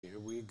Here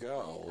we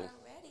go. We are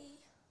ready.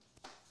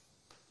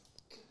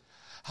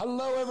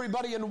 Hello,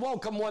 everybody, and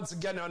welcome once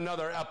again to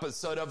another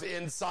episode of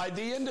Inside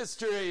the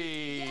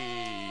Industry.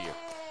 Yay!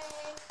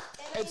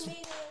 It's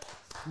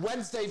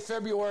Wednesday,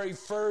 February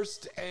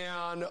 1st,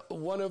 and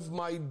one of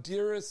my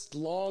dearest,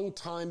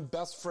 longtime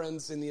best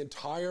friends in the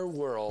entire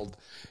world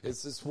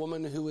is this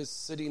woman who is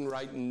sitting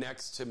right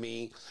next to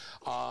me.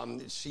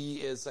 She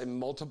is a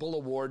multiple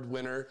award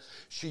winner.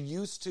 She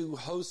used to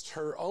host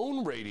her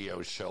own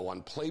radio show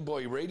on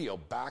Playboy Radio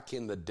back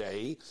in the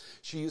day.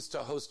 She used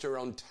to host her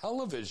own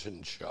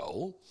television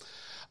show.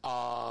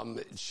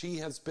 She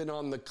has been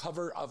on the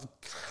cover of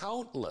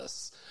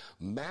countless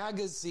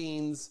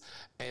magazines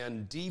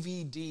and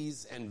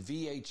DVDs and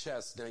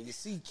VHS. Now, you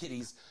see,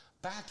 kiddies,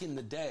 back in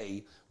the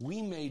day,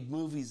 we made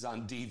movies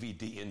on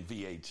DVD and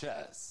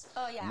VHS.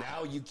 Oh, yeah.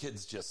 Now you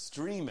kids just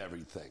stream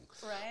everything.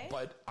 Right.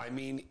 But, I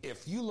mean,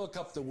 if you look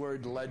up the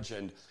word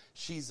legend,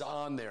 she's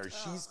on there.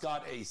 She's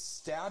got a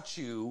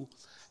statue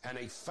and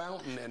a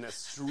fountain and a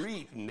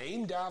street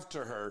named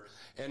after her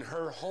in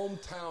her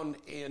hometown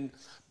in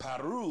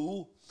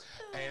Peru.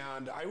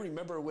 And I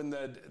remember when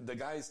the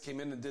guys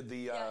came in and did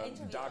the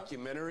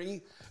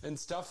documentary and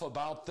stuff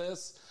about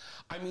this.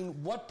 I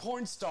mean, what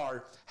porn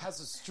star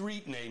has a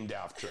street named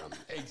after him?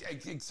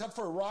 Except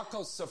for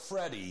Rocco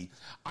Siffredi,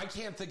 I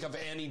can't think of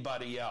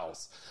anybody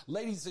else.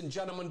 Ladies and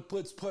gentlemen,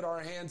 let's put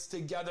our hands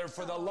together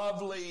for the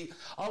lovely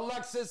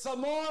Alexis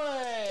Amore.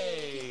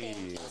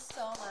 Thank you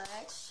so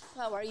much.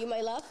 How are you,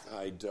 my love?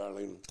 Hi,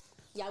 darling.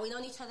 Yeah, we've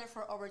known each other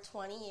for over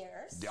 20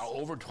 years. Yeah,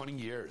 over 20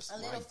 years. A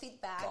little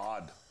feedback.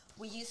 God.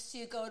 We used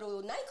to go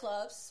to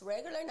nightclubs,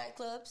 regular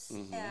nightclubs,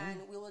 and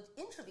we would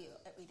interview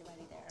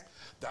everybody there.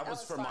 That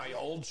was for fun. my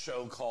old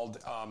show called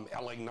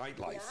LA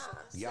Nightlife.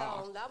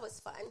 Yeah, so that was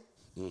fun.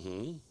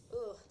 Ooh,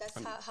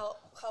 that's how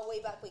way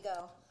back we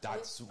go.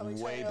 That's Are we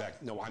way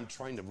back. No, I'm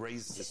trying to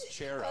raise this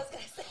chair up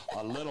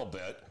a little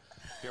bit.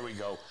 Here we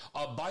go.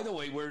 By the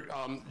way, we're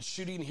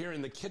shooting here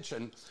in the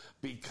kitchen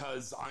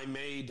because I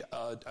made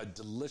a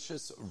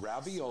delicious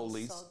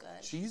raviolis, so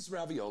good. Cheese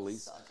raviolis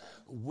So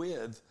good.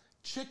 with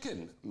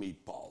chicken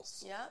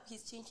meatballs. Yeah,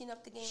 he's changing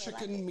up the game.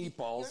 Chicken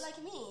meatballs. You're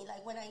like me,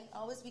 like when I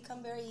always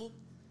become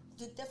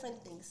do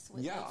different things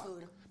with my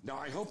food. Now,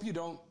 I hope you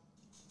don't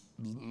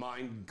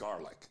mind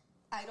garlic.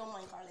 I don't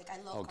mind garlic. I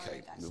love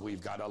garlic, actually.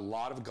 We've got a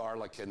lot of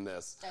garlic in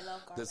this. I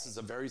love garlic. This is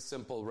a very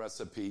simple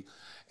recipe.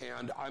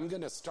 And I'm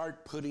going to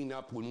start putting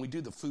up, when we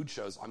do the food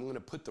shows, I'm going to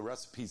put the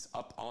recipes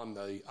up on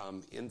the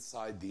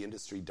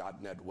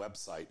InsideTheIndustry.net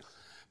website,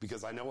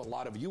 because I know a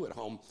lot of you at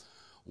home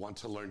want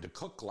to learn to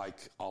cook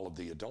like all of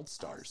the adult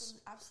stars.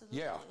 Absolutely.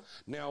 Yeah.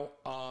 Now,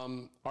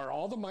 are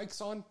all the mics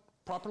on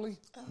properly?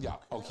 Yeah.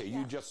 Okay.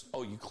 Yeah.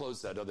 You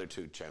closed that other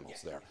two channels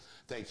there.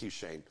 Thank you,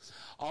 Shane.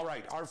 All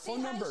right. Our phone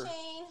Say number. Hi,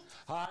 Shane.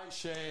 Hi,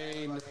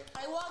 Shane.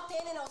 I walked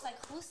in and I was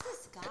like, who's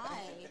this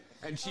guy?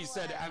 And she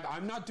said,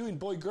 I'm not doing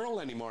boy-girl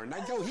anymore. And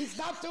I go, he's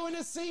not doing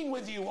a scene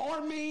with you or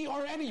me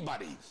or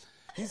anybody.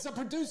 He's the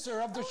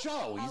producer of the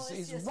show.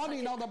 He's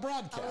running all the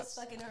broadcasts.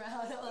 I was fucking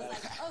around. I was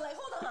like, hold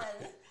on.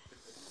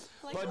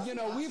 But,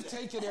 we've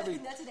taken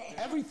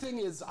everything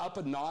is up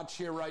a notch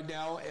here right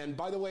now. And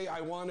by the way, I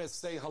want to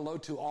say hello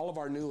to all of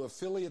our new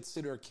affiliates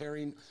that are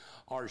carrying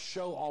our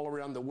show all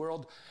around the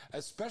world,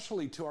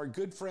 especially to our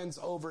good friends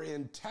over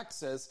in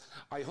Texas.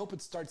 I hope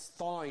it starts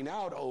thawing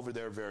out over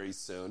there very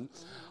soon.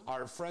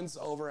 Our friends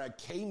over at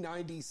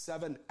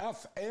K97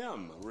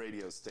 FM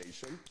radio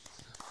station.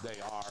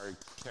 They are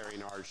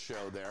carrying our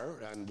show there,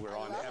 and we're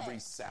on every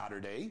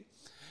Saturday.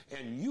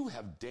 And you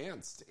have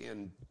danced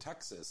in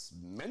Texas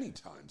many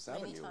times,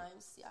 haven't you? Many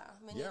times,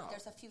 yeah.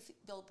 There's a few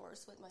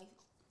billboards with my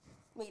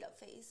made-up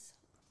face.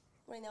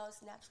 Right now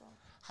it's natural.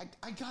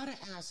 I got to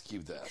ask you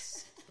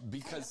this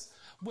because,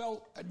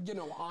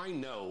 I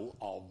know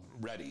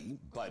already,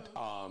 but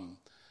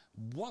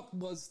what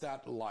was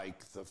that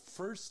like the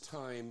first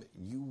time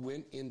you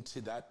went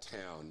into that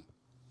town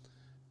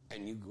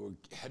and you were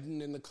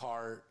heading in the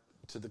car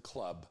to the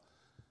club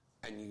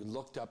and you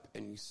looked up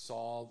and you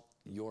saw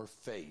your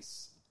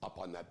face up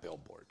on that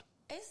billboard?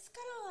 It's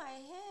kind of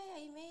like,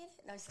 hey, I made it.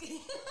 No, I'm just kidding.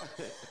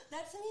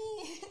 That's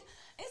me.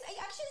 It's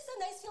a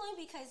nice feeling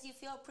because you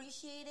feel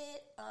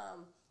appreciated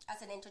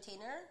as an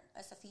entertainer,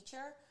 as a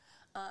feature.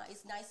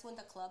 It's nice when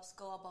the clubs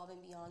go above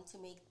and beyond to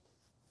make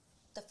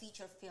the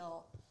feature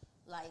feel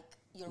like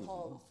you're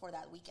home for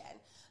that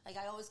weekend. Like,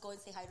 I always go and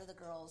say hi to the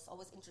girls,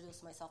 always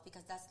introduce myself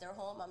because that's their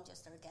home. I'm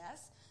just their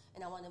guest,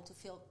 and I want them to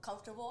feel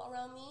comfortable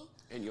around me.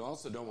 And you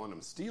also don't want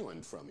them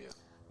stealing from you.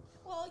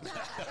 Well,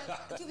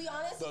 yeah, to be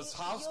honest, those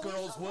house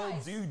girls will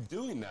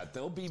doing that.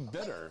 They'll be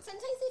bitter. Like,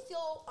 sometimes they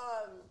feel,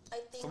 I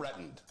think,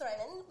 threatened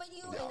by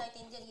you, and I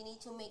think that you need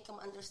to make them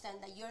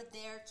understand that you're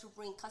there to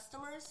bring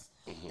customers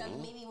that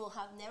maybe will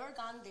have never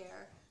gone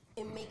there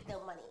and make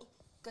them money.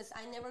 Because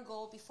I never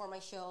go before my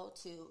show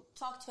to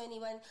talk to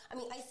anyone. I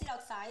mean, I sit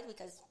outside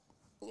because,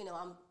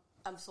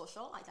 I'm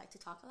social. I like to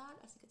talk a lot,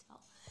 as you can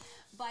tell.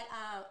 But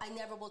I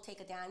never will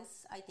take a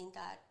dance. I think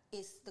that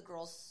is the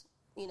girls'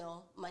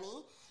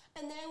 money.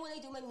 And then when I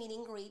do my meet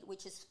and greet,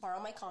 which is part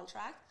of my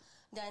contract,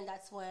 then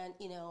that's when,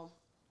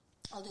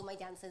 I'll do my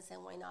dances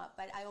and why not.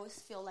 But I always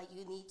feel like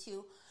you need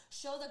to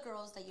show the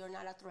girls that you're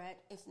not a threat.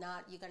 If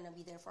not, you're going to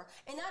be there for.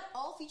 And not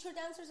all feature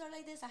dancers are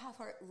like this. I have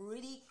heard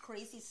really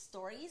crazy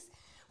stories.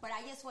 But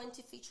I just went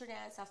to feature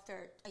dance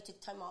after I took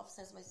time off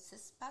since my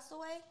sis passed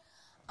away.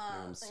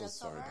 I'm so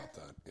sorry about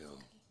that.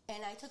 Yeah.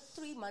 And I took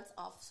 3 months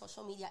off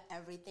social media,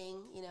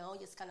 everything,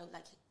 just kind of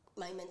like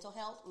my mental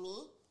health,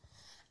 me,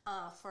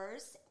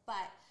 first. But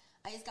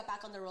I just got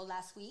back on the road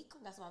last week.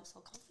 That's why I'm so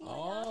comfy right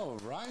now. Oh,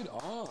 right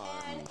on.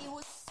 And it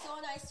was so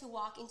nice to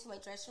walk into my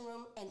dressing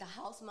room, and the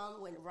house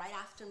mom went right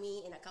after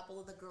me, and a couple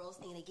of the girls,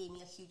 and they gave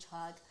me a huge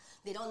hug.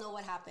 They don't know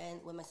what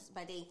happened with my sister,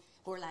 but they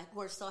were like,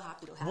 "We're so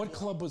happy to have you." What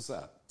club was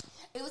that?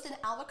 It was in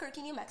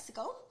Albuquerque, New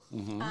Mexico.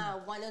 Mm-hmm.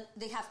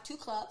 They have 2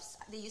 clubs.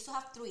 They used to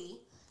have 3.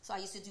 So I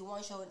used to do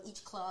 1 show in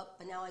each club,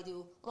 but now I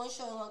do 1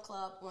 show in 1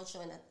 club, 1 show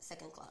in a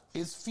second club.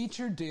 Is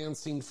feature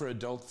dancing for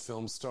adult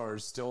film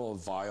stars still a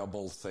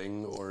viable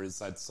thing, or is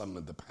that some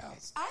of the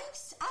past?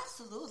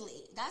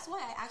 Absolutely. That's why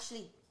I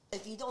actually,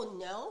 if you don't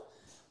know,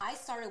 I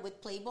started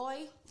with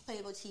Playboy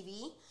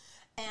TV,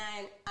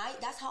 and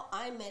that's how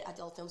I met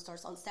adult film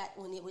stars on set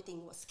when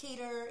everything was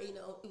cater.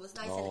 It was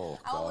nice. And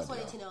I always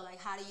wanted to know, like,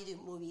 how do you do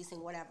movies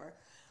and whatever.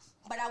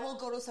 But I will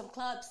go to some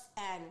clubs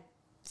and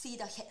see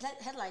the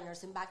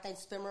headliners, and back then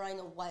Spin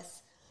Marina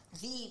was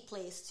the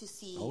place to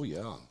see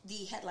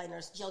the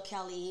headliners, Jill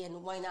Kelly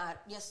and why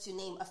not, just to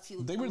name a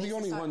few. They were the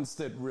only ones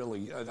that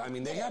really,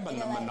 they had a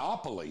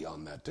monopoly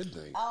on that, didn't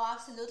they? Oh,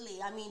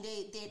 absolutely. I mean,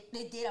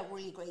 they did a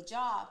really great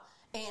job,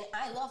 and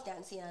I love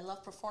dancing, I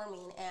love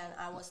performing, and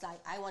I was like,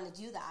 I want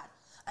to do that.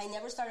 I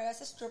never started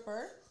as a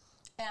stripper.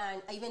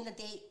 And even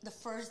the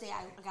first day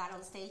I got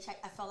on stage,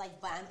 I felt like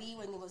Bambi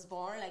when he was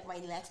born. Like my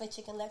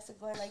chicken legs are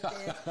going like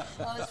this.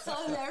 I was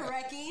so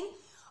nerve-wracking.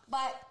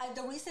 But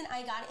the reason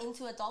I got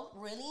into adult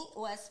really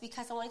was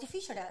because I wanted to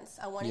feature dance.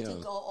 I wanted to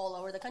go all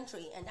over the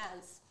country and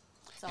dance.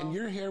 So, and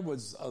your hair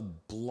was a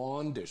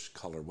blondish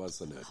color,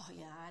 wasn't it? Oh,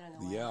 yeah, I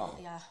don't know.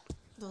 Yeah.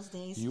 Those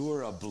days. You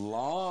were a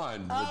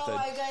blonde. Oh,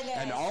 my goodness.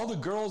 And all the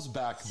girls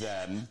back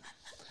then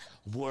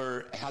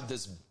had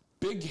this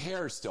big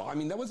hair still. I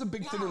mean, that was a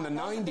big thing in the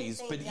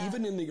 90s, but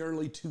even in the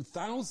early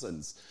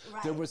 2000s,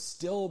 there was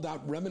still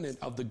that remnant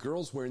of the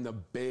girls wearing the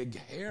big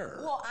hair.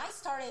 Well, I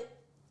started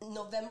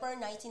November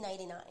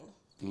 1999.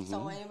 Mm-hmm. So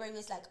when everybody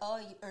was like, oh,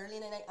 you early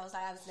in the 90s, I was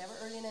like, I was never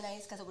early in the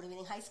 90s because I would have been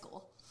in high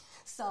school.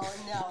 So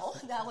no,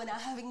 that would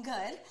not have been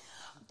good.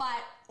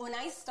 But when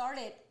I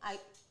started,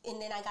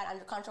 and then I got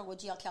under contract with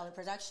GL Kelly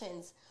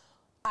Productions,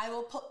 I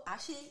will put,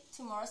 actually,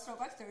 tomorrow's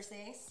Throwback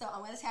Thursday, so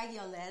I'm going to tag you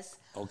on this.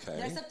 Okay.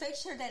 There's a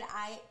picture that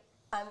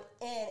I'm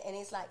in, and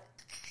it's like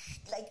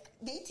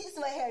they teased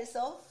my hair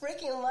so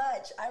freaking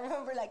much. I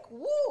remember, like,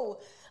 woo!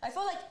 I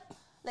felt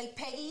like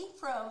Peggy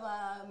from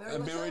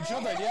Marriage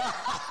Children. Yeah.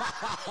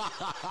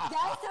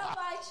 That's how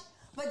much.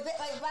 But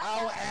by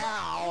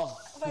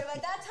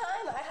that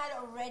time, I had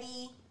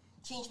already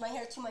changed my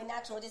hair to my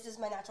natural. This is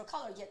my natural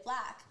color, jet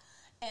black,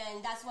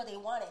 and that's what they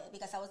wanted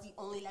because I was the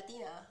only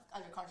Latina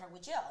under contract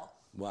with Jill.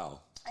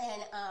 Wow.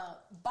 And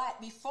but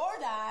before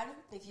that,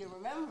 if you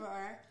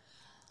remember,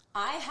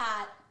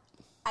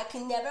 I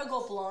could never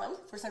go blonde.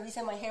 For some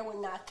reason, my hair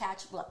would not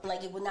catch,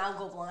 like it would not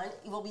go blonde.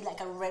 It would be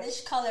like a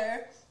reddish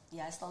color.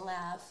 Yes, don't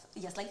laugh.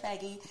 Just like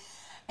Peggy.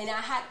 And I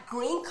had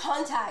green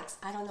contacts.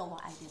 I don't know why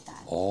I did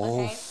that.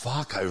 Oh, okay?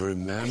 Fuck, I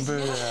remember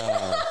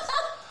that.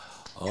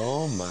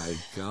 Oh, my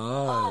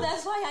God. Oh,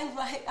 that's why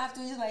I have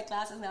to use my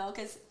glasses now,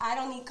 because I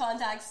don't need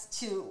contacts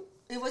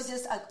it was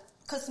just a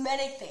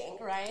cosmetic thing,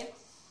 right?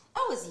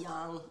 I was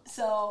young.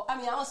 So, I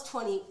was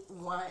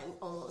 21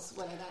 almost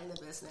when I got in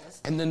the business.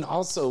 And then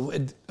also,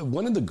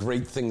 one of the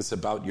great things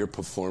about your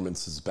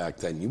performances back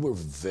then, you were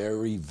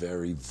very,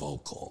 very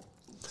vocal.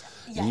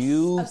 Yes,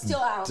 I'm still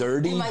out.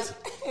 Dirty... In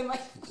my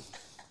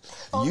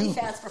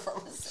OnlyFans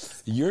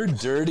performances. Your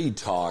dirty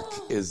talk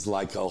is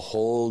like a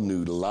whole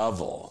new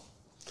level.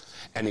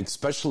 And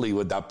especially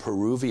with that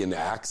Peruvian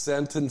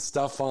accent and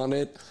stuff on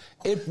it,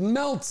 it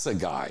melts a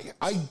guy.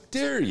 I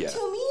dare you.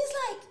 To me, it's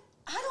like,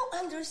 I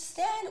don't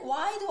understand.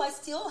 Why do I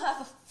still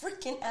have a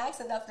freaking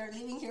accent after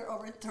living here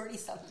over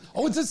 30-something years?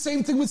 Oh, it's the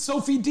same thing with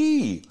Sophie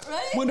D.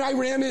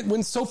 Right?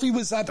 When Sophie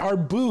was at our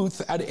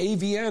booth at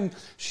AVN,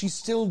 she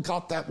still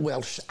got that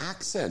Welsh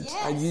accent.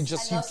 Yes, and you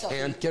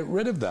can't get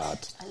rid of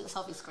that. I love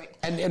Sophie's great.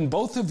 And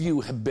both of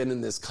you have been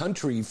in this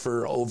country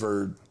for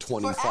over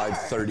 25,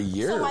 30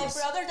 years. So my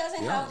brother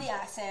doesn't have the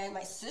accent.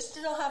 My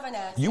sister don't have an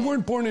accent. You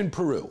weren't born in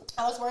Peru.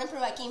 I was born in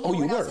Peru. I came here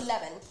when I was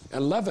 11.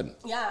 11.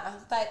 Yeah,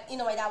 but,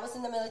 my dad was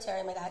in the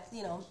military. My dad,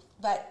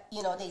 but,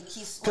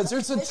 he's... Because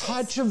there's a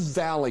touch of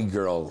Valley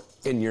Girl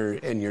in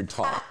your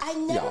talk. I've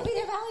never been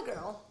a Valley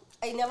Girl.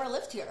 I never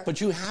lived here. But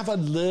you have a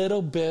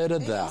little bit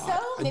of that. So?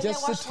 Maybe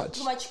just I watched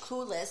too much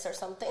Clueless or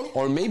something.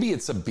 Or maybe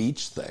it's a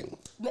beach thing.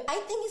 I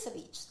think it's a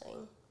beach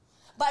thing.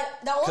 But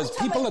the only because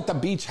people at the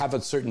beach have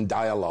a certain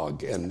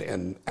dialogue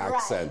and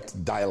accent,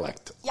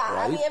 dialect. Yeah,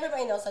 right?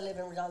 Everybody knows I live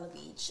on the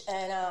beach,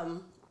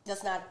 and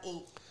does not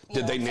eat.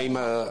 Did they name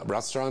a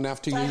restaurant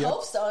after you? I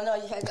hope so. No,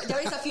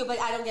 there is a few, but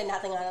I don't get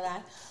nothing out of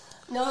that.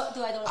 No, I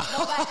don't.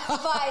 No,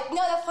 but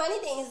no. The funny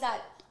thing is that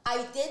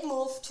I did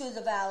move to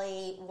the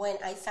Valley when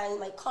I signed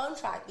my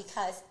contract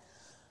because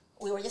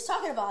we were just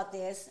talking about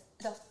this.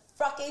 The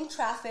fucking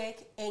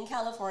traffic in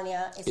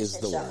California is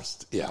the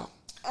worst. Yeah.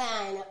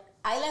 And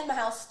I left my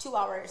house 2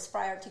 hours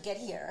prior to get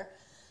here.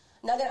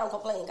 Not that I'm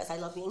complaining because I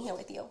love being here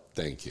with you.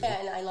 Thank you.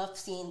 And I love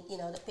seeing,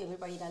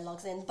 everybody that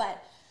logs in.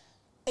 But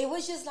it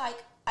was just like,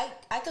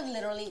 I could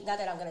literally, not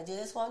that I'm going to do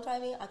this while I'm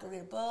driving, I could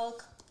read a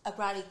book. I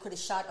probably could have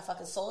shot a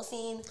fucking soul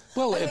scene.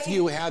 Well, if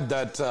you had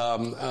that,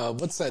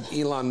 what's that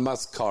Elon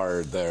Musk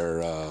car there,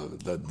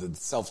 the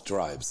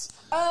self-drives?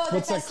 Oh,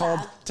 what's that Tesla.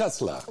 called?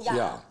 Tesla.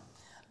 Yeah.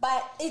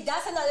 But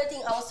that's another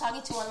thing. I was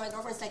talking to one of my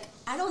girlfriends, like,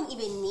 I don't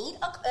even need,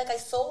 I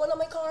sold one of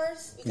my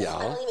cars because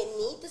I don't even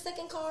need the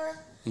second car.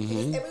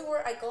 Because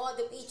everywhere I go on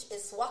the beach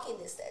is walking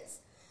distance.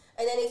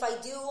 And then if I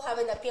do have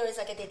an appearance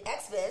like I did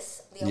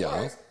Exvis, the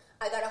awards,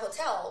 I got a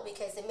hotel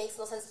because it makes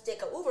no sense to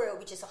take an Uber,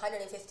 which is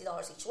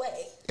 $150 each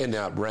way. In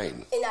that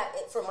rain.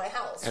 From my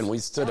house. And we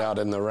stood out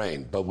in the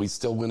rain, but we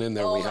still went in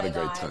there. We had a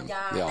great time.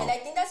 Yeah. And I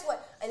think that's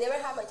what, I never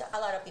had a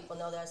lot of people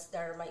know that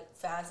are my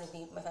fans and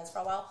been my fans for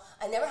a while.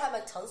 I never had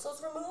my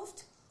tonsils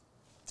removed.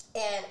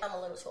 And I'm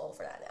a little too old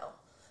for that now.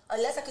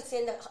 Unless I could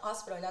sit in the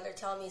hospital and now they're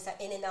telling me it's an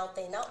in and out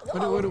thing. No.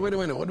 Wait a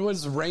minute. What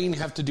does rain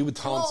have to do with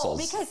tonsils?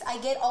 Oh, because I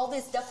get all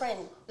this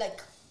different,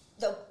 like,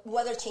 the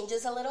weather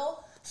changes a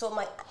little. So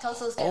my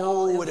tonsils get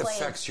all inflamed. It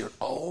affects your...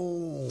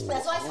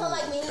 That's why I sound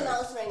like Minnie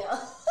Mouse right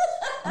now.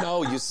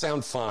 No, you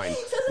sound fine.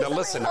 Now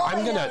listen,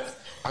 I'm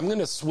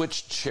gonna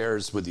switch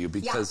chairs with you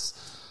because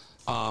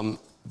don't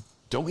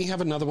we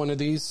have another one of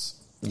these?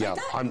 Yeah.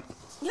 Take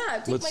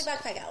my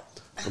backpack out.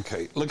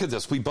 Okay, look at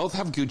this. We both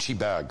have Gucci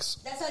bags.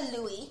 That's a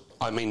Louis.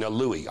 I mean a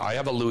Louis. I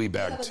have a Louis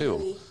bag too.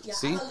 Louis. Yeah,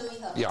 see? I'm a Louis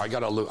hoe. Yeah,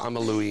 I'm a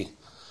Louis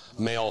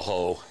male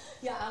hoe.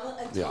 Yeah, I'm a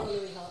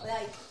Louis hoe.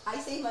 Like, I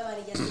save my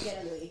money just to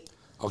get a Louis.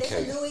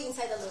 Okay. There's a Louis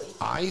inside the Louis.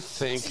 I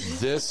think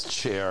this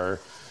chair,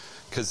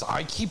 because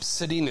I keep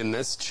sitting in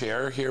this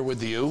chair here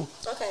with you,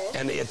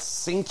 and it's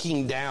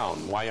sinking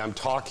down while I'm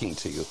talking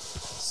to you.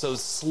 So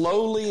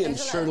slowly and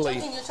surely.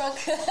 In your trunk.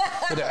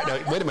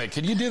 Wait a minute.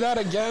 Can you do that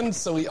again?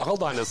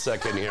 Hold on a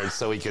second here,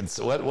 so we can.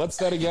 What's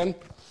that again?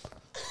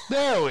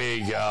 There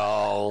we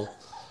go.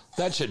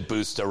 That should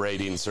boost the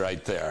ratings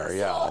right there.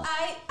 Yeah. So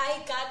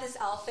I got this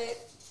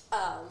outfit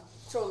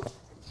from.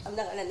 I'm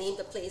not gonna name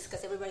the place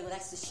because everybody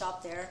likes to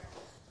shop there.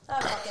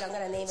 Fuck it, I'm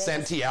gonna name it.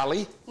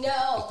 Santiali?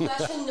 No,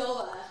 Fashion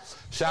Nova.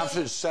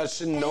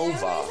 Fashion Nova.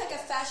 Everybody's like a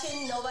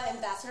Fashion Nova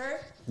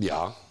ambassador.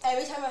 Yeah.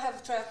 Every time I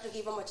have tried to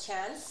give them a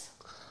chance.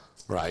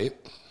 Right.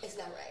 It's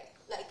not right.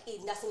 Like,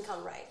 it doesn't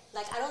come right.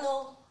 Like, I don't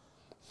know.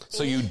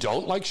 So you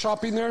don't like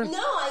shopping there? No,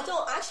 I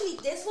don't. Actually,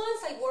 this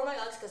ones, I wore my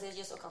Uggs because they're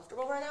just so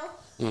comfortable right now.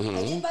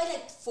 I did buy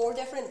like 4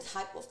 different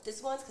type of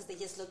these ones because they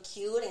just look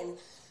cute and,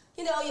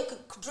 you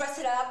could dress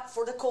it up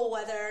for the cold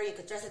weather. You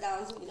could dress it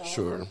down,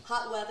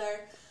 hot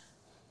weather.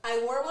 I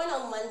wore one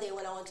on Monday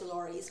when I went to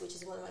Lori's, which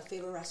is one of my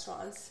favorite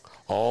restaurants.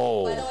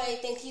 Oh. By the way,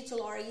 thank you to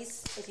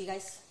Lori's. If you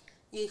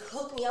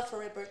hooked me up for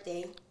my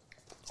birthday.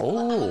 Oh.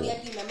 I'm a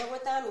VIP member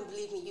with them, and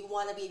believe me, you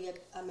want to be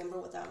a member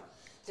with them.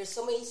 There's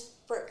so many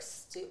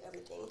perks to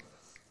everything.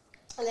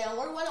 And then I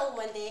wore one on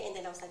Monday, and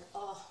then I was like,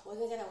 oh, what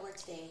am I going to wear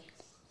today?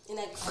 And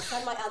I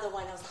found my other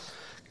one. I was like,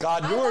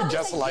 God, you're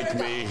just like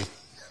me.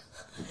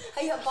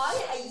 I bought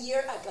it a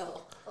year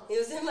ago. It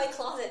was in my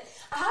closet.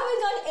 I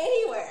haven't gone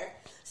anywhere.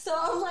 So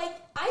I'm like,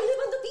 I live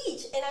on the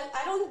beach, and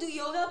I don't do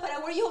yoga, but I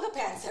wear yoga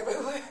pants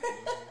everywhere.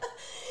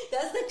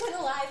 That's the kind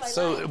of life I like.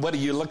 So what, do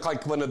you look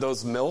like one of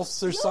those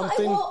MILFs or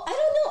something? I don't know.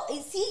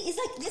 See, it's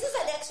like, this is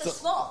an extra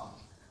small.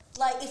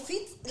 Like, it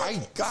fits.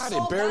 Like,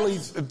 it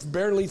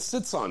barely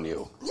sits on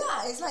you.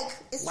 Yeah, it's like,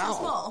 it's too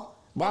small.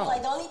 Wow.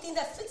 Like, the only thing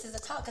that fits is the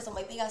top because of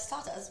my big-ass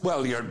tatas.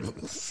 Well, you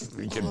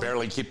can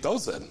barely keep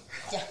those in.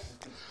 Yeah.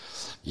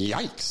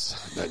 Yikes.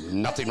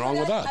 Nothing wrong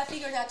with that. I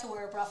figured not to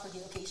wear a bra for the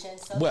occasion.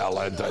 So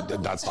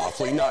that's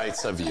awfully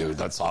nice of you.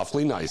 That's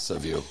awfully nice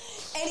of you.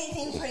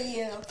 Anything for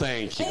you.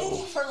 Thank you.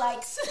 Anything for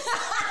likes.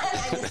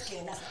 I'm just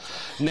kidding. That's not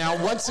true.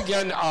 Now, once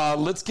again,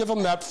 let's give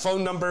them that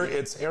phone number.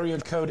 It's area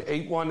code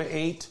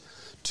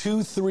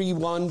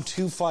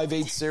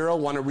 818-231-2580.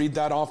 Want to read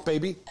that off,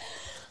 baby?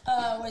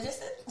 What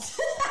is it?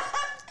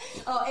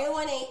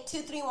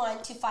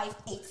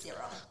 818-231-2580.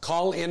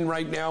 Call in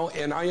right now,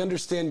 and I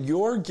understand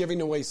you're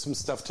giving away some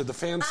stuff to the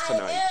fans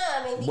tonight.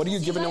 I am. What are you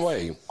giving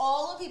away?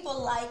 All the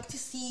people like to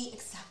see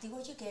exactly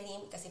what you're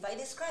getting, because if I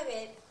describe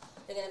it,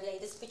 they're going to be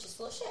like, this bitch is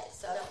full of shit.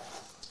 So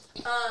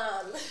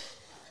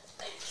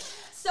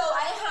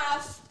I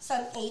have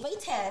some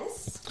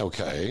 8x10s.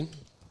 Okay.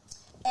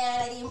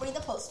 And I didn't bring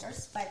the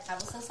posters, but I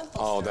will send some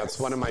posters. Oh, that's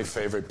one of my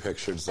favorite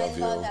pictures of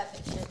you. I love that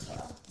picture,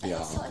 too. Yeah.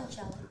 It's so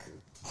angelic.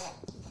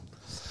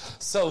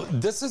 So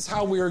this is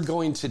how we're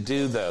going to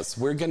do this.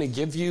 We're going to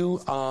give you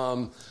 2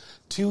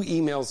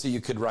 emails that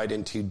you could write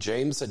into,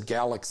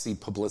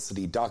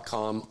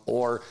 james@galaxypublicity.com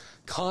or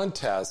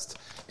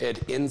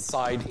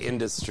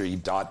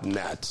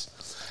contest@insideindustry.net.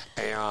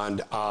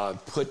 And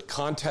put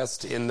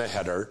contest in the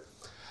header.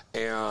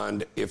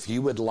 And if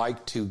you would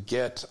like to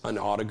get an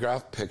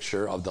autographed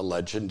picture of the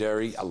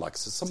legendary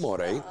Alexis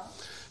Amore,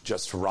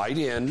 Just write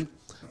in,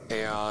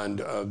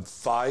 and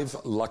 5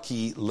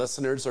 lucky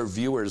listeners or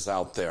viewers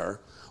out there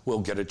will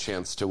get a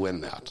chance to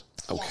win that.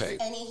 Okay.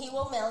 Yes, and he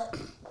will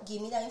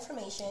give me that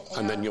information,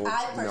 and then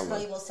I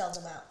personally will send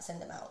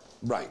them out.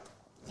 Right.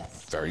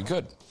 Yes. Very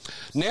good.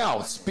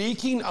 Now,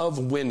 speaking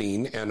of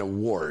winning and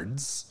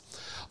awards,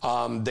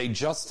 they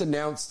just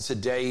announced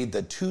today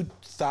the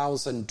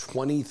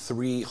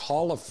 2023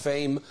 Hall of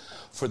Fame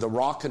for the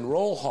Rock and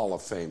Roll Hall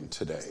of Fame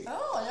today.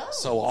 Oh, no.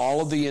 So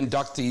all of the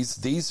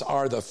inductees, these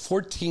are the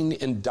 14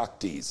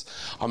 inductees.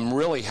 I'm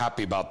really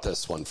happy about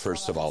this one,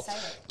 first of all.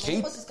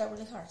 Kate got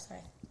really hard.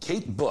 Sorry.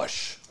 Kate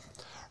Bush,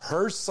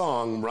 her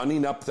song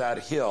Running Up That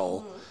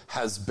Hill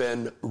has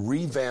been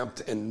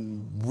revamped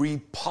and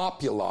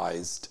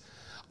repopularized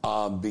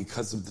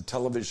because of the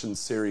television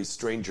series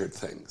Stranger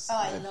Things. Oh,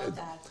 I love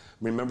that.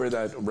 Remember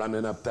that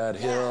Running Up That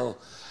Hill?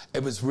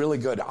 It was really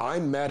good. I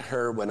met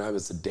her when I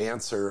was a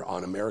dancer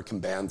on American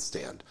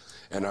Bandstand,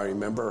 and I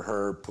remember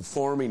her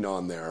performing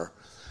on there,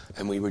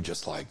 and we were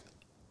just like,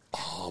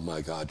 oh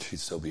my God,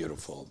 she's so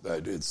beautiful.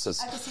 It's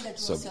just I can see that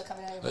drool still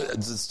coming out of your mouth.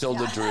 It's still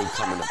the drool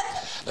coming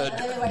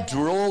out.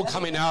 Drool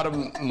coming out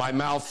of my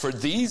mouth for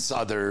these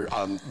other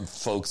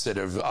folks that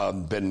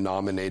have been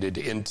nominated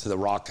into the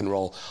Rock and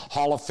Roll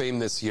Hall of Fame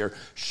this year.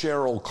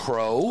 Sheryl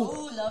Crow.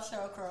 Oh, love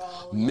Sheryl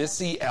Crow.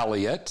 Missy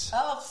Elliott.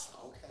 Oh,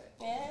 okay.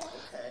 Yeah.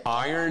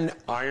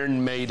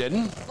 Iron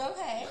Maiden.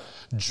 Okay.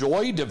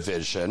 Joy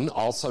Division,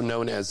 also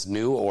known as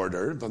New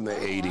Order from the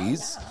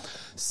 80s. Yeah.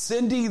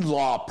 Cyndi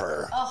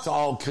Lauper.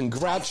 Oh,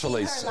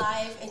 congratulations. I've seen her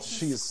live, and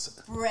she's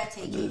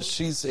breathtaking.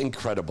 She's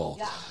incredible.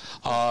 Yeah.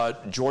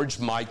 George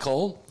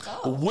Michael.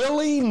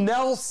 Willie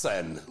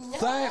Nelson.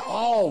 Nice.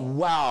 Oh,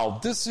 wow.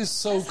 This is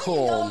so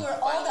cool. You know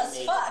you're old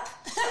as fuck.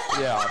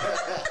 Yeah.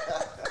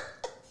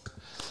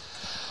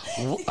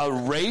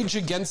 Rage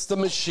Against the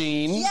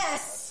Machine.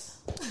 Yes.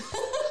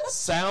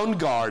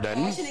 Soundgarden.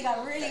 I actually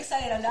got really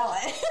excited on that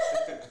one.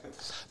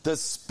 The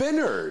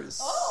Spinners.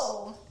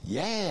 Oh.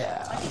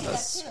 Yeah, the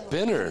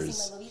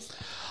Spinners.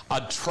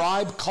 A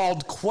Tribe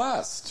Called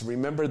Quest.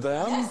 Remember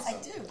them? Yes, I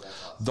do.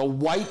 The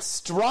White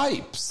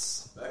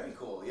Stripes. Very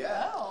cool,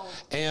 yeah. Oh.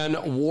 And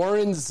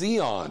Warren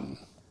Zevon.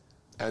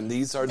 And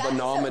these are the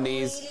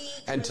nominees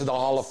to the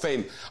Hall of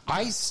Fame.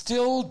 I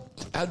still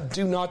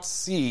do not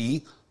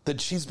see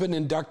that she's been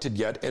inducted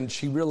yet, and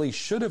she really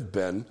should have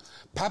been.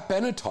 Pat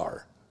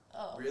Benatar.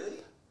 Oh. Really?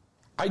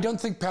 I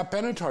don't think Pat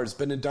Benatar has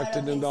been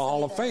inducted into the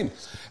Hall of Fame.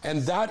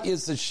 And that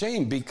is a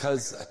shame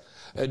because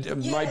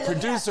my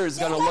producer is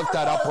going to look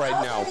that up right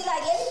now. Let me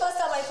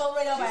bust out my phone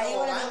right now.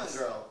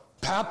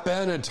 Pat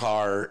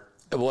Benatar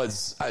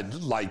was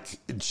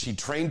she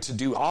trained to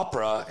do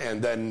opera,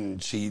 and then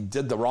she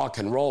did the rock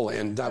and roll,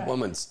 and that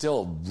woman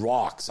still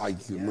rocks. I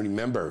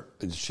remember.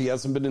 She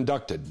hasn't been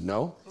inducted,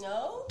 no?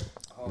 No?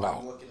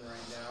 Wow. I'm looking right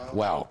now.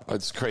 Wow,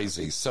 that's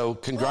crazy. So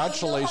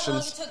congratulations. Well, you know how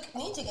long it took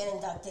me to get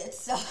inducted,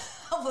 so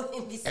I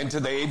wouldn't be and to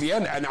the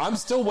AVN, and I'm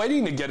still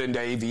waiting to get into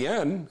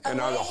AVN, and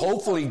I'll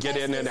hopefully get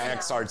in an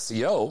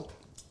XRCO.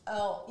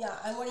 Oh, yeah,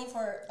 I'm waiting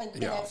for the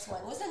next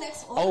one. What's the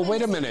next one? Oh,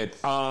 wait a minute.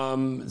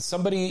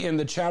 Somebody in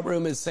the chat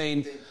room is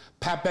saying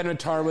Pat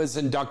Benatar was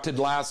inducted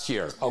last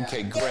year.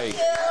 Okay, great.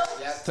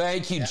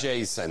 Thank you,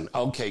 Jason.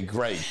 Okay,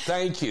 great.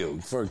 Thank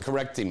you for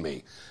correcting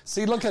me.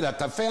 See, look at that.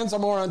 The fans are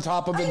more on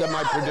top of it than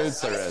my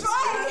producer is.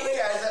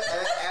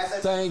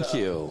 Thank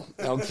you.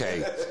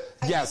 Okay.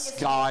 Yes,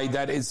 Guy,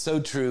 that is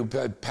so true.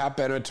 Pat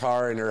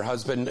Benatar and her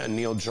husband,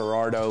 Neil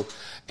Girardo,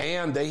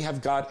 and they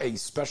have got a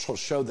special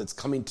show that's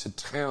coming to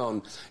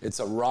town. It's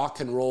a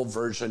rock and roll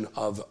version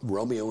of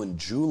Romeo and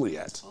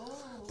Juliet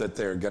that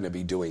they're going to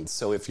be doing.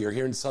 So if you're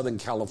here in Southern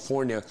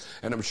California,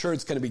 and I'm sure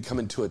it's going to be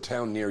coming to a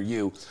town near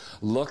you,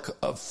 look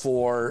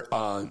for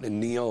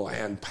Neil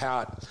and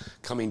Pat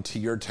coming to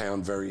your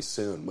town very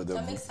soon with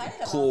a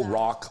cool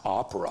rock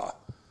opera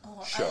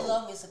show. I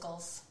love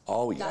musicals.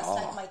 Oh, yeah. That's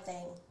like my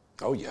thing.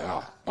 Oh,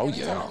 yeah. Every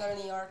time I go to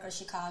New York or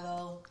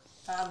Chicago,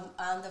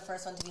 I'm the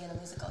first one to be in a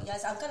musical.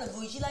 Yes, I'm kind of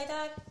bougie like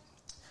that.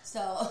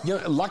 So.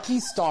 Lucky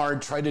Star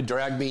tried to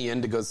drag me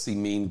in to go see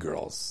Mean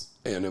Girls,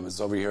 and it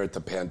was over here at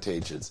the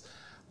Pantages.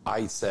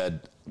 I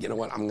said, you know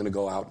what, I'm going to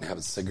go out and have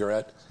a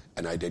cigarette,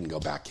 and I didn't go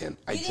back in.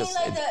 You didn't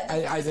like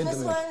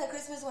the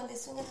Christmas one, they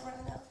swing it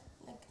around now?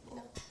 Like, you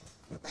know.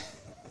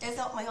 That's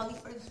not my only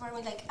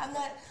department. Like, I'm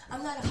not a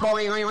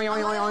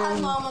hot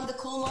mom, I'm the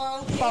cool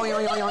mom.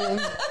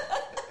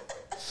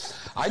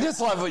 I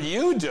just love when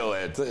you do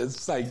it.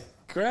 It's like,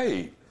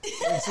 great.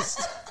 It's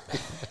just...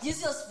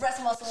 Use those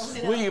breast muscles,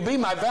 you know. Will you be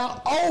my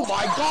val? Oh,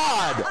 my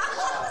God.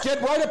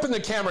 Get right up in the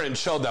camera and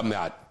show them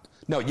that.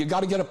 No, you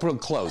got to get up real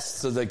close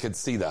so they could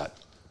see that.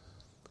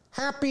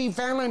 Happy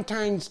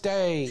Valentine's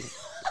Day.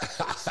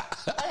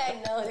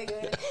 I know they're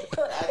good.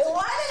 Why did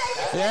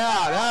I do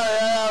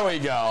that? There we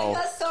go.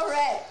 That's so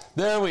red.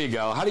 There we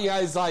go. How do you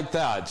guys like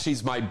that?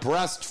 She's my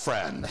breast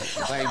friend.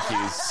 Thank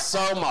you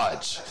so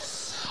much.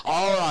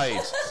 All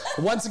right.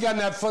 Once again,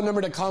 that phone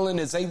number to call in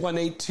is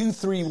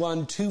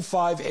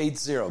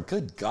 818-231-2580.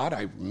 Good God,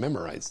 I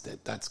memorized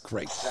it. That's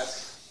great.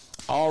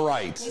 All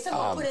right. Maybe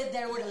someone put it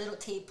there with a little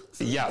tape.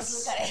 So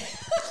Yes. Look at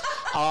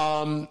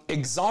it.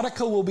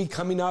 Exotica will be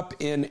coming up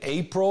in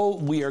April.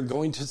 We are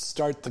going to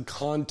start the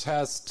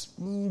contest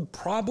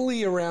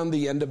probably around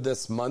the end of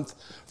this month,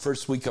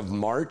 first week of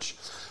March.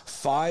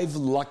 5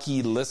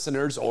 lucky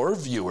listeners or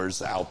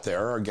viewers out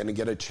there are going to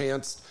get a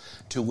chance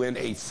to win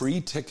a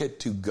free ticket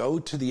to go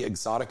to the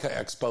Exotica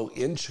Expo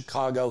in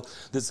Chicago.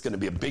 This is going to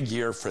be a big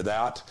year for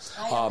that.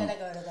 I am going to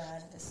go to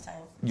that this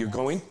time. You're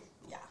going?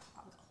 Yeah,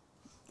 I'll go.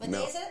 What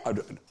day is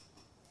it?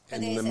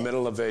 In the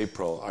middle of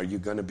April. Are you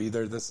going to be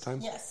there this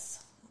time?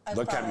 Yes. I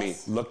Look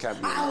promise. at me. Look at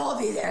me. I will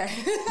be there.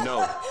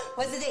 No.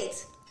 What's the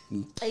date?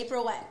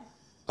 April when?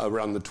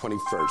 Around the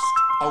 21st.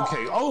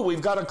 Okay. Oh,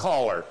 we've got a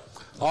caller.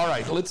 All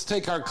right. Let's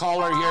take our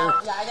caller here.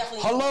 Yeah, I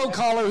definitely. Hello,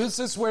 caller. Who's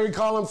this? Where are you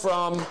calling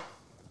from?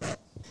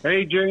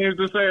 Hey, James,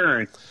 this is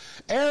Aaron.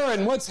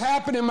 Aaron, what's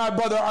happening, my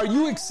brother? Are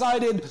you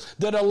excited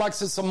that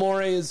Alexis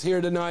Amore is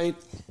here tonight?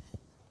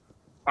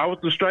 I was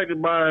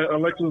distracted by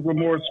Alexis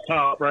Lamore's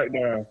top right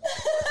now.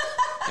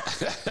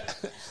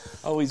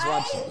 Oh, he's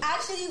watching. I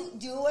actually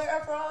do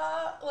wear a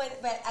bra,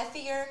 but I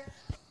figure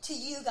to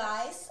you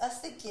guys,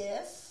 as the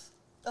gift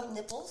of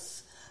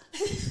nipples.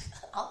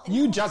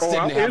 You just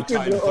didn't have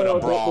time to put a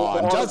bra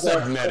on. Just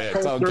admit it,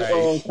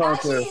 okay?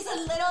 Actually, it's a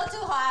little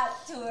too hot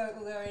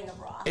to wear in a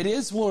bra. It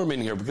is warm in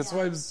here because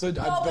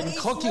I've been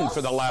cooking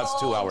for the last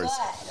 2 hours.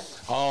 Good.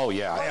 Oh,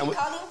 yeah. Where are you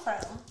calling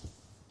from?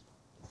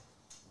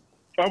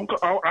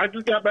 I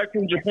just got back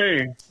from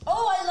Japan.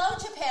 Oh, I love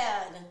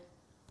Japan.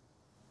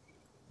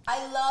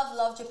 I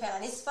love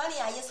Japan. It's funny.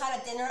 I just had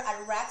a dinner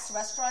at Rex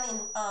restaurant in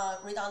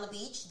Redondo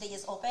Beach. They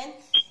just opened,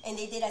 and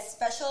they did a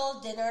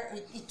special dinner.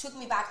 It took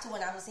me back to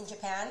when I was in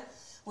Japan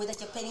with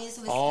the Japanese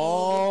whiskey.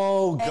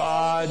 Oh, And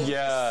God, it's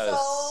yes.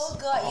 so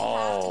good. You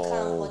have to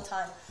come one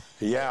time.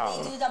 Yeah.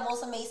 They do the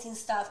most amazing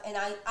stuff, and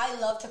I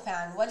love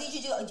Japan. What did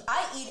you do?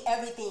 I eat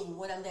everything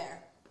when I'm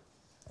there.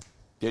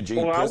 Did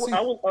you eat Well, pussy?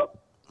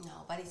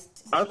 No, but it's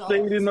I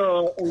stayed in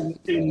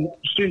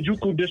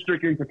Shinjuku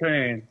district in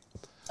Japan.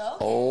 Okay.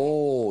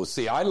 Oh,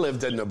 see, I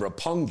lived in the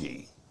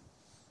Roppongi,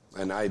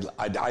 and I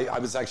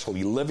was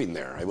actually living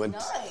there.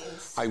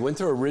 Nice. I went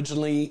there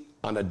originally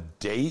on a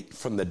date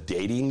from the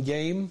dating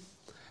game,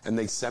 and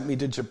they sent me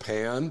to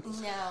Japan.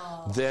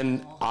 No.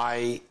 Then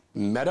I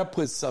met up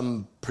with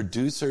some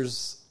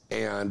producers,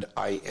 and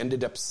I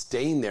ended up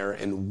staying there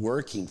and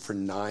working for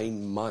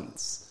 9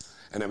 months.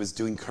 And I was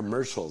doing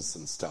commercials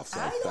and stuff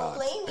like that. I don't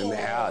blame you. And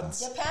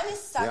ads. Japan is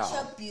such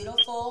a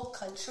beautiful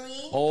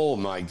country. Oh,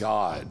 my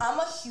God. I'm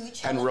a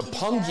huge And Hello Kitty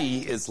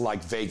Roppongi fan. is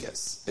like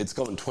Vegas. It's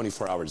going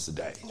 24 hours a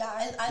day.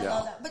 Yeah, I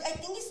love that. But I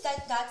think it's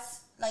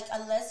that's like,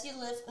 unless you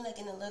live like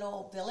in a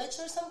little village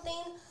or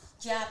something,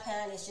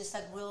 Japan is just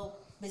like real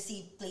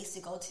busy place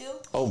to go to.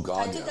 Oh,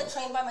 God, I took the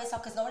train by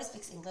myself because nobody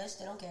speaks English.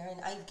 They don't care. And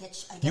I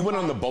get You went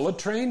on the by. bullet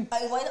train?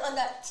 I went on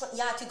that,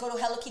 to go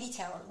to Hello Kitty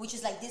Town, which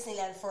is like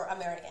Disneyland for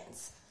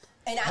Americans.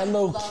 And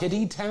Hello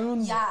Kitty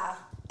Town? Yeah,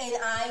 and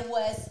I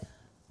was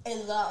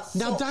in love.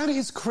 Now, that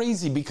is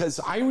crazy because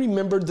I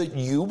remembered that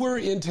you were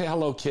into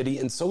Hello Kitty,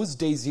 and so is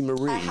Daisy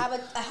Marie. I have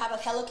a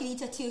Hello Kitty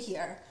tattoo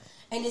here.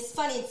 And it's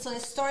funny. So the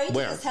story to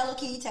Where? this Hello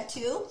Kitty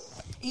tattoo.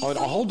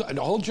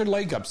 Hold your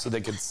leg up so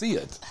they can see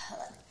it.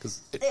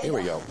 Here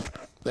we go.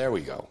 There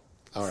we go.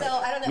 All right. So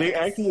I don't know. They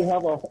actually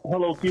have a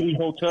Hello Kitty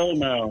hotel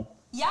now.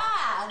 Yeah,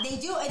 they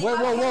do. And Whoa.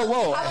 they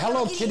have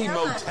Hello Kitty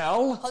airline.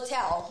 motel?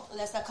 Hotel.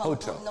 Let's not call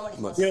Hotel. it. Nobody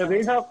Must- Yeah,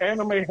 they have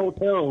anime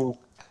hotels.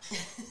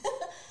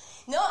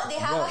 No, they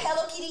have Whoa. a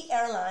Hello Kitty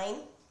airline,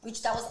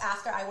 which that was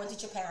after I went to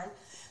Japan.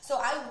 So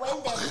I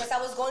went there because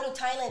I was going to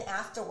Thailand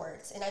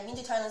afterwards. And I've been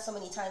to Thailand so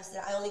many times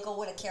that I only go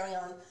with a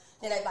carry-on.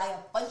 Then I buy a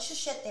bunch of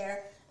shit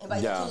there and buy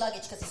Yeah. 2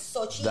 luggage because it's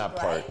so cheap, That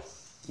part. right?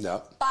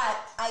 Yeah. But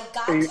I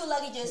got 2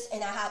 luggages,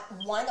 and I had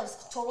one that was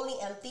totally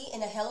empty.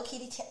 In a Hello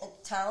Kitty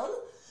town,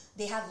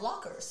 they have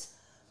lockers.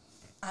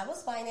 I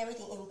was buying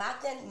everything, and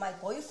back then, my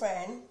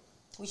boyfriend,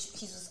 which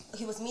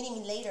he was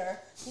meeting me later,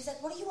 he's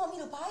like, "What do you want me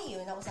to buy you?"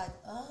 And I was like,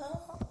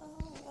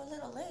 a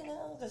little later,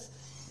 because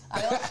I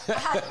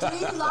had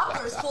 3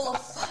 lockers full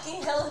of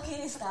fucking Hello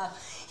Kitty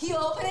stuff. He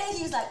opened it,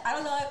 he was like, "I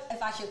don't know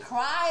if I should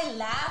cry,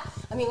 laugh."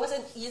 I mean, it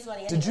wasn't his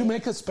money anyway. Did you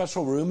make a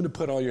special room to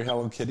put all your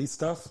Hello Kitty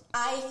stuff?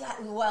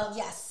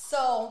 Yes.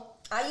 So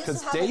I used to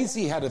Because have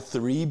Daisy had a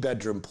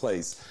 3-bedroom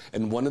place,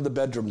 and one of the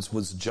bedrooms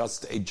was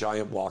just a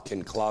giant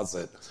walk-in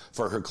closet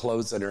for her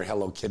clothes and her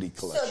Hello Kitty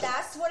collection. So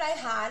that's what I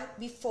had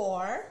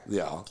before,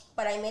 Yeah.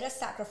 but I made a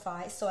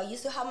sacrifice. So I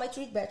used to have my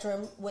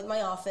 3-bedroom with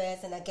my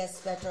office and a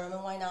guest bedroom,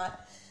 and why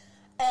not?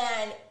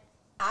 And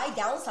I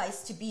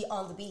downsized to be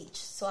on the beach,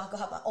 so I could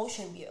have an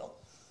ocean view.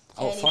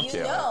 Oh, and fuck if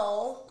you yeah.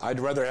 know, I'd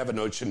rather have an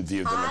ocean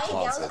view than a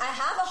closet. I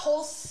have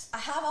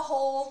a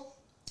whole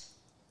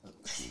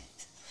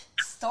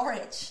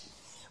storage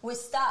with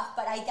stuff,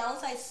 but I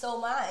downsized so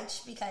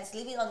much because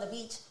living on the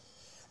beach.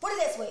 Put it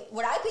this way: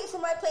 what I paid for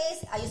my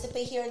place, I used to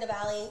pay here in the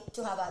valley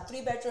to have a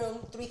 3-bedroom,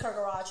 3-car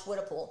garage with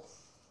a pool.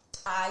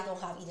 I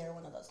don't have either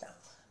one of those now,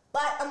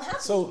 but I'm happy.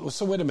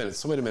 So wait a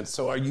minute.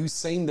 So are you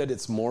saying that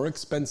it's more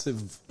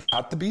expensive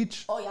at the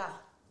beach? Oh yeah.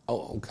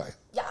 Oh, okay.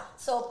 Yeah.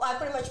 So I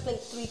pretty much paid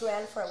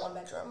 $3,000 for a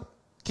 1-bedroom.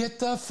 Get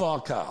the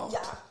fuck out. Yeah.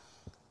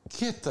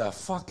 Get the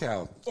fuck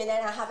out. And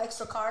then I have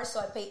extra cars,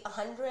 so I paid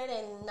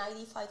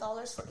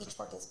 $195 for each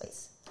parking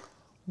space.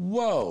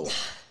 Whoa.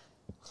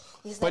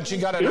 He's But like, you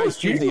got a It nice was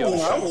cheap studio. when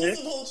I went.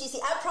 Easy.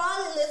 I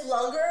probably live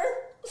longer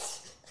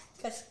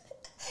because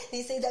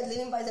they say that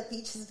living by the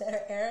beach is better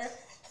air.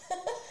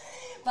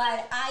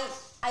 But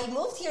I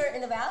moved here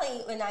in the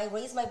valley when I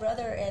raised my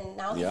brother, and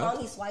now he found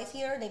his wife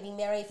here. They've been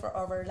married for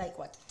over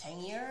 10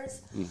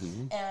 years.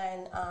 Mm-hmm.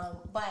 And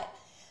but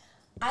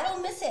I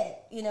don't miss it.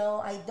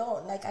 I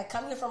don't. I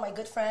come here for my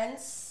good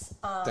friends.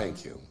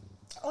 Thank you.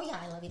 Oh yeah,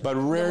 I love you. But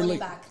You're rarely. really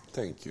back.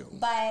 Thank you.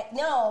 But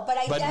no, but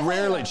I. But definitely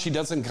rarely. don't. She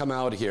doesn't come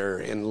out here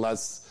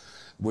unless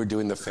we're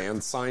doing the fan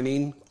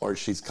signing or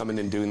she's coming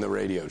and doing the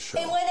radio show.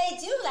 And when I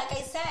do, like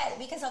I said,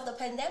 because of the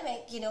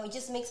pandemic, it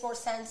just makes more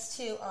sense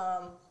to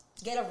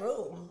get a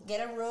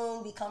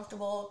room, be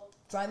comfortable,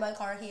 drive my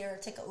car here,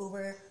 take an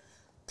Uber,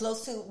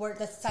 close to where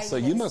the site So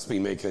is. you must be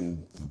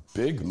making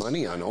big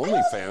money on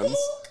OnlyFans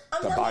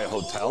I'm to not buy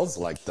making- hotels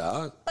like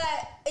that.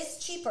 But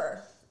it's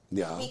cheaper.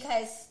 Yeah.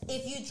 Because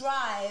if you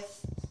drive,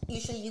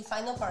 usually you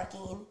find no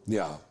parking.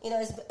 Yeah.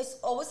 It's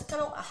always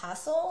kind of a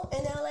hassle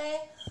in LA,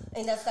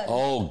 and that's like.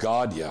 Oh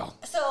God, yeah.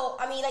 So,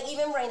 I mean,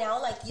 even right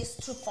now,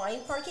 just to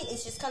find parking,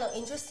 it's just kind of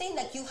interesting.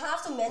 You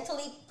have to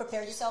mentally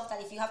prepare yourself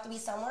that if you have to be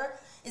somewhere,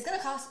 it's going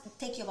to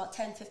take you about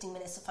 10, 15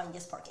 minutes to find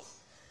this parking.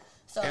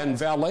 So, And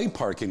valet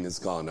parking has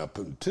gone up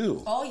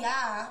too. oh,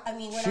 yeah. I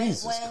mean, when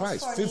Jesus I went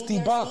Christ, for $50. New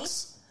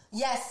Year's Eve,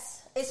 yes.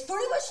 It's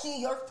pretty much New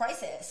York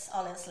prices,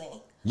 honestly.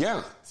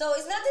 Yeah. So,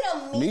 it's not that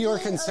I'm making New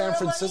York and a San lot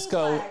of money,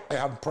 Francisco but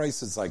have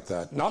prices like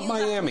that. Not You have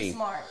to be Miami,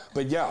 smart.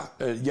 but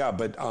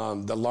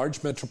the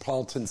large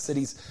metropolitan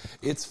cities,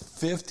 it's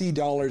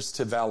 $50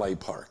 to valet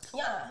park.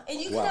 yeah. And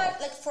you Wow.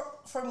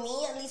 cannot, for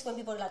me, at least when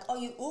people are like, oh,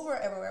 you Uber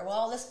everywhere.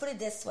 Well, let's put it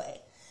this way.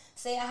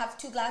 Say I have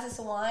 2 glasses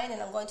of wine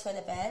and I'm going to an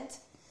event.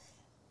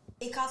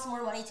 It costs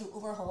more money to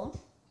Uber home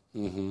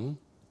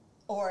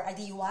or a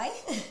DUI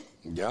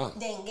Yeah,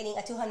 than getting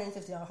a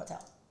 $250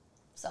 hotel.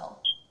 So,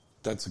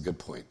 that's a good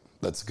point.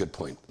 That's a good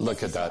point.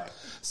 Look at that.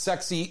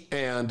 Sexy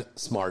and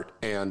smart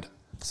and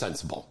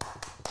sensible.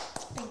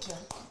 thank you.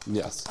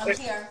 Yes. I'm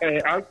here.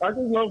 Hey, I just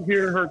love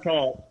hearing her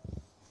talk.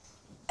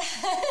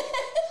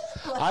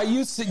 I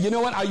used to, you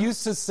know what? I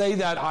used to say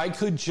that I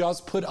could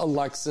just put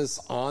Alexis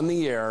on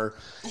the air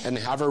and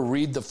have her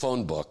read the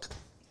phone book.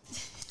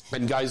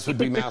 And guys would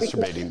be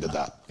masturbating to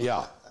that.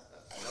 Yeah.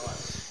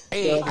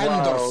 Hey, Wow.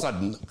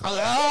 Anderson.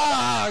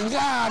 Ah,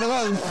 God.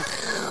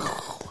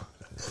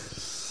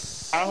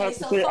 I have to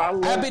so say, far- I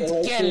love Abbott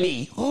Alexis.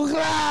 Kelly.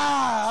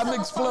 Ah, I'm So,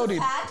 exploding.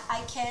 fun fact,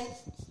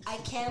 I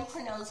can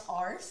pronounce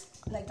R's,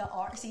 like the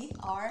R, see,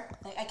 R.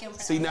 I can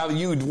pronounce See, now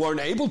you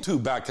weren't able to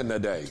back in the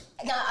day.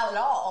 Not at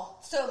all.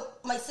 So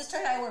my sister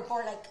and I were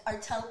born our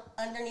tongue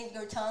underneath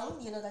your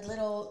tongue. That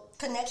little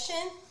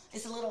connection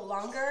is a little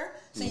longer,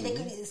 so they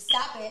could either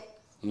stop it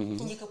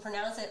and you could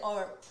pronounce it,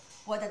 or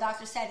what the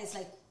doctor said is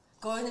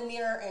go in the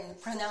mirror and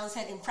pronounce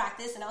it and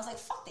practice. And I was like,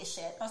 fuck this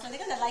shit. I was like,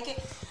 they're gonna like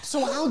it.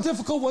 So how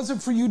difficult was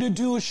it for you to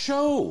do a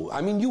show?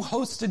 I mean, you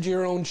hosted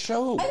your own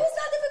show. It was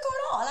not difficult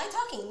at all. I like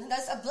talking.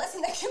 That's a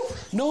blessing that can.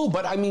 No,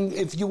 but I mean,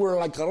 if you were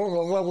like, Thank God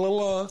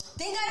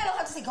I don't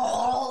have to say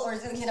 "girl" or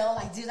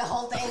do the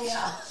whole thing.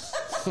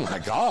 oh my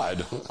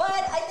God. But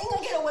I think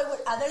I get away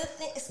with other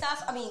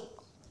stuff. I mean,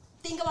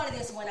 think about it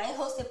this: when I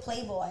hosted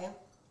Playboy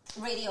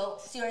Radio,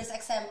 Sirius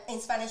XM in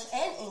Spanish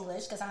and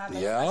English, because I have the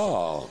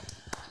Yeah.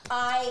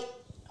 I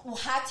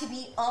had to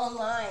be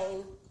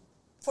online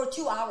for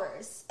 2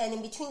 hours, and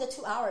in between the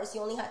 2 hours,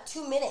 you only had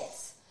 2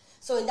 minutes.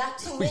 So in that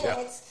 2 Yeah.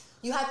 minutes,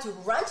 you had to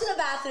run to the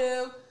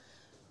bathroom,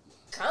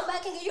 come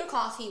back and get your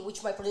coffee,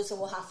 which my producer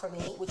will have for me,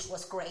 which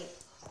was great.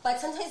 But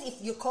sometimes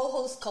if your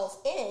co-host calls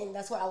in,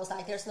 that's where I was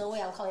like, there's no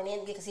way I'm calling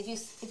in, because if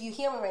you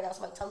hear me right now,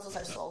 so my tonsils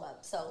are swollen up.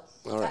 So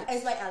All right.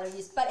 it's my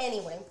allergies. But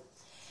anyway,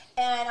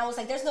 and I was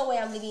like, there's no way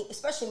I'm leaving,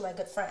 especially my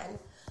good friend,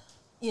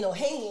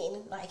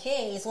 hanging, like,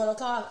 hey, it's 1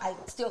 o'clock, I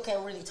still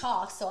can't really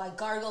talk, so I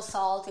gargled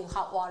salt in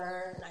hot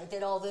water, and I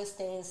did all these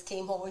things,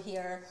 came over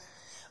here.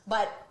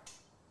 But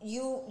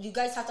you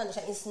guys have to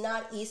understand, it's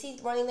not easy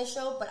running the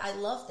show, but I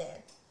loved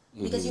it.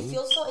 Because you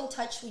feel so in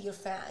touch with your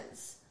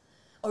fans,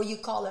 or your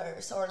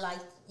callers, or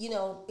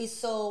it's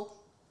so,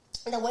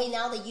 in a way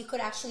now that you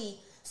could actually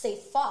say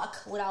fuck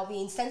without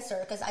being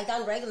censored, because I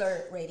done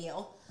regular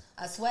radio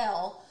as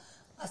well,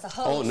 as a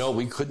host. Oh, no,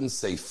 we couldn't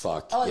say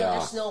fuck. Oh, yeah. no,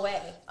 there's no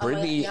way.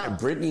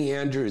 Brittany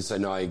Andrews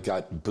and I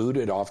got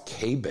booted off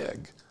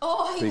K-Big.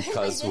 Oh,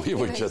 because we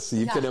were just,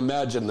 you can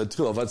imagine the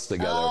two of us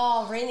together.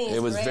 Oh, Brittany is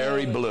It was great.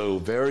 very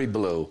blue, very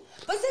blue.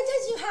 But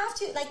sometimes you have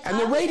to, And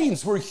the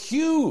ratings were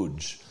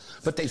huge.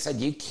 But they said,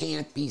 you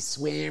can't be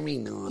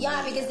swearing on Yeah,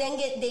 that. because then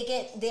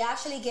they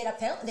actually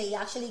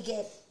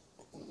get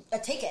a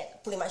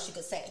ticket, pretty much you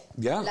could say.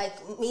 Yeah. Like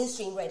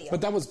mainstream radio.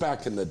 But that was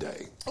back in the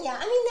day. Yeah,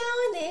 I mean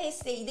nowadays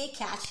they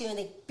catch you and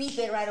they beep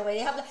it right away.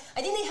 They have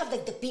I think they have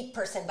like the beep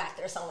person back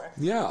there somewhere.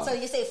 Yeah. So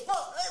you say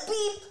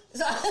beep.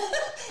 So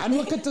And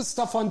look at the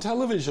stuff on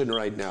television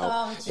right now.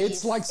 Oh,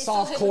 it's like so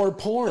softcore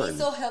porn. It's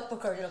so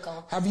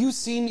hypocritical. Have you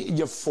seen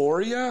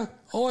Euphoria?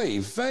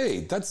 Oy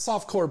vey, that's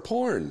softcore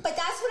porn. But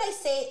that's what I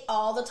say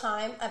all the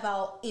time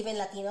about even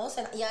Latinos.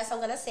 And yes, I'm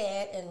going to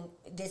say it, and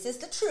this is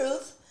the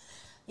truth.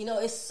 You know,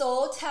 it's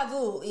so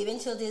taboo, even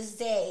till this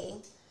day,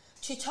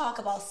 to talk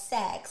about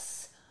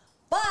sex.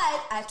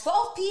 But at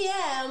 12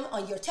 p.m.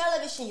 on your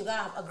television, you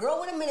got a girl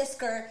with a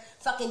miniskirt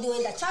fucking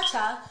doing the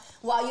cha-cha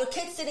while your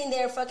kid's sitting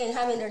there fucking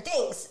having their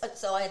things.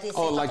 So I did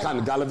say like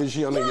on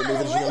Galavision? Yeah, like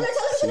regular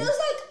television. I was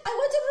like, I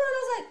went to her and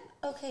I was like,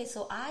 okay,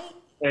 so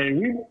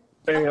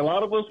Hey, a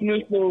lot of us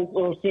miss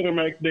those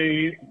Cinemax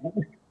days.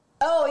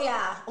 Oh,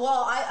 yeah.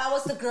 Well, I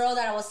was the girl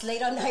that I was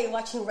late at night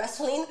watching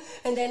wrestling,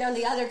 and then on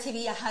the other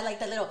TV, I had like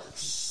the little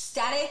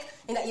static,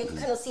 and that you could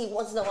kind of see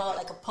once in a while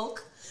like a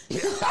poke.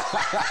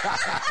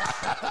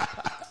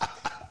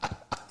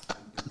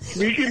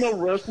 Speaking of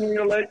wrestling,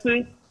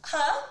 Alexis,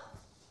 Huh?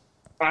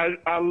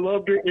 I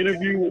loved your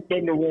interview with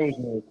Thunder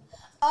Rosa.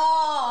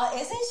 Oh,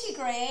 isn't she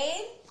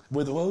great?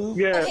 With who?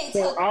 Yeah, Okay,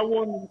 so I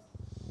want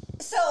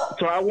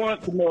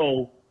to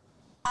know.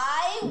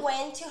 I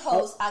went to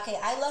host. Okay,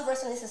 I love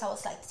wrestling since I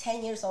was like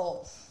 10 years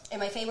old,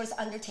 and my favorite is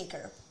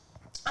Undertaker.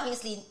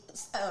 Obviously,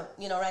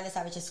 Randy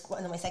Savage is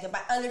one of my second,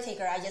 but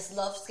Undertaker, I just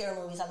love scary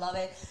movies. I love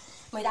it.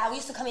 My dad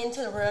used to come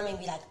into the room and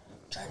be like,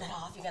 "Turn it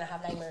off. You're gonna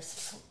have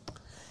nightmares."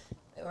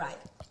 Right.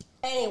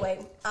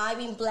 Anyway, I've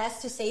been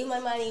blessed to save my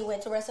money,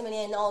 went to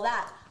WrestleMania and all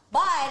that.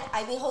 But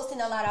I've been hosting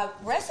a lot of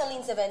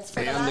wrestling events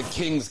for the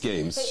Kings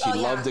games. She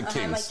loved the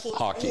Kings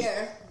hockey.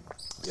 Here.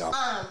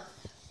 Yeah.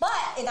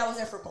 And I was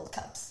there for both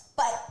cups.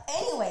 But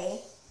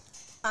anyway,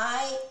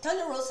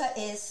 Thunder Rosa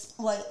is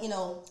what,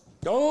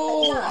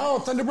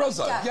 Thunder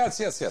Rosa. Yeah.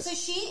 Yes. So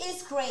she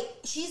is great.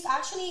 She's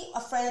actually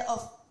a friend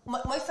of,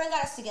 my friend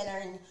got us together,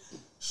 and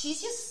she's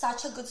just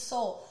such a good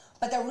soul.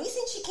 But the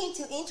reason she came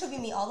to interview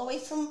me all the way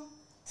from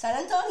San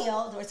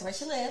Antonio, where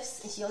she lives,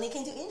 and she only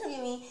came to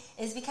interview me,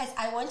 is because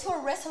I went to a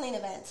wrestling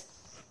event.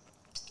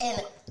 And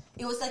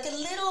it was like a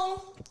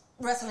little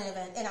wrestling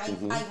event, and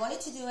I wanted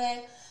to do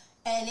it,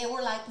 and they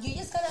were like, "You're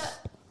just gonna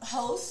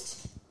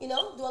host, do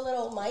a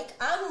little mic."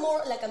 I'm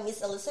more like a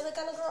Miss Elizabeth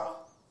kind of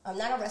girl. I'm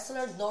not a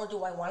wrestler, nor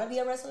do I want to be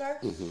a wrestler.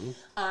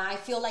 I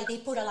feel like they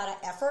put a lot of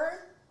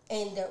effort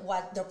in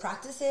what their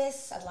practice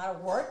is, a lot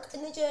of work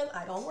in the gym.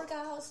 I don't work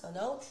out, so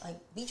no, I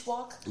beach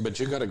walk. But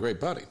you got a great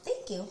body.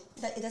 Thank you.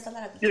 There's a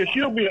lot of beach Yeah, walk.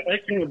 she'll be an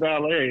excellent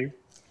ballet.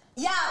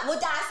 Yeah, well,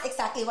 that's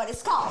exactly what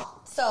it's called.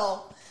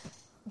 So,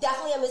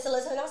 definitely a Miss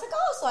Elizabeth. And I was like,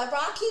 oh, so I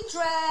brought a cute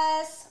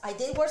dress. I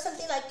did wear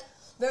something like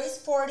very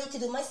sporty to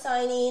do my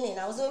signing, and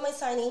I was doing my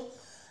signing.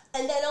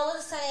 And then all of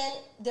a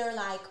sudden, they're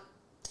like,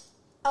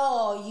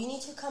 oh, you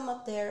need to come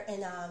up there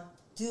and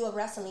do a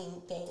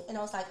wrestling thing. And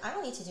I was like, I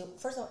don't need to do,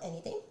 first of all,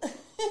 anything.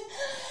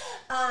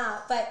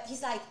 But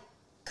he's like,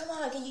 come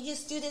on, can you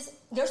just do this?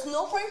 There's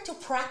nowhere to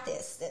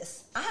practice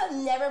this. I have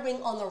never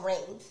been on the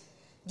ring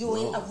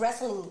doing a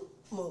wrestling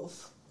move.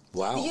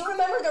 Wow. Do you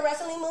remember the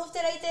wrestling move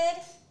that I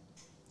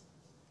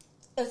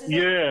did?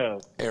 Yeah.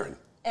 Aaron.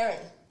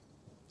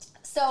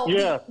 So,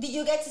 yeah. Did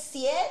you get to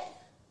see it?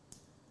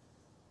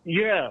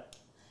 Yeah.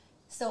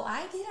 So,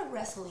 I did a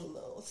wrestling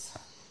move.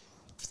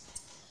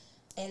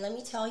 And let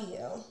me tell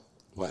you.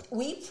 What?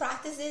 We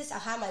practiced this. I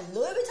had my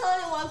Louis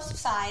Vuitton on one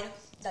side.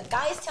 The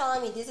guy is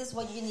telling me this is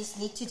what you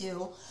need to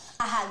do.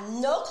 I had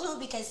no clue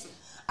because,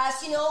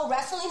 as you know,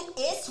 wrestling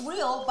is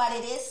real, but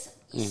it is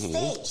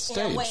staged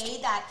in a way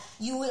that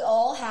you will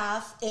all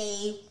have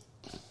a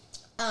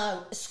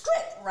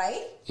script,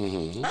 right? I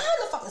had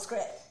no fucking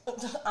script.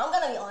 I'm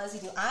going to be honest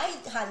with you. I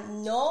had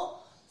no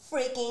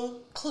freaking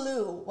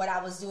clue what I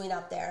was doing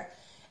up there.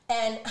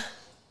 And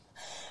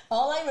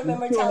all I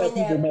remember telling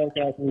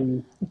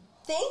them...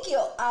 Thank you.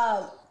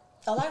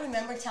 All I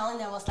remember telling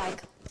them was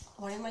like,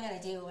 what am I going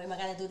to do? Am I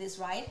going to do this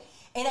right?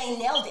 And I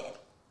nailed it.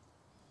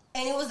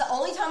 And it was the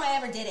only time I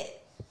ever did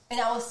it. And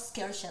I was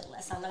scared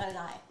shitless. I'm not going to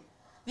lie.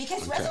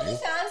 Because wrestling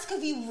fans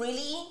could be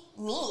really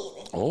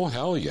mean. Oh,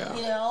 hell yeah.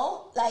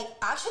 Like,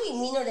 actually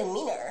meaner than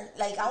meaner.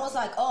 Like, I was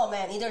like, oh,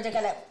 man, either they're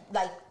going to,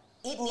 like,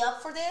 eat me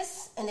up for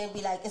this and then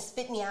be like, and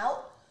spit me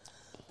out.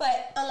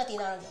 But I'm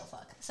Latina, I don't give a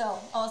fuck. So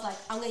I was like,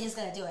 I'm just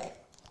going to do it.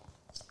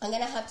 I'm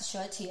going to have to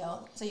show it to you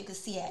so you can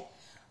see it.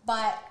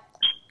 But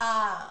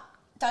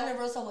Thunder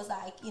Rosa was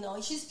like,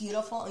 she's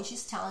beautiful and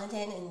she's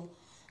talented and,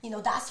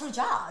 that's her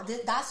job.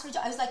 That's her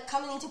job. It was like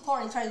coming into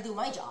porn and trying to do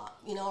my job,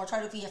 or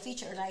try to be a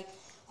feature. Like,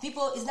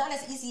 people, it's not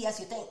as easy as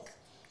you think.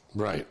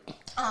 Right.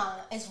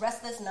 It's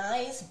restless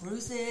nights,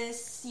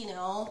 bruises,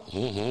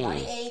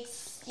 body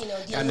aches,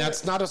 And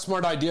that's not a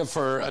smart idea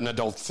for an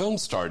adult film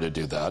star to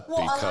do that.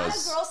 Well, because, a lot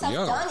of girls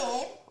have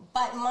done it,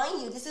 but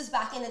mind you, this is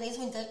back in the days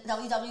when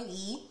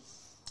WWE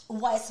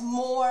was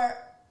more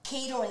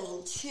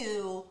catering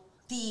to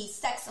the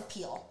sex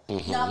appeal.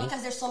 Now,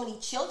 because there's so many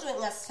children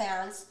as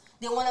fans,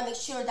 they want to make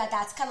sure that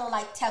that's kind of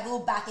like taboo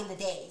back in the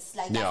days.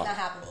 Like, that's not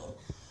happening.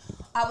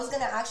 I was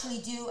going to actually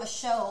do a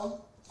show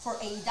for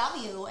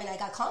AEW, and I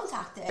got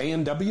contacted.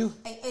 A&W?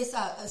 It's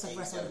a wrestling.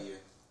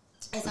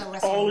 It's a All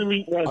wrestling.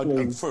 Elite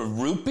Wrestling. For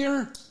root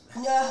beer?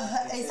 No,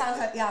 it sounds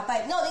like,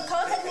 but no, they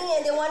contacted me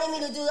and they wanted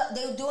me to do.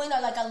 They were doing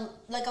like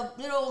a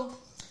little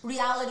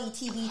reality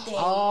TV thing.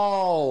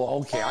 Oh,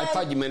 okay. I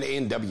thought you meant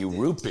A&W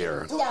root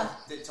beer. Yeah.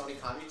 Did Tony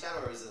Khan reach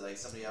out, or was it like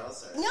somebody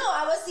else? Or? No,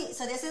 I was.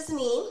 So this is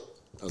me.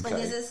 Okay.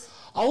 And this is.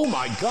 Oh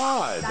my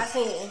God. That's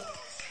me.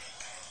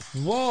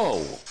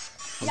 Whoa.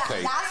 Yeah,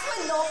 Okay. that's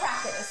with no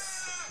practice.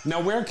 Now,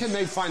 where can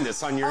they find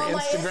this? On your On my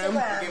Instagram?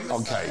 Instagram.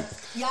 Okay.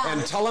 Yeah.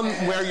 And tell them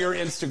where your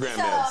Instagram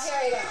So is.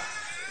 here you go.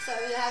 So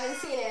if you haven't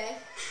seen it,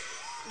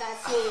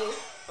 that's me.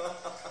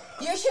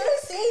 You should have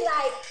seen,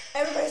 like,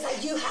 everybody's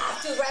like, you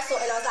have to wrestle.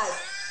 And I was like,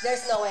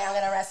 there's no way I'm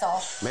going to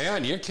wrestle.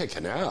 Man, you're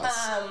kicking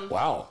ass.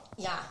 Wow.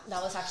 Yeah,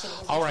 that was actually.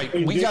 All right,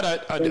 we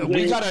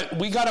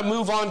gotta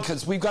move on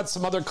because we've got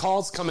some other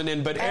calls coming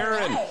in. But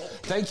Aaron, right.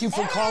 thank you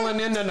for Aaron. calling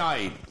in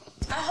tonight.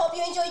 I hope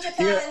you enjoyed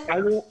Japan.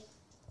 Yeah,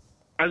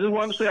 I just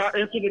want to say I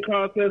entered the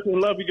contest and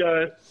love you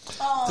guys.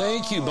 Oh.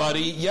 Thank you,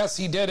 buddy. Yes,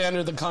 he did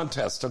enter the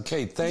contest.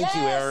 Okay, thank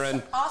you, Yes,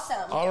 Aaron.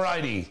 awesome. All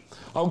righty.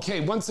 Okay,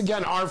 once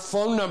again, our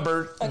phone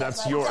number,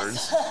 that's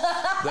yours.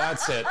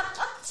 That's it.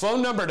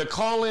 Phone number to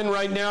call in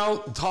right now.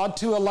 Talk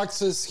to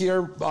Alexis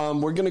here.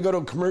 We're going to go to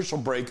a commercial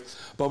break,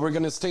 but we're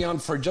going to stay on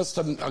for just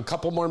a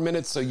couple more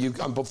minutes so you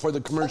before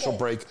the commercial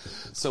break,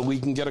 so we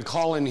can get a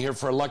call in here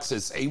for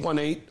Alexis.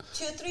 818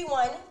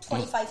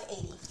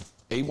 231-2580.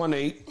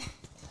 818.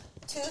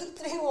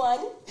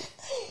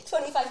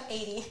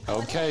 231-2580.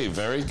 Okay,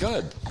 very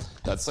good.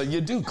 That's how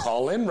you do.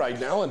 Call in right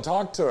now and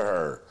talk to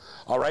her.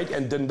 All right,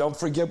 and then don't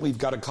forget we've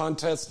got a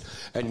contest,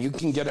 and you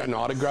can get an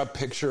autographed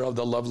picture of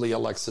the lovely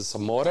Alexis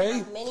Amore.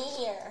 Many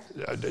here.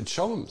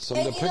 Show them some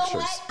And of the you know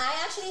pictures. what? I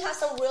actually have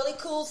some really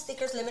cool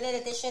stickers, limited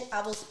edition.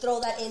 I will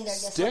throw that in there.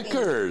 Just for me.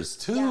 Stickers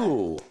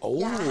too. Yeah. Oh,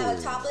 Yeah, I have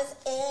a topless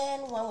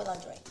and one with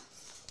lingerie.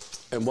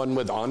 and one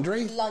with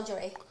Andre.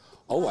 Lingerie.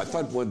 Oh, I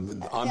thought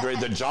with Andre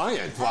the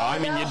Giant. Well, I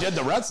mean, you did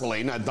the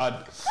wrestling. I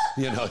thought,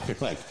 you're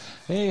like,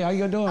 hey, how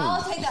you doing?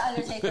 I'll take the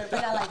Undertaker,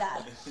 but not like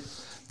that.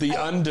 The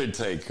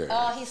Undertaker.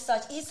 Oh, he's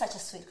such a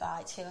sweet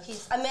guy too.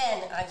 He's a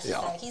man, I should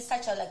Yeah. say. He's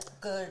such a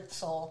good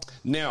soul.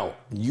 Now,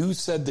 you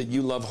said that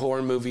you love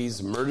horror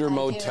movies. Murder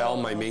Motel,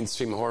 do. my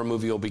mainstream horror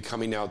movie, will be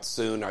coming out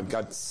soon. I've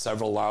got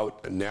several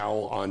out now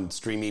on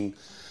streaming.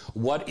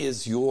 What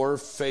is your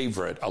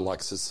favorite,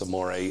 Alexis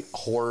Amore,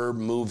 horror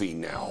movie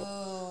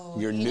now?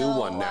 Your You new know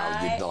one now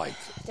what? you'd like.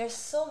 There's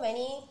so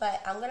many,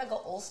 but I'm gonna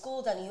go old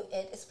school. The new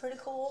It is pretty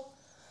cool.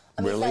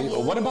 I mean, Really? the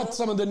Well, what new- about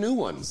some of the new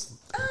ones?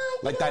 You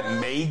Like know that what?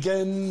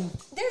 Megan?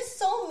 There's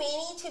so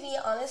many, to be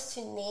honest,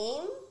 to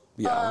name.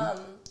 Yeah.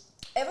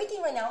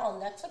 Everything right now on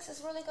Netflix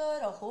is really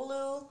good, or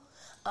Hulu.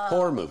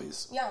 Horror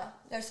movies. Yeah,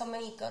 there's so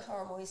many good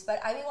horror movies. But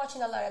I've been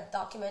watching a lot of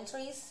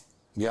documentaries,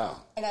 Yeah.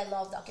 and I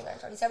love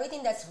documentaries.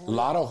 Everything that's A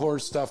lot of horror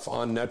stuff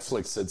on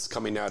Netflix that's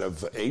coming out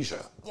of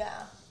Asia.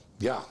 yeah.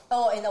 Yeah.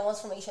 Oh, and the ones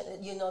from Asia,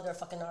 you know they're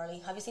fucking gnarly.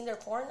 Have you seen their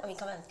porn? I mean,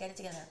 come on, get it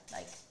together.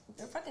 Like,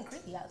 they're fucking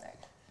creepy out there.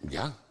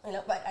 Yeah. You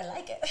know, but I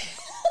like it.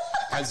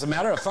 As a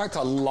matter of fact,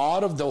 a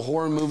lot of the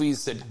horror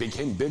movies that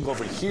became big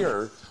over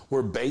here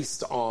were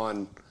based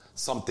on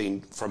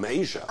something from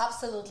Asia.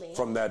 Absolutely.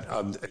 From that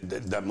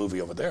that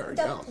movie over there.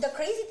 Yeah. The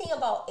crazy thing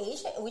about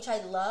Asia, which I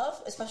love,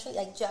 especially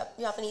like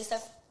Japanese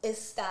stuff,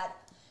 is that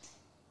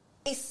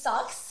it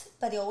sucks,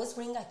 but they always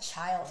bring a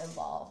child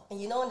involved. And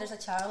you know when there's a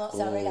child involved,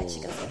 it's already like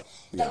chicken soup.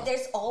 Like Yeah.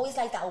 there's always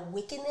like that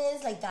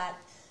wickedness, like that.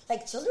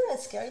 Like children are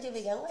scary to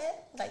begin with.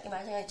 Like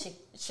imagine a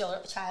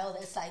child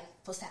that's like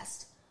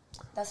possessed.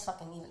 That's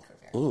fucking even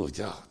creepier. Oh,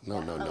 yeah. No,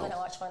 I'm no. gonna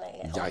watch one I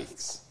get home.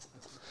 Yikes.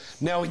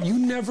 Now, you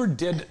never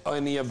did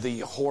any of the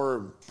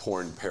horror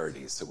porn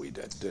parodies that we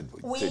did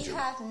we? We Did you?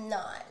 have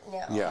not.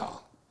 No. Yeah.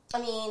 I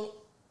mean,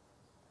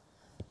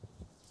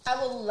 I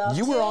would love.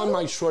 You to. were on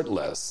my short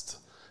list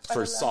for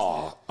would love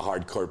Saw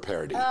hardcore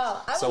parody.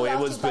 Oh, I would so it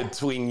love was to, but-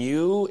 between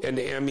you and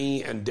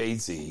Emmy and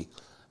Daisy,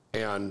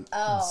 and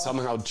Oh.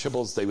 somehow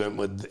Chibbles they went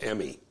with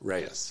Emmy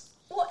Reyes.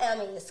 Well,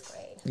 Emmy is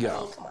great. Yeah.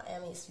 I mean, come on,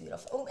 Emmy is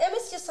beautiful.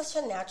 Emmy's just such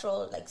a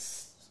natural, like,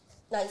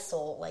 nice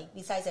soul. Like,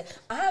 besides it,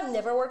 I have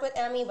never worked with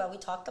Emmy, but we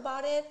talked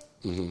about it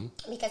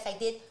because I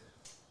did.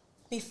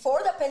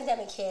 Before the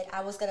pandemic hit,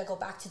 I was gonna go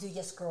back to do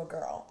just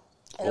girl.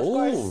 And of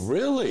Oh, course,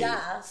 really?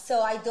 Yeah.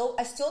 So I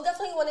still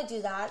definitely want to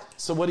do that.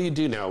 So what do you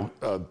do now?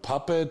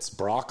 Puppets,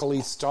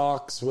 broccoli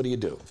stalks. What do you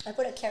do? I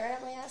put a carrot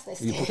up my ass. No,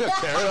 You put a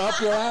carrot up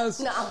your ass?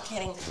 No, I'm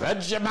kidding.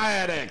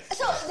 Vegemanic.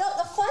 So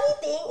the funny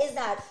thing is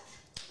that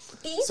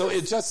these. So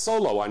it's just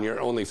solo on your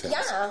OnlyFans.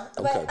 Yeah,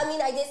 Okay. but I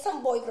mean, I did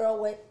some boy girl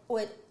with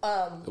With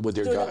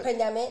your through guy. the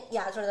pandemic.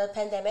 Yeah, through the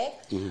pandemic.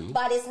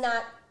 But it's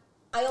not.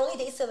 I only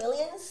date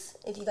civilians.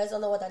 If you guys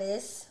don't know what that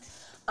is,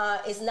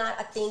 it's not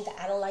a thing that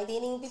I don't like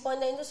dating people in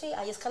the industry.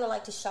 I just kind of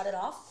like to shut it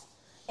off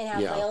and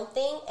have Yeah. my own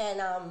thing.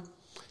 And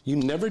You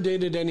never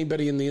dated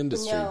anybody in the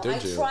industry, no,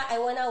 did you? I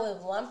went out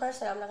with one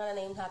person. I'm not gonna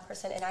name that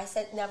person, and I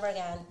said never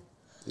again.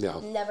 Yeah.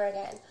 Never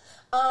again.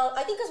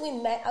 I think because we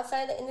met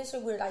outside the industry,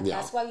 we're like,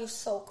 that's why we're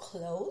so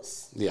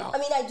close. Yeah. I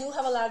mean, I do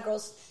have a lot of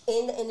girls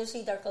in the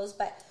industry that are close,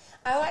 but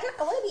I want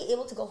to be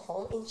able to go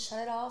home and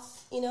shut it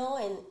off,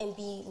 and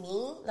be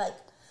me, like,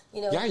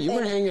 Yeah, you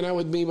were hanging out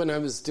with me when I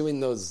was doing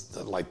those,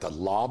 like the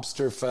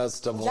Lobster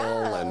Festival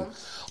and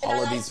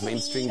all of these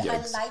mainstream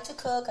gigs. I like to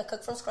cook. I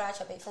cook from scratch.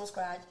 I bake from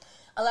scratch.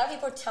 A lot of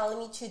people are telling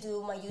me to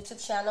do my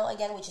YouTube channel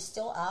again, which is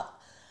still up.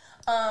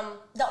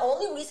 The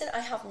only reason I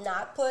have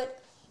not put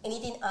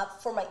anything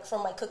up from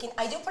my cooking,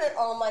 I do put it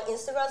on my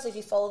Instagram, so if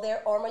you follow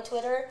there, or my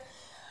Twitter,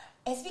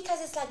 it's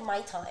because it's like my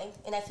time.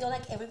 And I feel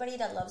like everybody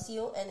that loves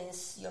you and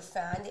is your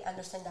fan, they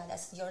understand that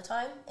that's your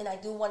time. And I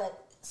do want to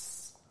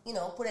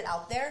put it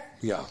out there.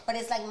 Yeah. But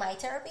it's like my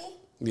therapy.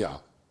 Yeah.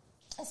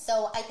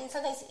 So I think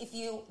sometimes if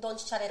you don't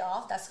shut it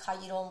off, that's how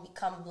you don't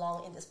become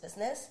long in this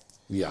business.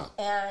 Yeah.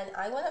 And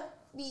I want to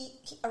be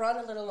around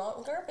a little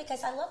longer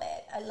because I love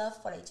it. I love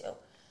what I do.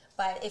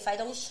 But if I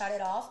don't shut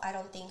it off, I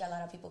don't think a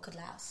lot of people could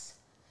last.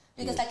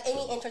 Because like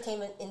any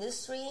entertainment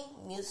industry,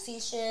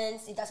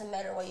 musicians, it doesn't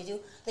matter what you do,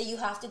 that you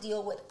have to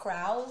deal with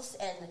crowds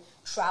and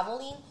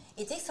traveling.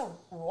 It takes a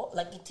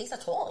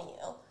toll on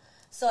you.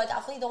 So I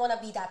definitely don't want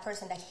to be that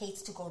person that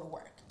hates to go to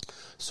work.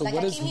 So like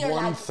what I is came here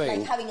one like, thing?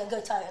 Like having a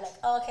good time. Like,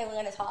 oh, okay, we're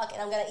gonna talk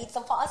and I'm gonna eat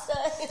some pasta.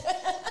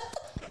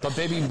 But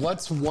baby,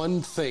 what's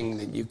one thing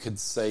that you could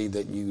say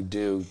that you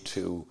do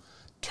to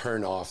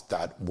turn off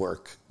that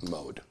work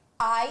mode?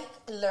 I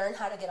learned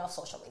how to get off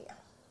social media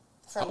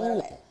for a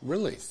little bit.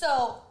 Really?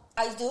 So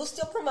I do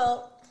still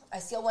promote. I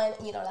still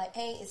went, like,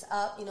 hey, it's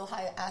up. How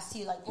I asked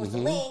you, like, where's the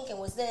link and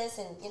what's this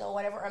and,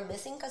 whatever I'm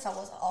missing because I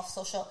was off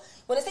social.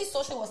 When I say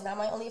social, it was not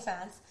my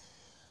OnlyFans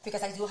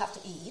because I do have to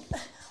eat.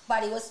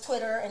 But it was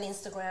Twitter and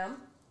Instagram.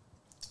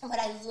 But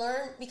I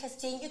learned because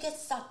then you get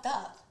sucked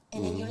up.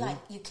 And then you're like,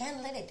 you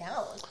can't let it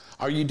down.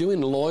 Are you doing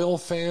loyal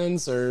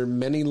fans or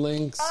many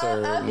links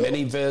or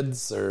many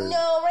vids? Or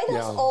no, right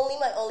now it's only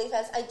my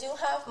OnlyFans. I do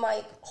have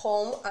my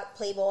home at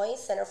Playboy,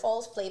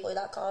 Centerfolds,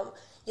 Playboy.com,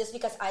 just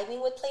because I've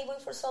been with Playboy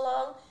for so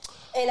long.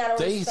 And I don't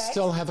They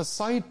still have a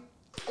site?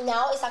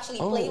 Now it's actually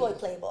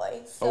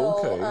Playboy. So,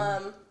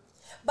 okay.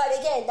 But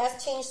again,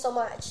 that's changed so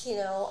much,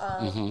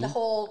 The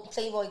whole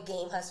Playboy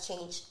game has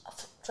changed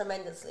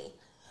tremendously.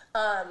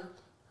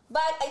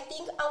 But I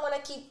think I want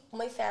to keep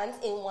my fans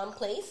in one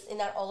place and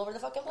not all over the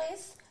fucking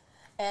place.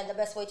 And the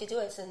best way to do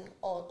it is in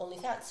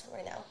OnlyFans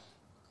right now.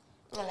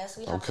 Unless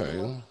we have to do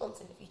more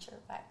in the future.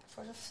 But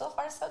so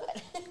far, so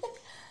good. And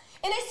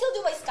I still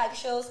do my Skype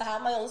shows. I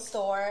have my own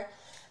store.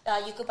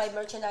 You could buy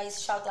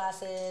merchandise, shot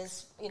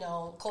glasses,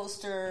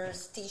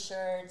 coasters,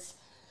 T-shirts.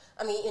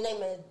 I mean, you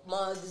name it,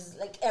 mugs,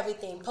 like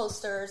everything,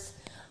 posters.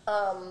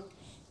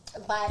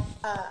 But,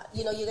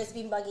 you guys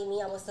been bugging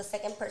me. I was the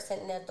second person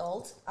in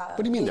adult. What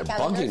do you mean they're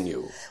bugging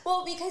you?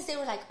 Well, because they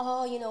were like,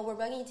 oh, we're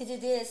bugging you to do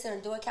this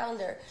and do a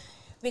calendar.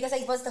 Because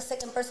I was the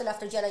second person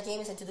after Jenna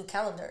Jameson to do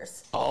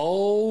calendars.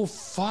 Oh,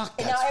 fuck,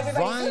 that's and now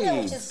everybody's right. doing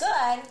it, which is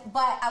good.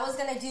 But I was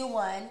going to do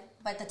one,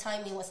 but the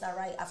timing was not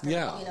right after,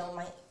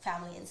 my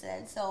family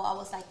incident. So I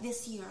was like,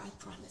 this year, I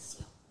promise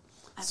you.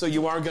 So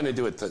you are going to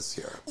do it this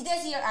year?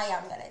 This year, I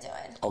am going to do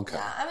it. Okay.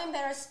 Yeah, I'm in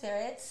better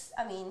spirits.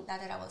 I mean, not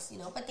that I was,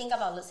 but think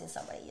about losing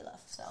somebody you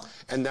love, so.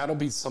 And that'll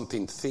be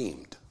something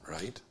themed,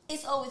 right?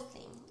 It's always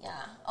themed,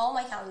 yeah. All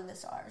my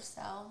calendars are,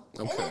 so.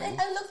 Okay. And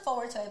I look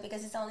forward to it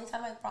because it's the only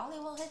time I probably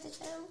will hit the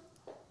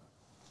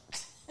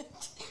gym.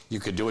 You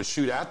could do a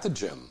shoot at the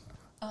gym.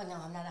 Oh, no,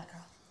 I'm not that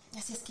girl.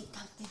 Let's just keep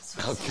counting.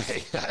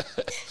 Okay.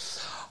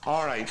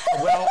 All right.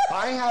 Well,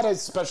 I had a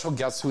special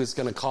guest who is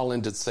going to call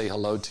in to say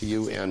hello to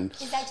you. And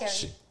is that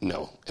Jerry?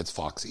 No, it's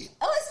Foxy.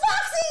 Oh, it's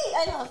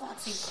Foxy! I love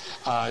Foxy.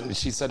 And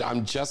she said,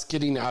 I'm just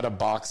getting out of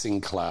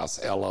boxing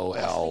class,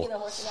 LOL.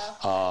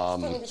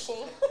 Put me to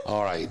shame.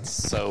 All right.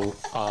 So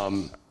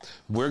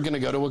we're going to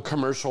go to a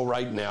commercial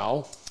right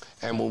now.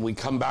 And when we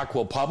come back,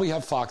 we'll probably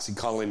have Foxy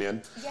calling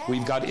in. Yes.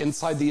 We've got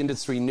Inside the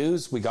Industry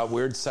News. We got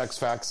Weird Sex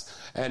Facts.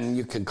 And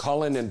you can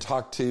call in and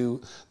talk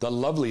to the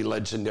lovely,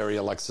 legendary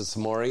Alexis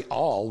Amore,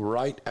 all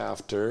right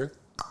after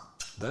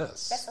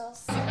this.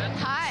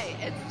 Hi,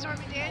 it's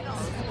Stormy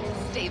Daniels.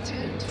 Stay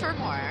tuned for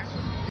more.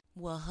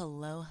 Well,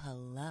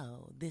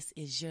 hello. This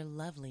is your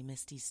lovely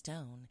Misty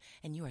Stone,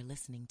 and you are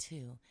listening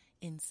to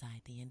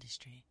Inside the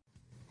Industry.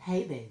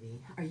 Hey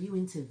baby, are you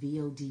into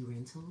VOD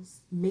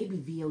rentals? Maybe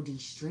VOD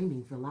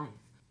streaming for life?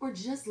 Or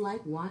just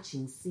like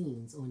watching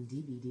scenes on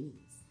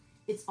DVDs?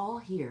 It's all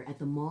here at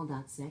the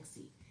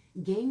Mall.Sexy.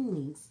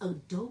 GameLink's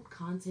adult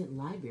content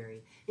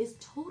library is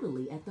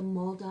totally at the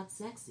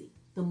Mall.Sexy.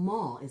 The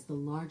Mall is the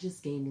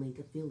largest GameLink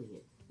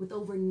affiliate with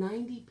over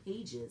 90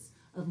 pages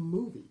of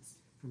movies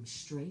from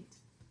straight,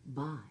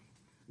 bi,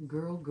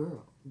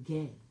 girl,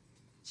 gay,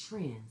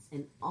 trans,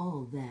 and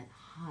all that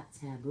hot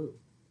taboo.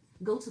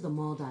 Go to the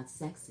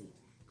Mall.Sexy,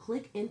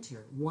 click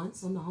enter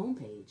once on the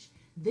homepage,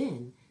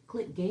 then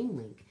click Game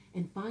Link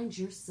and find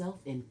yourself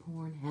in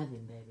porn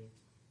heaven, baby.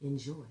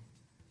 Enjoy.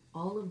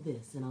 All of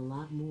this and a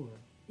lot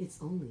more, it's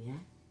only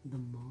at the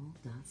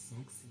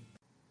Mall.Sexy.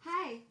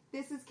 Hi,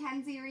 this is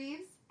Kenzie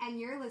Reeves, and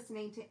you're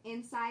listening to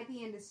Inside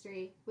the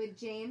Industry with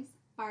James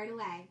Fart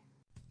away.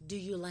 Do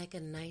you like a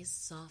nice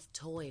soft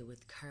toy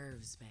with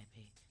curves,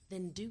 baby?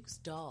 Then Duke's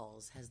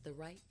Dolls has the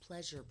right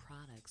pleasure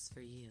products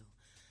for you.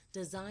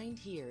 Designed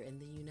here in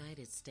the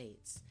United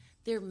States,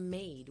 they're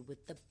made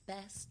with the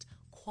best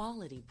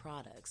quality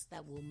products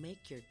that will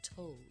make your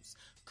toes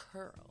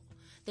curl.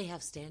 They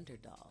have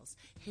standard dolls,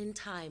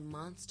 hentai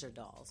monster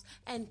dolls,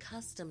 and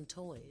custom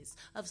toys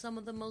of some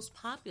of the most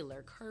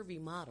popular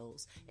curvy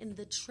models in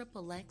the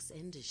XXX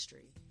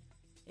industry.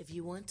 If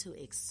you want to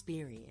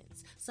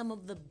experience some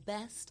of the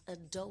best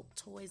adult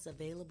toys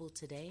available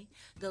today,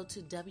 go to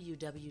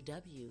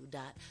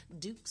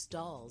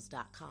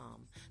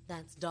www.dukesdolls.com.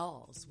 That's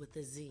dolls with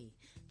a Z.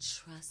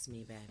 Trust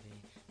me,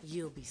 baby,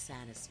 you'll be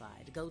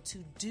satisfied. Go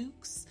to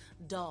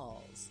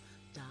dukesdolls.com.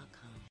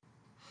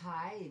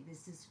 Hi,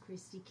 this is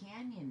Christy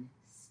Canyon.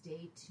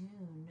 Stay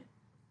tuned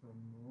for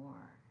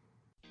more.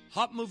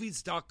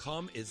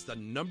 HotMovies.com is the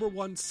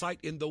 #1 site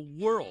in the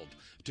world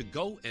to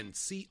go and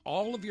see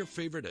all of your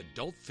favorite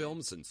adult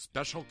films and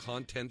special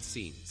content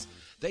scenes.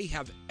 They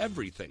have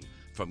everything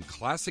from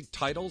classic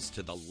titles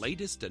to the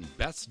latest and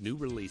best new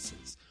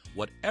releases.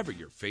 Whatever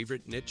your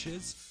favorite niche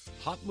is,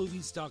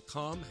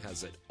 HotMovies.com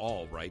has it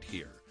all right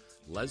here.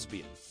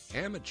 Lesbian,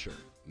 amateur,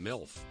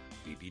 MILF,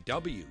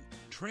 BBW,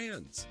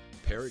 trans,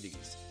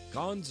 parodies,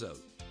 gonzo,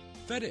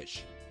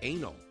 fetish,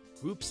 anal,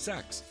 group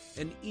sex,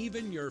 and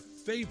even your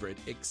favorite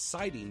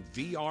exciting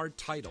VR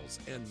titles,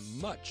 and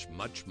much,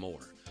 much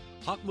more.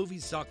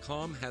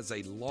 HotMovies.com has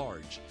a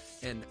large,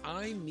 and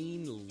I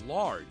mean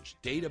large,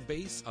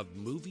 database of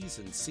movies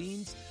and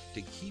scenes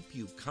to keep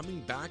you coming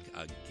back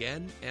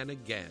again and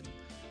again.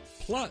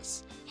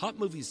 Plus,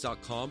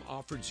 HotMovies.com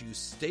offers you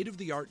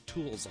state-of-the-art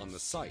tools on the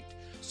site,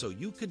 so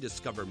you can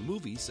discover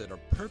movies that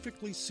are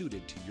perfectly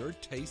suited to your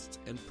tastes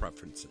and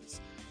preferences.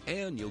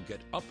 And you'll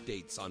get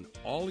updates on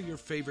all your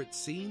favorite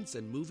scenes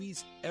and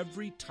movies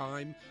every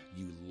time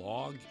you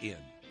log in.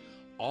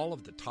 All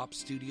of the top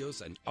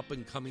studios and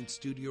up-and-coming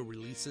studio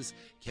releases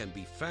can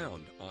be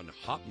found on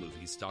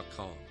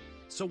HotMovies.com.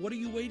 So what are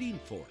you waiting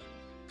for?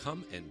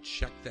 Come and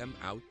check them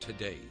out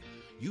today.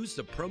 Use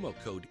the promo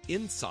code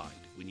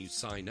INSIDE when you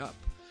sign up,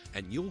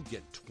 and you'll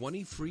get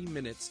 20 free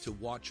minutes to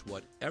watch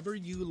whatever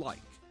you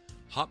like.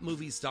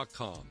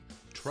 HotMovies.com.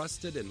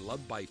 Trusted and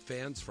loved by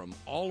fans from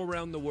all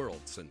around the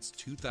world since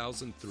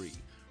 2003.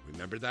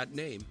 Remember that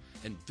name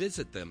and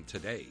visit them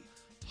today.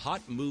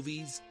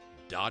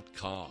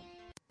 HotMovies.com.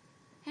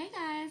 Hey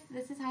guys,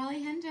 this is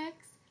Holly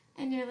Hendricks,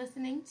 and you're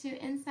listening to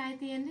Inside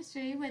the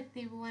Industry with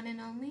the one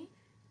and only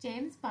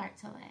James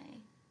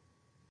Bartolet.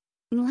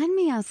 Let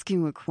me ask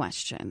you a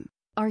question.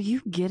 Are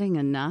you getting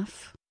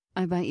enough?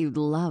 I bet you'd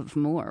love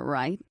more,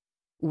 right?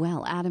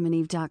 Well,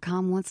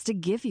 AdamandEve.com wants to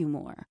give you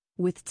more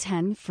with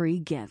 10 free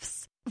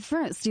gifts.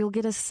 First, you'll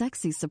get a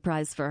sexy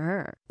surprise for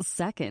her.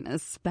 Second, a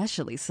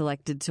specially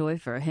selected toy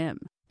for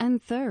him. And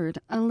third,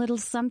 a little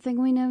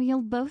something we know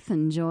you'll both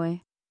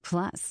enjoy.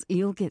 Plus,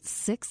 you'll get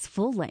 6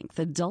 full-length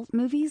adult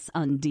movies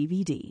on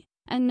DVD.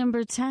 And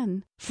number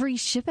 10, free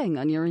shipping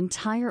on your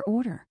entire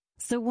order.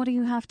 So what do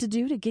you have to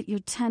do to get your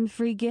 10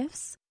 free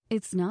gifts?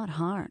 It's not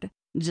hard.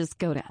 Just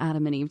go to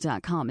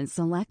AdamandEve.com and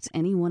select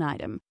any one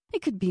item.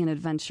 It could be an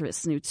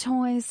adventurous new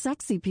toy,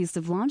 sexy piece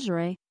of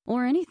lingerie,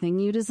 or anything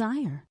you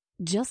desire.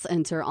 Just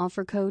enter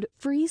offer code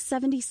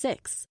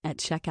FREE76 at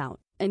checkout,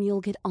 and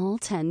you'll get all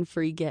 10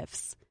 free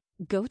gifts.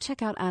 Go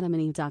check out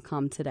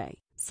AdamandEve.com today.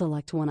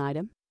 Select one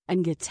item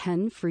and get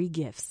 10 free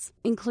gifts,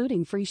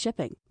 including free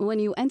shipping, when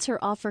you enter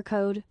offer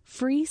code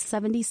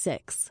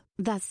FREE76.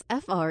 That's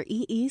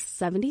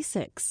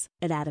FREE76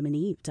 at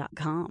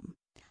AdamandEve.com.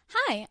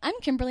 Hi, I'm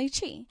Kimberly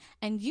Chi,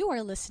 and you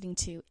are listening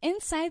to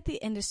Inside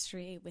the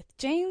Industry with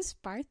James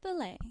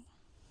Bartolet.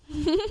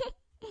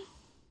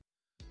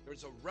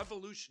 There's a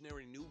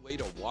revolutionary new way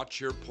to watch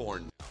your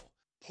porn now.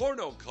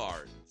 Porno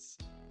cards.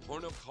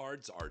 Porno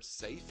cards are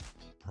safe,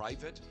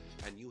 private,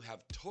 and you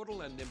have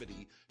total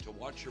anonymity to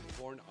watch your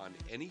porn on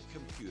any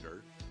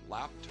computer,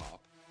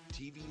 laptop,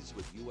 TVs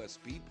with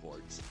USB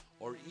ports,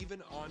 or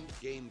even on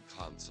game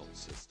console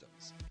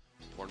systems.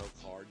 Porno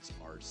cards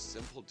are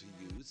simple to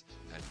use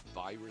and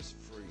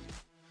virus-free.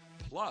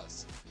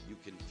 Plus, you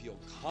can feel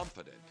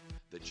confident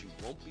that you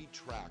won't be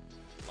tracked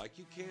like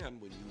you can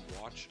when you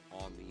watch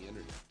on the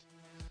internet.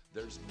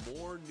 There's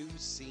more new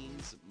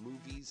scenes,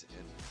 movies,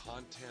 and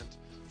content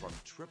from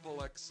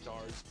XXX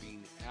stars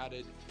being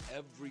added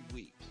every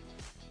week.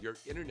 Your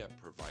internet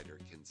provider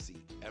can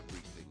see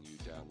everything you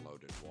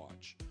download and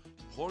watch.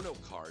 Porno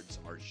cards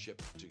are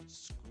shipped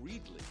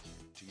discreetly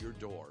to your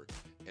door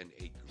in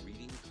a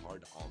greeting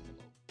card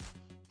envelope.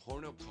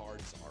 Porno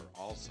cards are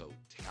also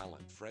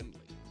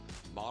talent-friendly.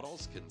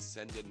 Models can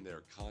send in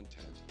their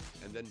content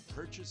and then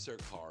purchase their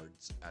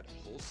cards at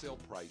wholesale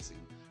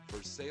pricing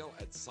for sale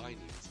at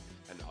signings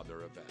and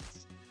other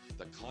events.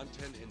 The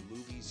content and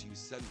movies you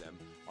send them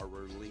are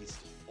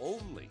released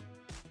only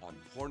on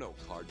porno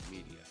card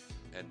media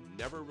and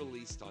never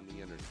released on the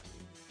internet.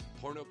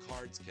 Porno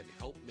cards can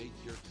help make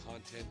your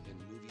content and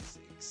movies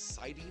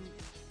exciting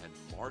and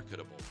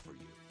marketable for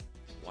you.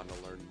 Want to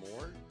learn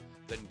more?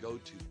 Then go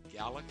to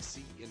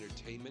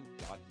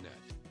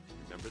galaxyentertainment.net.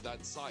 Remember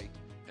that site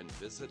and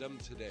visit them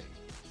today.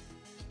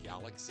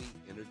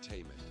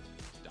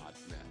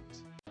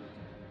 GalaxyEntertainment.net.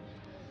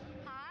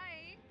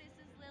 Hi, this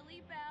is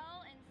Lily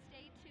Bell, and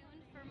stay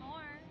tuned for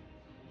more.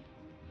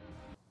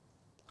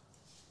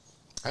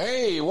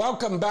 Hey,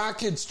 welcome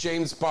back. It's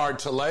James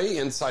Bartolet,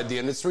 Inside the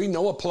Industry.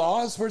 No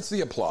applause? Where's the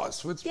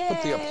applause? Let's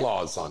put the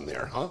applause on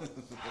there, huh?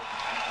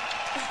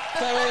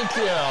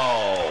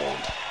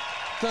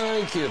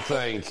 Thank you.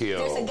 Thank you.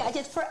 There's a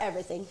gadget for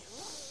everything.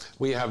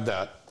 We have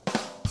that.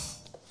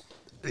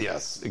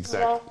 Yes,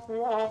 exactly.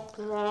 Love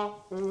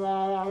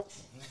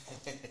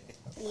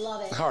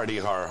it. Hardy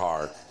har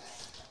har.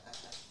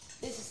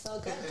 This is so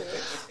good.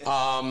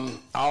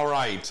 All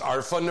right.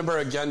 Our phone number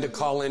again to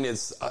call in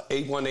is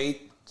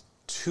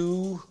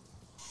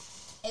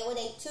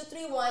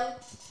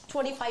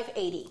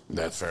 818-231-2580.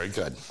 That's very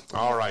good.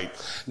 All right.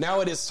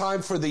 Now it is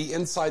time for the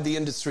Inside the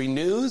Industry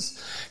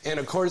news. And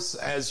of course,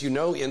 as you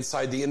know,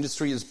 Inside the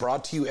Industry is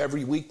brought to you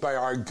every week by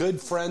our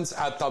good friends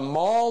at the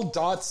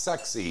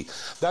Mall.Sexy.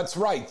 That's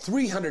right,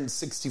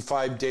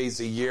 365 days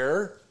a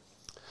year,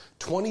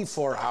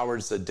 24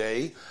 hours a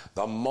day.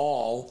 The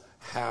Mall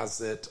has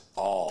it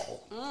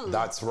all.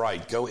 That's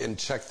right. Go and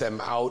check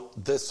them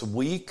out this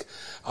week.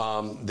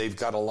 They've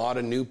got a lot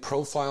of new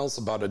profiles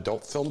about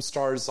adult film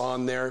stars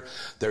on there.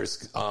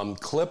 There's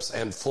clips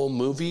and full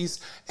movies.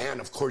 And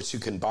of course, you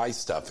can buy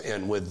stuff.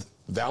 And with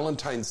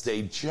Valentine's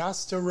Day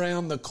just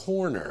around the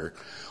corner,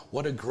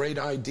 what a great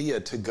idea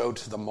to go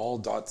to the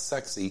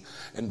Mall.Sexy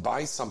and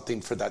buy something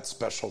for that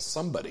special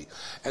somebody.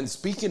 And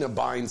speaking of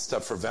buying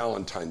stuff for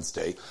Valentine's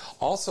Day,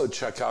 also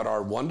check out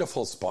our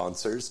wonderful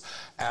sponsors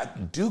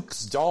at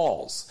Duke's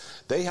Dolls.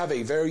 They have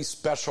a very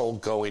special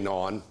going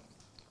on.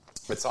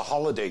 It's a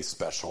holiday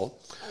special.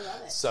 I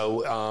love it.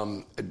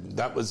 So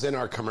that was in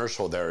our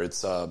commercial there.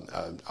 It's a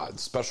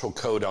special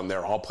code on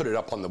there. I'll put it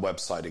up on the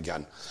website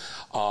again.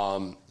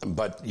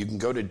 But you can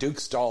go to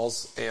Duke's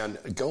Dolls and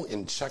go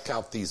and check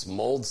out these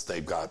molds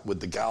they've got with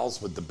the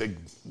gals with the big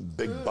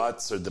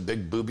butts or the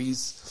big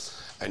boobies.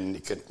 And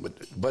you can,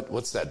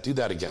 what's that? Do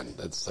that again.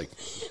 That's like...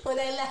 When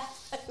I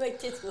laugh, my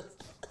kids will...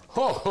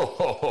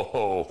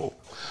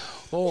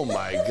 Oh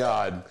my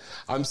God.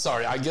 I'm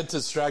sorry. I get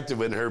distracted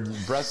when her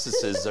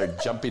breastises are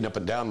jumping up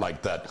and down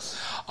like that.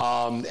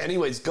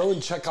 Anyways, go and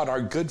check out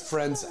our good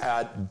friends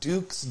at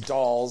Duke's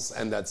Dolls,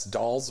 and that's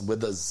Dolls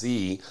with a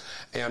Z.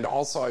 And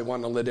also, I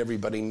want to let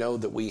everybody know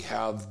that we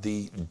have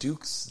the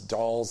Duke's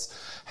Dolls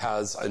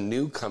has a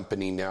new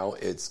company now.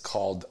 It's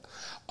called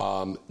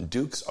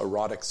Duke's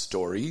Erotic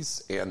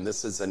Stories, and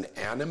this is an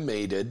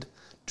animated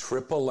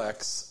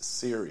XXX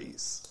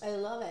series. I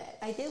love it.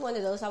 I did one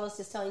of those. I was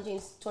just telling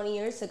James 20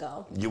 years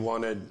ago. You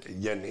wanted,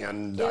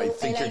 and I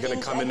think you're going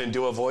to come in and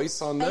do a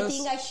voice on this? I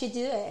think I should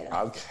do it.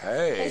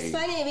 Okay. It's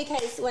funny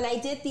because when I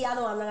did the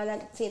other one, I'm not going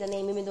to say the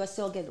name, even though I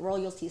still get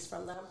royalties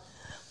from them.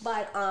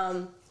 But,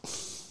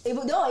 it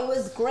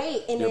was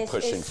great. And you're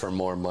pushing for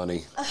more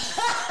money.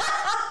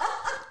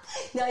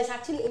 No, it's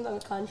actually in my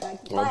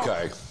contract. But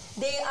okay.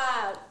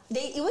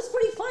 It was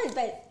pretty fun,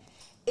 but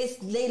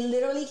they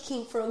literally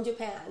came from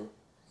Japan.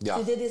 Yeah.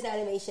 To do this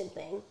animation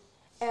thing.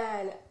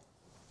 And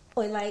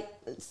when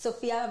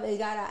Sofia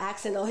Vergara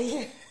accent over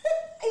here,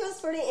 it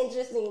was pretty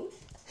interesting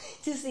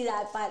to see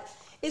that. But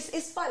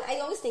it's fun. I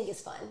always think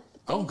it's fun.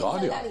 Oh,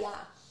 God, yeah. Yeah,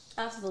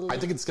 absolutely. I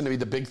think it's going to be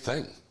the big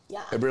thing.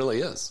 Yeah. It really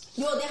is.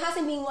 Well, there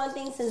hasn't been one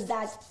thing since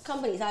that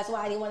company. That's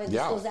why I didn't want to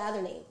disclose the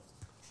other name.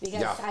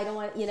 Because I don't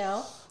want,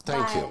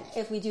 Thank you.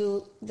 If we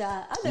do the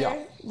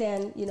other,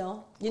 then, you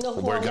know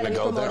who we're I'm going to be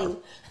go promoting.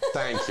 There.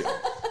 Thank you.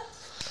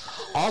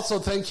 Also,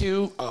 thank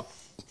you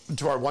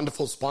to our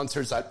wonderful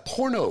sponsors at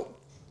Porno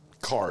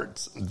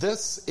Cards.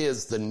 This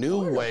is the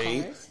new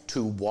way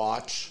to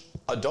watch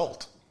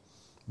adult.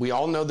 We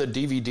all know that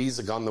DVDs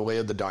have gone the way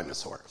of the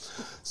dinosaur.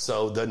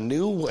 So the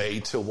new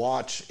way to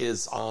watch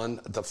is on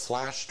the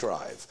flash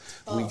drive.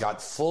 We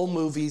got full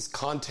movies,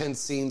 content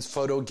scenes,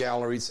 photo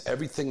galleries,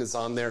 everything is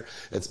on there.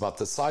 It's about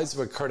the size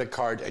of a credit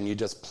card, and you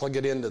just plug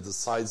it into the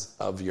size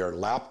of your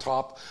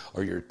laptop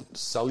or your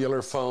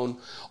cellular phone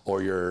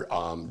or your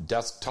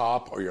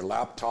desktop or your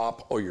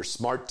laptop or your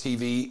smart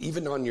TV,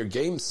 even on your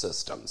game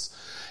systems.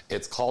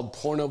 It's called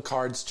Porno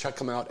Cards. Check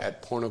them out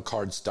at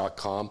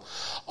pornocards.com.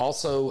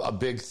 Also, a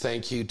big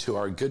thank you to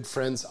our good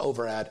friends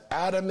over at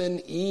Adam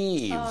and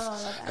Eve.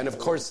 And of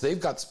course, they've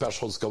got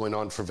specials going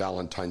on for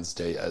Valentine's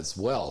Day as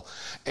well.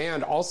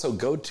 And also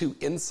go to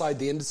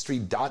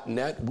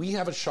InsideTheIndustry.net. We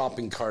have a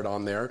shopping cart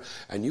on there,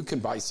 and you can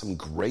buy some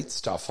great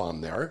stuff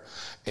on there.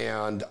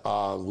 And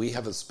we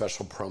have a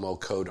special promo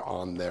code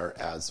on there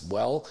as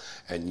well.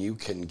 And you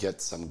can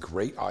get some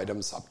great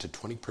items up to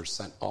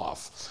 20%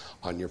 off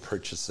on your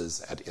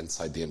purchases at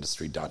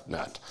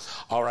InsideTheIndustry.net.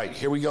 All right,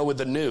 here we go with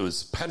the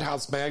news.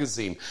 Penthouse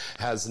Magazine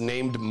has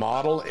named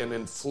model and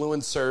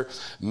influencer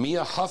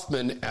Mia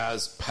Huffman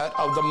as Pet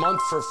of the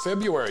Month for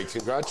February.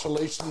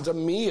 Congratulations to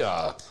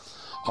Mia.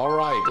 All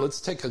right, let's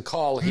take a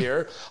call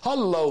here.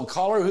 Hello,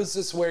 caller. Who's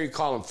this? Where are you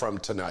calling from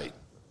tonight?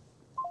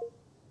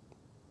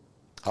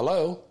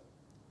 Hello?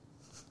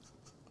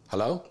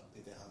 Hello?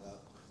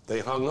 They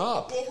hung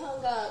up. They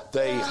hung up.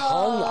 They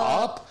hung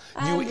up?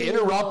 You unbelievable.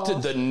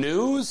 interrupted the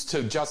news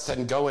to just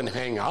then go and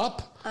hang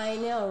up? I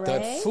know, right?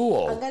 That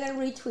fool. I'm going to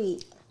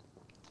retweet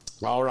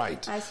All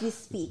right. as we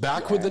speak.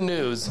 Back here. with the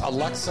news,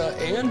 Alexa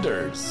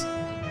Anders.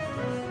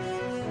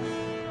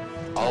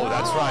 Oh,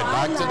 that's right.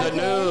 Back to the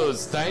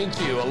news. Thank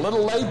you. A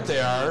little late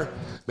there.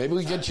 Maybe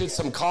we get you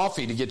some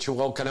coffee to get you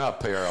woken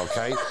up here,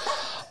 okay?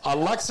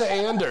 Alexa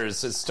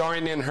Anders is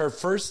starring in her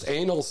first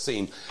anal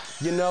scene.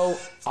 You know,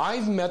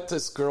 I've met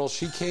this girl.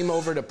 She came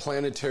over to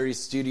Planetary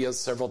Studios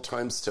several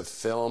times to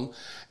film,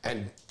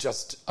 and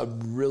just a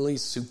really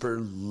super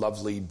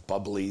lovely,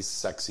 bubbly,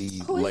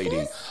 sexy lady.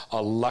 This?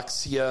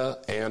 Alexia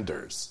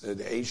Anders,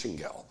 an Asian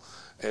gal.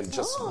 And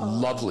just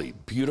lovely,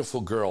 beautiful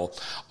girl.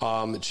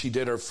 She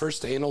did her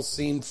first anal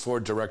scene for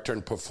director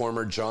and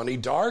performer Johnny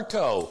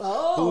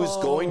Darko, who is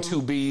going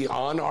to be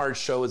on our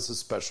show as a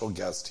special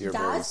guest here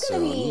very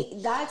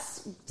soon.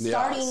 That's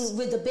starting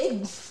with the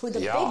big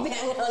big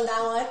bang on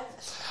that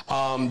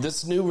one.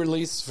 This new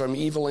release from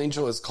Evil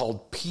Angel is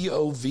called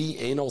POV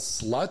Anal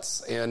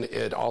Sluts, and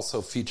it also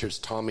features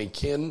Tommy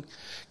King,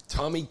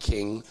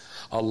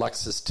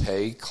 Alexis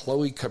Tay,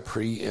 Chloe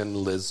Capri, and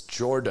Liz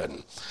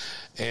Jordan.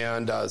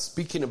 And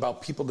speaking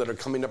about people that are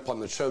coming up on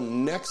the show,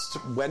 next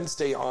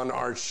Wednesday on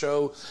our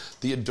show,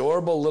 the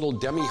adorable little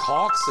Demi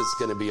Hawks is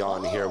going to be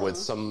on here with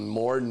some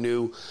more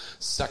new,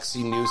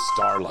 sexy new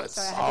starlets.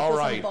 Sorry, all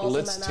right,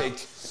 let's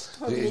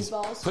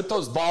put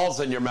those balls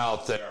in your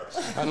mouth there.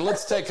 And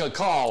let's take a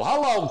call.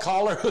 Hello,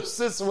 caller. Who's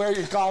this? Where are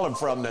you calling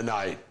from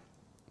tonight?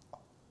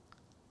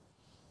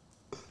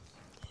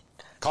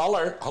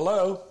 Caller,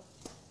 hello.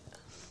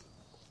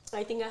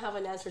 I think I have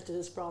an answer to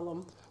this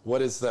problem.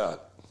 What is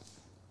that?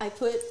 I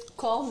put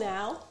call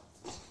now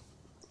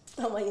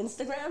on my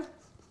Instagram,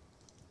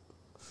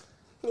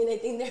 and I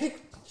think they're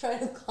trying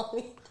to call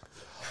me.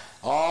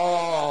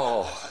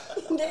 Oh.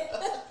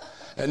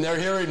 And they're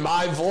hearing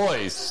my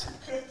voice.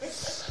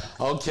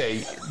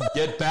 Okay,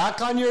 get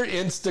back on your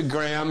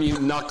Instagram, you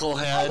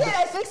knucklehead. Okay,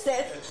 I fixed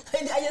it.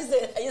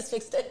 I just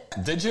fixed it.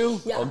 Did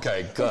you? Yeah.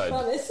 Okay, good. I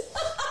promise.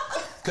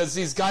 Because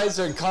these guys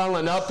are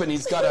calling up and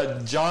he's got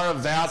a jar of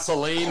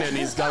Vaseline and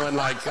he's going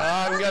like,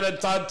 I'm going to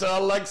talk to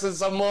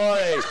Alexis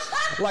Amore.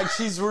 Like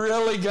she's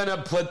really going to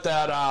put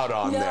that out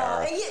on there.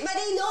 But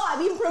they know I've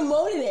been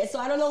promoting it, so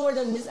I don't know where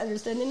the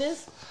misunderstanding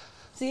is.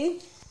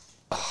 See?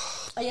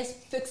 I just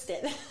fixed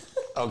it.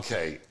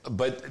 Okay,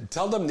 but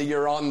tell them that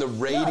you're on the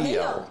radio. No, they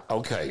know.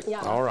 Okay, Yeah.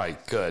 All right,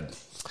 good.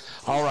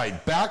 All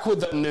right, back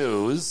with the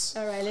news.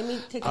 All right, let me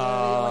take a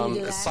little when you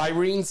do that.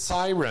 Cyrene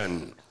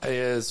Siren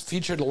is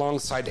featured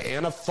alongside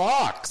Anna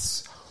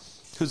Fox,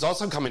 who's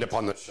also coming up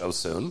on the show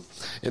soon,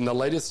 in the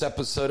latest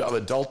episode of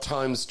Adult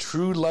Time's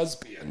True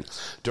Lesbian,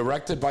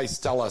 directed by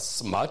Stella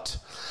Smut.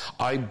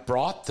 I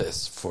brought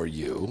this for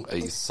you.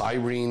 A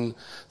serene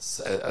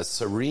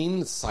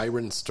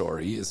siren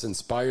story is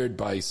inspired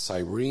by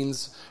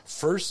Cyrene's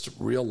first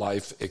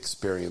real-life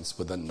experience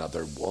with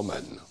another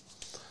woman.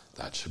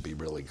 That should be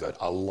really good.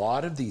 A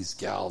lot of these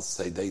gals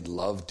say they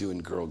love doing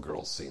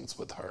girl scenes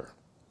with her.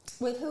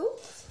 With who?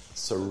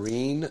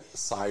 Serene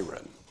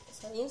Siren.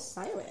 Serene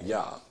Siren.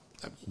 Yeah.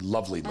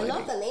 Lovely lady. I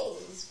love the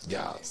names.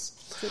 Yes.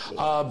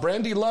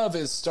 Brandy Love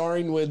is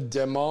starring with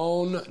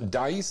Damon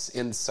Dice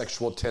in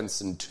Sexual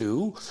Tension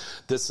 2.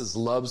 This is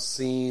Love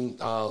Scene.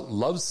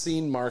 Love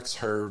Scene marks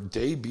her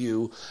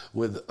debut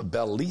with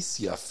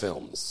Bellicia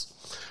Films.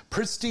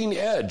 Pristine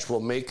Edge will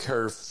make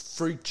her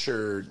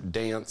feature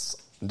dance.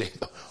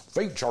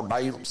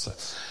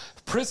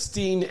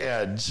 Pristine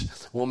Edge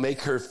will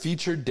make her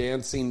feature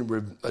dancing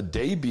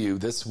debut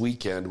this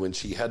weekend when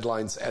she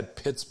headlines at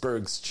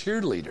Pittsburgh's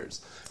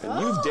Cheerleaders. And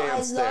you've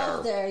danced I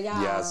love there,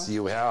 yeah. Yes,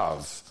 you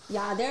have.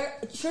 Yeah, their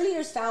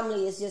Cheerleaders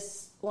family is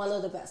just one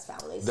of the best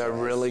families. They're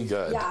really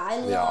good.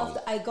 Yeah,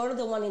 I go to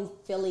the one in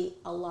Philly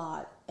a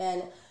lot.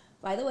 And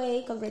by the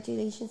way,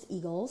 congratulations,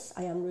 Eagles.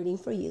 I am rooting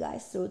for you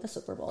guys through the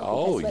Super Bowl.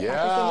 Oh,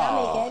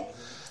 yeah.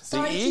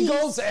 The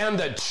Eagles and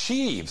the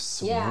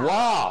Chiefs. Yeah.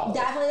 Wow.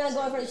 Definitely not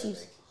going for the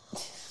Chiefs.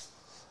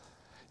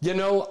 You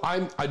know,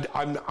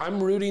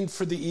 I'm rooting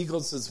for the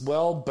Eagles as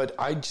well, but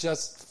I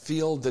just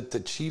feel that the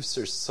Chiefs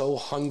are so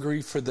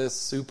hungry for this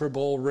Super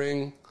Bowl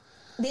ring.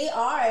 They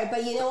are,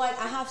 but you know what?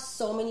 I have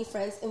so many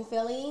friends in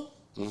Philly.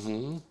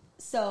 Mm-hmm.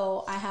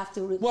 So I have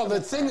to root Well, for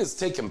the thing is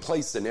taking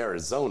place in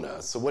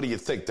Arizona. So what do you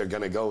think? They're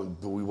going to go and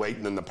be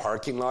waiting in the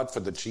parking lot for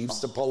the Chiefs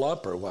to pull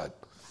up or what?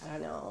 I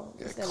don't know.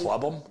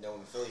 Club them? No,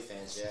 Philly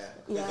fans, yeah.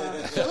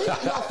 Yeah.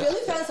 Philly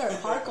fans are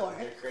hardcore.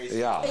 They're crazy.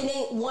 Yeah. And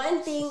then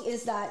one thing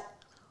is that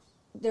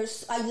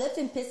I lived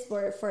in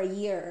Pittsburgh for a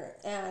year,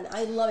 and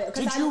I love it.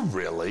 Did you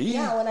really?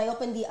 Yeah, when I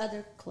opened the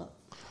other club.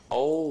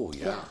 Oh,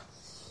 yeah.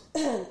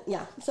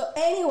 Yeah. So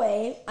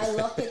anyway, I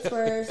love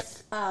Pittsburgh.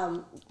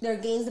 Their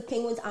games, the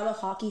Penguins. I'm a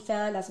hockey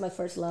fan. That's my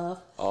first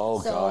love.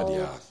 Oh, so God,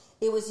 yeah.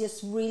 It was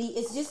just really.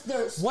 It's just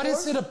their. What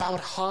is it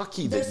about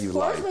hockey that you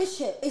like? Their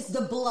sportsmanship is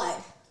the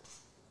blood.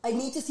 I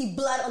need to see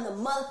blood on the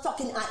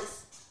motherfucking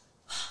ice.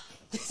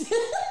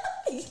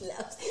 He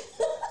laughs.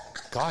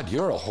 God,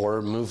 you're a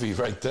horror movie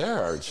right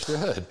there.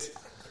 Shit.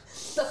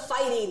 the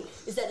fighting.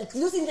 Is that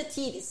losing the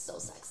teeth is so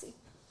sexy.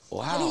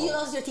 Wow. How did you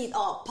lose your teeth?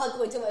 Oh, Pug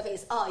went to my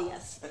face. Oh,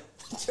 yes.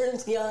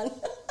 Turns me on.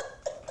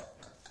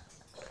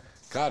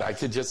 God, I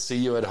could just see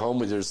you at home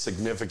with your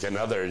significant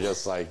other,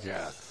 just like, you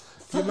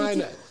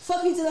mind?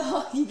 Fuck me to the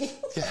hockey game.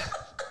 Yeah.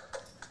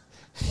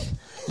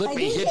 Let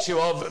me hit you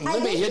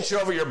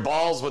over your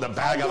balls with a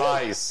bag of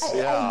ice.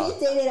 I did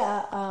date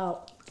a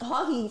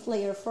hockey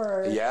player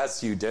first.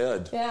 Yes, you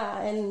did.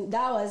 Yeah, and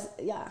that was,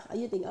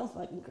 you think I'm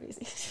fucking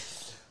crazy.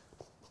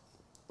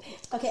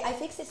 Okay, I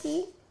fixed it,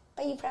 see?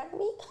 Are you proud of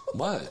me?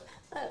 What?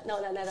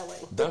 No, don't worry.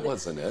 That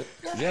wasn't it.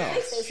 Yeah. I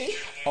fixed it, see?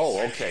 Oh,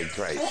 okay,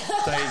 great.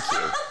 Thank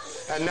you.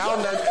 And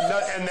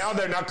now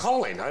they're not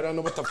calling. I don't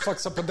know what the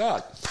fuck's up with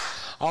that.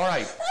 All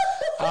right.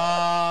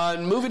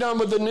 Moving on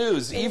with the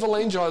news. Evil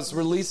Angel has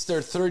released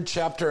their third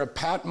chapter of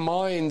Pat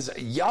Mine's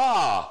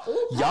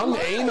Young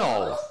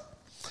Anal.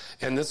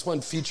 And this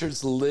one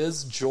features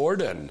Liz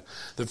Jordan.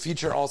 The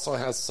feature also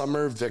has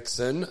Summer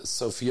Vixen,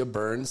 Sophia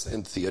Burns,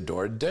 and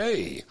Theodore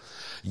Day.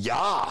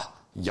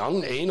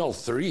 Young Anal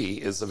 3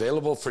 is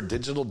available for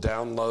digital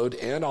download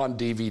and on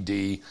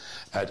DVD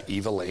at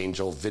Evil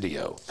Angel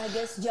Video. I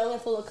guess Young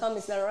and Full of Cum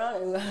is not around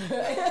anymore.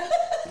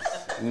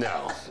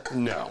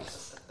 No.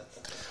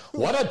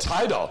 What a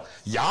title.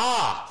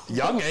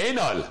 Young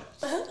Anal.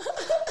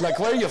 Like,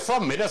 where are you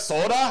from?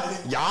 Minnesota?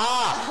 Yeah.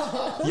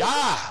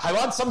 I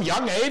want some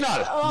young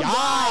anal.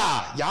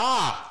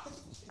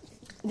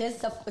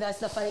 That's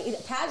the funny.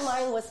 Pat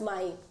Mine was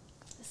my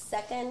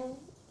second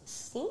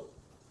scene.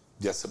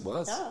 Yes, it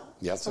was. Oh,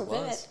 yes, it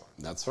forbid. was.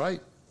 That's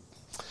right.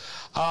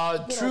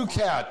 True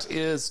Cat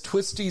is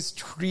Twisty's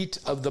treat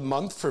of the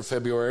month for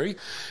February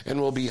and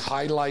will be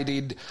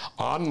highlighted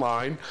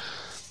online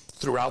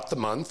throughout the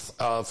month.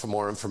 For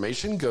more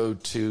information, go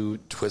to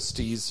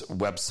Twisty's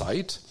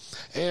website.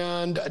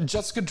 And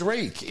Jessica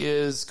Drake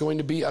is going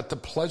to be at the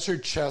Pleasure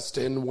Chest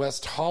in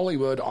West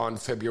Hollywood on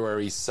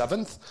February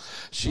 7th.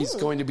 She's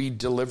going to be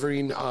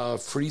delivering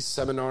free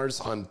seminars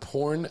on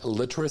porn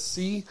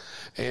literacy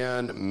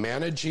and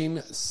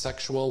managing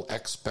sexual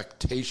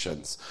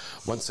expectations.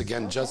 Once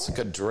again,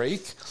 Jessica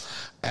Drake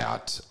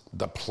at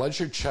the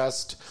Pleasure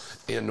Chest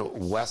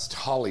in West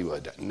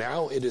Hollywood.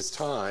 Now it is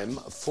time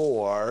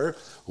for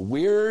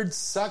Weird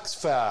Sex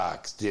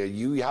Facts. Do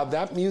you have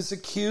that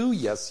music cue?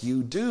 Yes,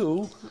 you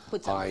do.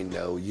 I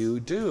know you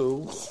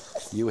do.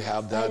 You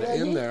have that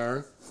in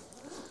there.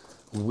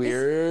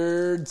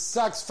 Weird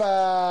Sex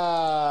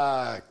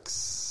Facts.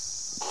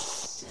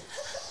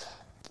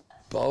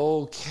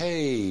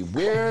 Okay,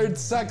 Weird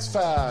Sex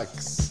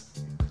Facts.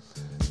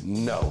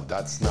 No,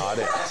 that's not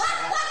it.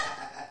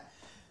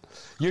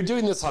 You're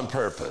doing this on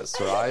purpose,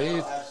 right?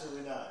 No,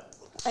 absolutely not.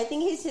 I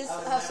think he's just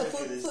has a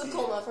food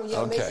coma from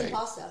the amazing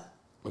pasta.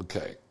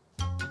 Okay.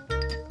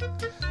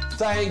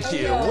 Thank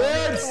you.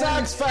 Weird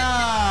Sex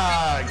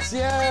Facts!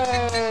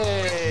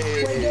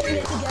 Yay! We're doing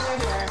it together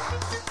here.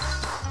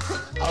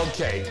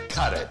 Okay,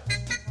 cut it.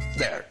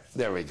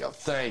 There we go.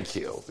 Thank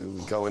you.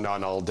 Going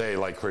on all day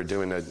like we're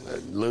doing a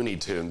Looney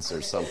Tunes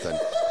or something.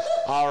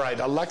 All right,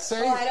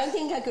 Alexei? Oh, I don't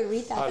think I could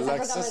read that because I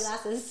forgot my Alexis?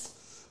 glasses.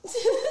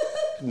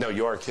 No,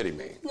 you are kidding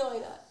me. No,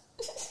 I'm not.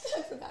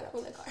 I forgot them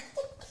in the car.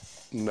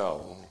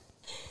 No.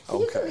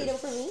 You can Okay. read them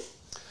for me.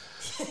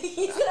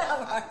 He's going to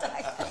have a hard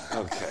time.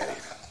 Okay.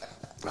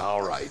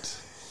 All right.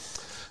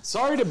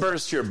 Sorry to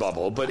burst your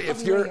bubble, but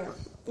if you're...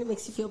 It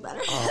makes you feel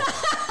better.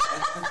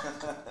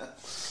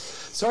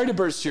 Sorry to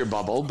burst your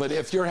bubble, but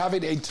if you're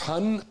having a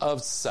ton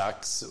of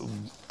sex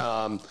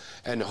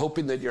and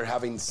hoping that you're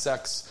having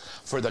sex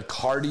for the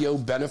cardio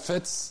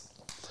benefits,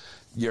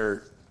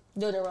 you're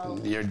doing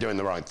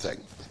the wrong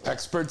thing.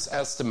 Experts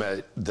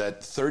estimate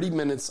that 30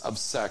 minutes of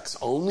sex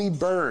only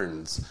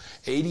burns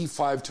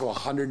 85 to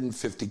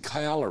 150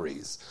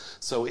 calories.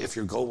 So if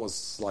your goal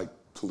was like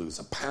to lose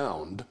a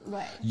pound,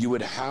 you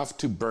would have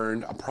to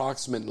burn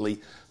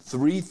approximately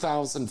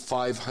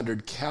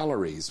 3,500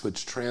 calories,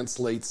 which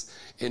translates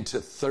into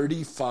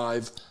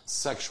 35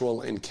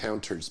 sexual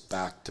encounters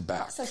back to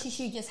back. So she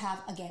should just have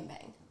a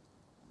gangbang.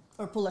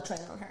 Or pull a train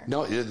on her.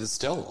 No, it's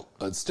still,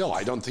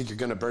 I don't think you're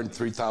going to burn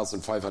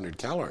 3,500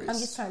 calories. I'm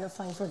just trying to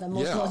find for the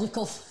most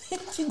logical thing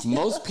to do.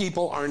 Most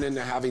people aren't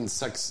into having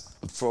sex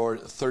for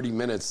 30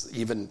 minutes,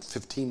 even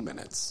 15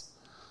 minutes.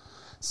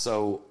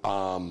 So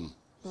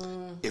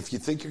if you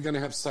think you're going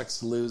to have sex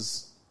to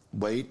lose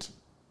weight,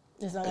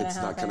 it's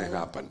not going to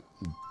happen.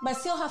 But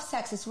still have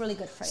sex. It's really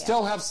good for you.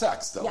 Still have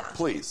sex, though,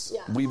 please.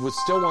 Yeah. We would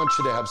still want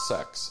you to have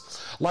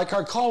sex. Like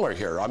our caller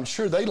here. I'm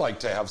sure they like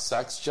to have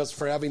sex just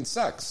for having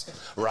sex.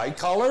 Right,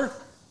 caller?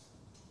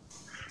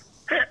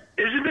 Hey,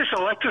 isn't this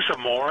Alexis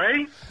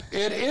Amore?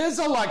 It is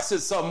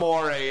Alexis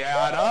Amore,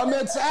 Adam.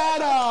 It's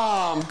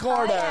Adam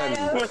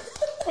Gordon.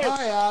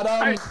 Hi,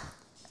 Adam.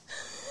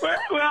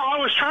 Well, I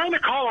was trying to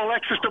call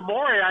Alexis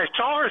Amore. I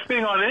saw her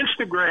thing on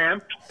Instagram,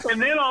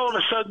 and then all of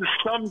a sudden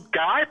some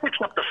guy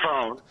picks up the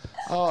phone.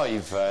 Oh,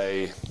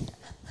 Yvette.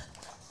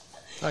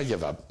 I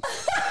give up.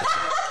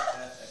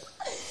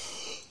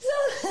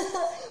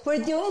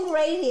 We're doing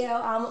radio.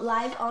 I'm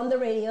live on the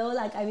radio,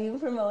 like I've been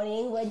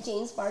promoting with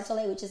James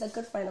Bartolet, which is a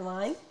good friend of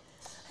mine.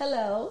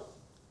 Hello.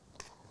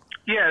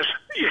 Yes.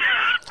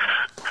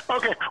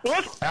 Okay.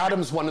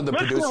 Adam's one of the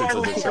producers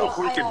of the show.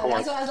 I know.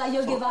 That's why I was like,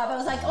 you'll give up. I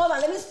was like, hold on,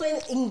 let me explain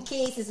in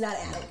case it's not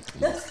Adam.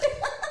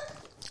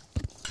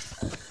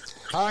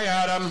 Hi,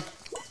 Adam.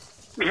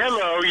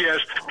 Hello,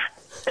 yes.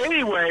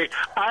 Anyway,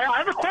 I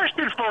have a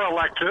question for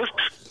Alexis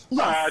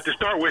to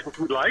start with, if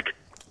you'd like.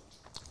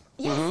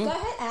 Yes, go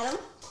ahead, Adam.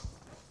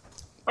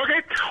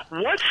 Okay.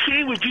 What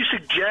scene would you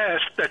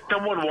suggest that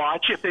someone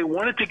watch if they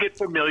wanted to get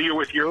familiar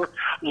with your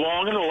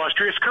long and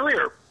illustrious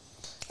career?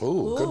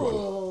 Ooh, good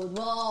one.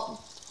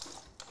 Well,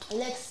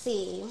 let's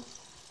see.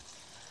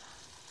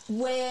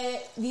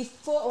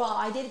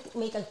 I did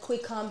make a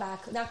quick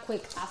comeback, not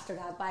quick after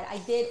that, but I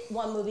did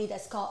one movie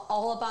that's called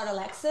All About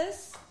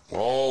Alexis.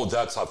 Oh,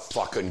 that's a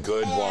fucking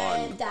good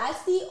one.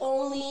 That's the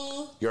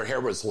only... Your hair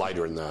was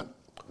lighter in that.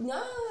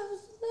 No, it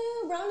was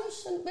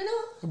brownish.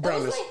 Brownish. That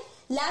was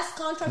my last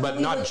contract. But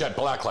not jet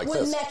black like with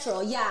this. With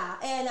Metro, yeah.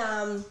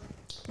 And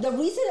the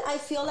reason I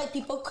feel like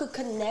people could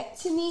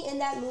connect to me in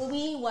that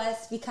movie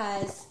was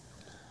because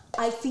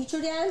I feature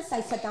dance.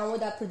 I sat down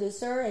with that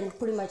producer and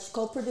pretty much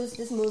co-produced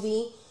this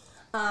movie.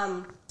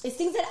 It's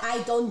things that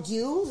I don't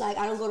do. Like,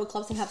 I don't go to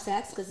clubs and have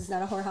sex because it's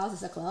not a whorehouse,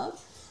 it's a club.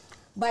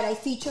 But I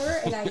feature,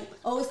 and I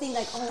always think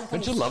like, oh, that guy.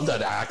 Don't you love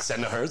that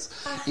accent of hers?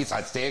 It's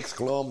a sex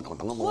club.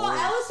 Well,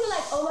 I always feel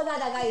like, oh my God,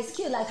 that guy is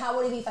cute. Like, how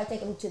would it be if I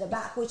take him to the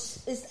back? Which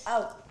is,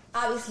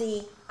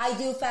 obviously, I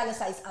do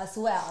fantasize as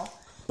well.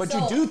 But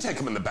you do take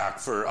him in the back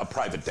for a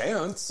private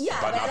dance. Yeah,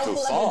 but not I don't too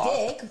pull soft. up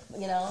a dick.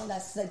 You know,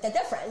 that's like the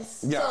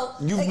difference. Yeah, so,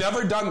 you've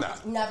never done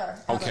that. Never.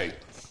 Okay. Ever.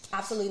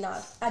 Absolutely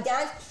not. I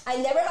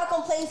never had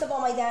complaints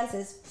about my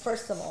dances,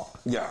 first of all.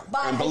 Yeah,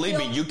 but and believe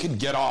me, you can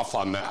get off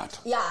on that.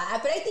 Yeah,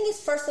 but I think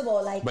it's first of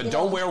all like. But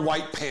don't wear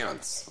white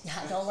pants.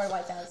 Yeah, don't wear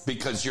white pants.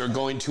 Because you're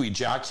going to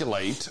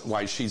ejaculate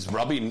while she's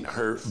rubbing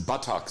her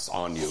buttocks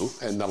on you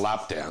in the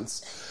lap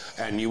dance,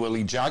 and you will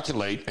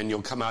ejaculate, and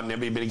you'll come out, and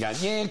everybody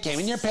goes, "Yeah, it came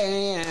in your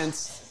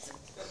pants."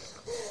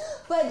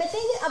 But the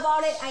thing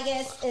about it, I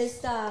guess,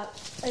 is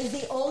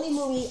the only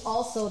movie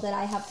also that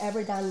I have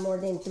ever done more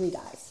than 3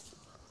 guys.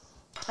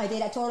 I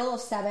did a total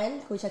of 7,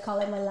 which I call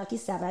it my lucky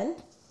 7.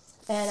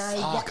 And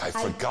I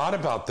forgot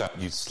about that,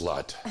 you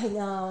slut. I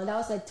know, that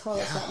was my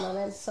total slut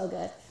moment. So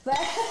good. But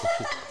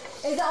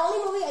it's the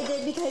only movie I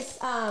did because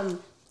I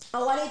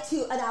wanted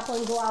to adapt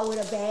and go out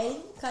with a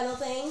bang kind of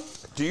thing.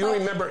 Do you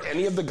remember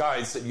any of the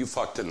guys that you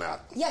fucked in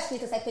that? Yes,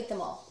 because I picked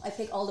them all. I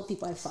picked all the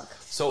people I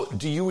fucked. So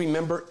do you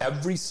remember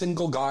every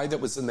single guy that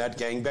was in that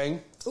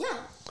gangbang? Yeah.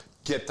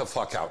 Get the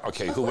fuck out.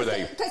 Okay, who were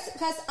they?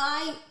 Because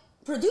I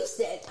produced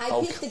it. I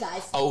picked the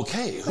guys.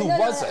 Okay, who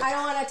was it? I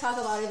don't want to talk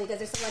about it because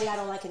there's somebody I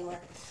don't like anymore.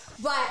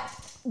 But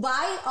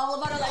by All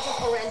About Alexis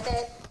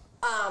Orente,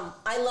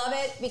 I love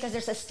it because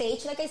there's a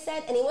stage, like I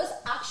said, and it was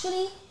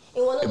actually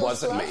in one of those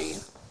wasn't clubs. me.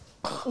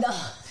 No,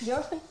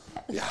 you're.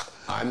 Yeah,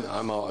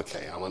 I'm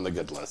okay. I'm on the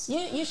good list.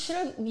 You should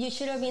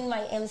have been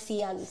my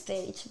MC on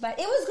stage, but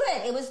it was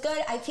good. It was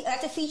good. I got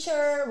to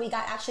feature. We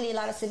got actually a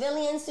lot of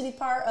civilians to be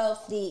part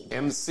of the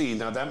MC.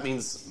 Now that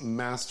means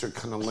Master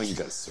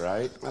Cunnilingus,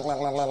 right?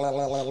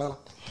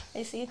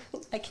 I see.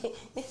 I can't.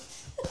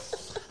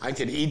 I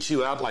could eat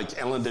you out like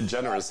Ellen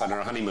DeGeneres on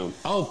her honeymoon.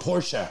 Oh,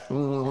 Portia.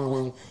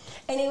 And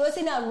it was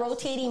in a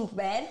rotating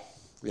bed.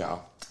 Yeah.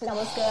 That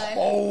was good.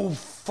 Oh,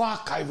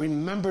 fuck. I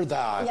remember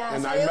that. Yeah,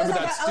 and so I remember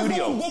that I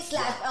studio. I was getting dick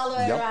slapped all the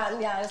way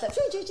around. Yeah, it was like...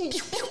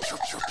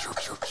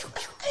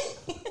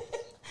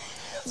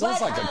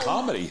 Sounds like a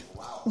comedy.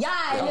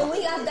 Yeah, and then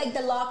we have like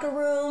the locker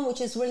room, which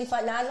is really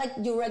fun. Not like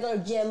your regular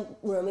gym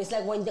room. It's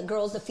like when the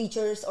girls, the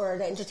features, or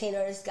the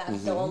entertainers got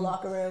their own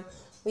locker room.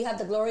 We have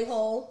the glory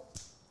hole,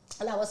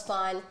 and that was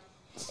fun.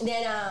 And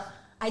then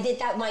I did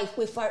that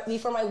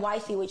before my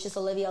wifey, which is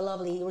Olivia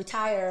Lovely,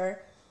 retired.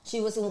 She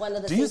was in one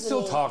of the... Do you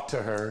still talk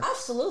to her?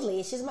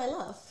 Absolutely. She's my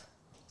love.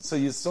 So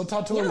you still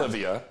talk to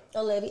Olivia?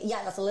 Olivia,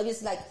 yeah, that's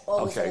Olivia's like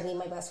always going to be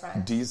my best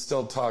friend. Do you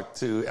still talk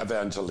to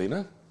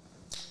Evangelina?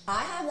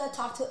 I have not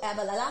talked to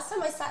Eva. The last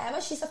time I saw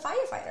Eva, she's a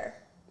firefighter.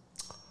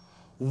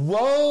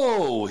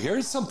 Whoa!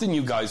 Here's something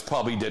you guys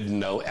probably didn't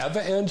know.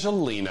 Eva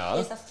Angelina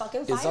is a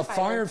fucking firefighter. Is a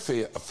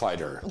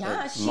firefighter.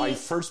 Yeah, my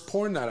first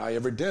porn that I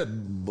ever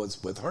did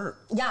was with her.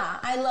 Yeah,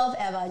 I love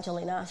Eva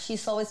Angelina.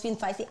 She's always been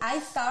feisty. I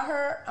saw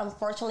her,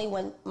 unfortunately,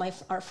 when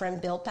our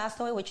friend Bill passed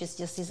away, which is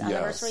just his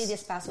anniversary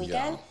this past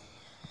weekend.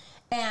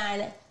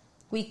 Yeah. And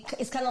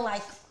it's kind of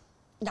like,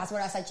 that's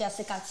what I said,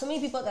 Jessica. So many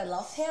people that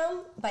love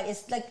him, but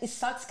it's like, it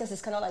sucks because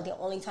it's kind of like the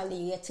only time that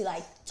you get to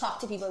like talk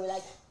to people and be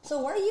like, so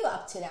what are you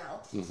up to now?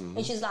 Mm-hmm.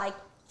 And she's like,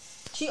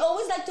 she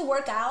always liked to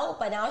work out,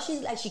 but now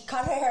she's like, she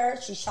cut her hair,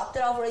 she chopped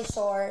it off really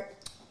short,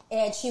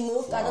 and she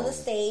moved out of the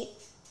state,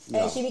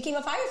 and she became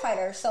a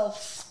firefighter. So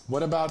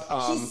what about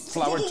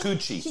Flower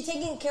Tucci? She's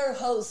taking care of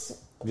hose.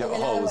 Yeah,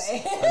 hose.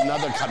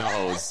 Another kind of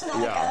hose.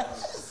 Yeah.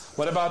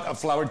 What about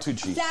Flower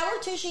Tucci? Flower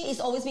Tucci has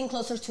always been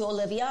closer to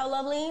Olivia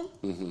Lovely.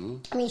 Mm-hmm.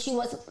 I mean, she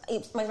was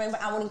my friend,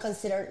 but I wouldn't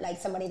consider like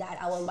somebody that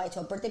I would invite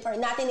to a birthday party.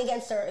 Nothing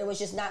against her. It was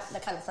just not the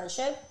kind of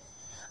friendship.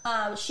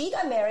 She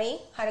got married,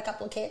 had a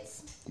couple of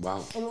kids.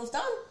 Wow. And moved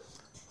on.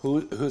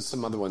 Who's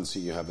some other ones that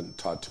you haven't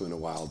talked to in a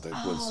while that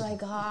was my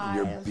God.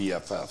 your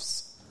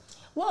BFFs?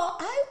 Well,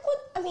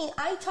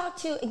 I talk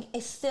to,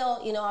 it's still,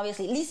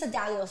 obviously, Lisa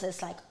Daniels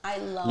is like, I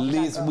love Lisa.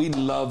 that girl. We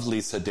love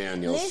Lisa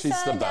Daniels.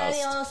 She's the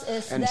best. Daniels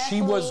is and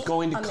she was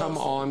going to amazing. come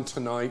on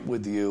tonight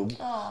with you,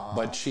 Aww.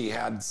 but she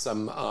had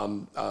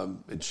some,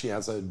 she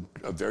has a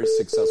very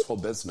successful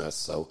business,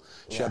 so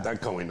she had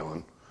that going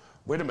on.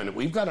 Wait a minute,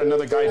 we've got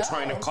another guy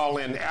trying to call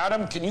in.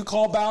 Adam, can you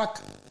call back?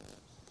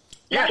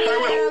 Yes, I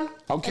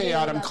will. Okay,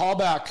 Adam, call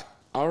back.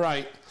 All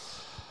right.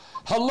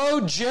 Hello,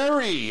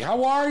 Jerry.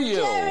 How are you?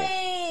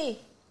 Jerry!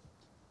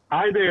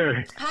 Hi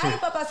there. Hi,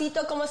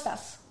 papacito, ¿cómo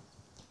estás?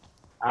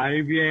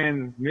 I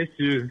bien. Miss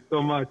you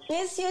so much.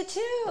 Miss you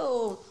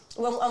too.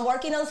 Well, I'm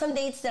working on some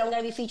dates that I'm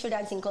going to be feature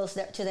dancing close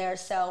to there,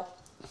 so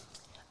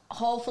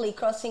hopefully,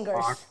 cross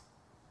fingers.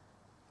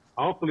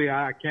 Hopefully,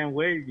 I can't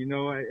wait.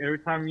 Every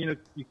time, you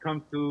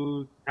come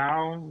to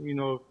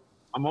town,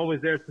 I'm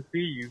always there to see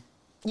you.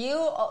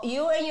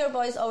 You and your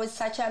boys always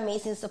such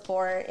amazing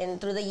support, and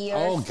through the years.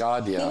 Oh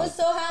God, yeah. He was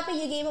so happy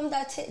you gave him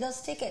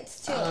those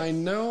tickets too. I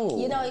know.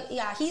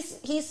 Yeah, he's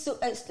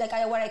like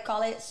what I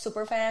call it,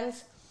 super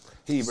fans.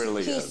 He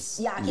really is.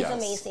 Yeah, he's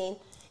amazing.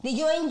 Did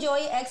you enjoy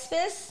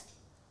Expo?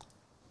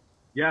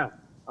 Yeah,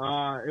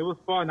 it was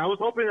fun. I was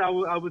hoping I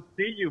would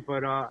see you,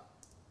 but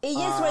it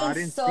just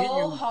rained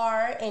so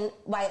hard, and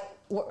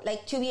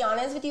to be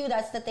honest with you,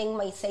 that's the thing.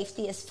 My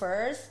safety is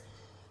first.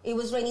 It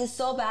was raining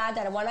so bad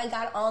that when I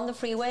got on the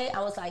freeway,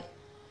 I was like,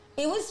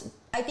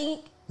 I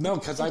think. No,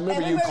 because I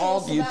remember you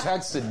called, you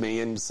texted me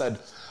and said,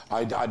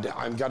 I've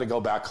got to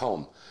go back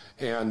home.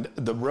 And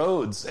the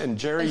roads, and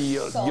Jerry,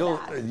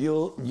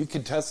 you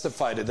can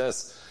testify to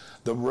this.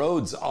 The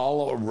roads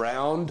all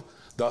around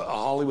the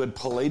Hollywood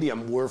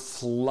Palladium were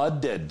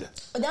flooded.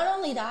 But not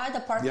only that, the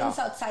parking's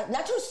outside.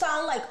 Not to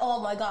sound like,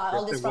 oh my God,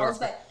 all these problems,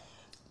 but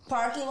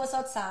parking was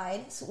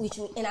outside,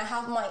 and I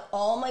have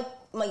all my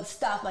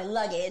stuff, my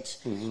luggage.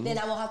 Mm-hmm. Then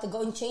I will have to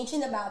go and change in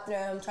the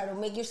bathroom, try to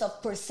make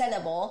yourself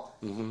presentable,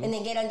 and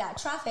then get in that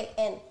traffic.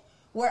 And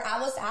where I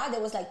was at,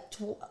 there was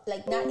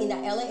not in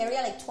that LA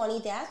area, 20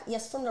 deaths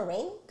just from the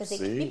rain, because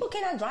people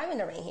cannot drive in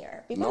the rain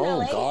here. People in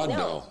LA, God,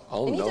 no.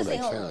 Oh, no, they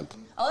can't.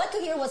 All I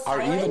could hear was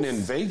sirens. Or even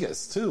in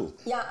Vegas, too.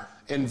 Yeah.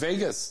 In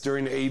Vegas,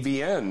 during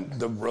AVN,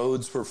 the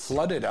roads were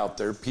flooded out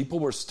there. People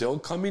were still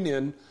coming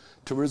in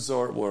to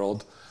Resort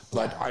World.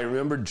 But I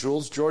remember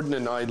Jules Jordan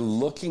and I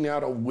looking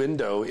out a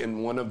window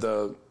in one of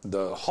the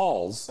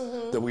halls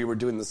that we were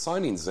doing the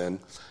signings in,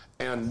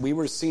 and we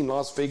were seeing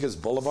Las Vegas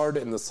Boulevard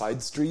and the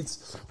side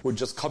streets were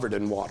just covered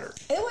in water.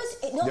 And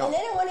then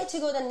I wanted to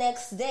go the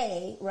next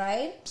day,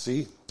 right?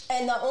 See?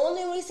 And the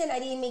only reason I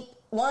didn't make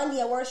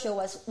the award show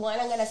was, one,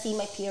 I'm going to see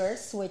my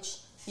peers, which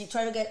you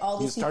try to get all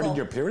these people. You started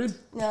your period?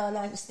 No,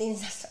 I'm just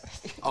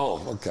started.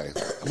 Oh, okay.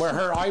 Where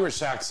her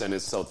Irish accent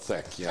is so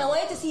thick, yeah. I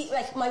wanted to see,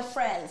 my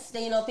friends,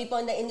 people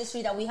in the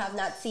industry that we have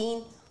not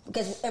seen,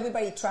 because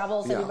everybody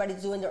travels,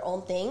 everybody's doing their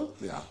own thing.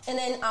 Yeah. And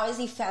then,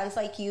 obviously, fans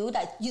like you,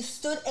 that you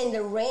stood in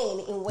the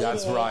rain and waited.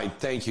 That's right.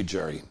 Thank you,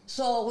 Jerry.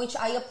 So, which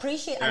I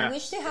appreciate. Yeah. I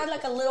wish they had,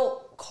 a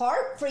little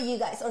cart for you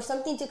guys or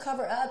something to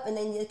cover up, and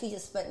then you could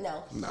just, but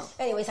no. No.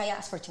 Anyways, I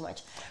asked for too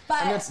much.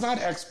 But, and it's not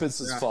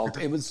Expos' fault.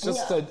 It was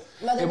just that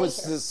it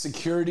was the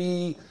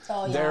security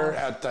there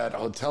at that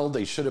hotel.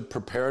 They should have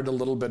prepared a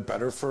little bit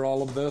better for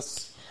all of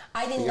this.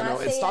 I did not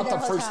say it's not the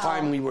first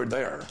time we were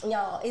there.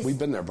 No. We've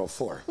been there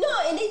before. No,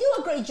 and they do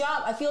a great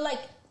job. I feel like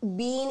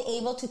being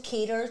able to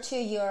cater to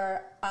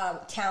your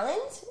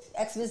talent,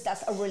 Expos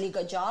does a really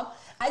good job.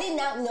 I did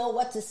not know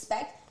what to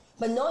expect,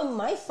 but knowing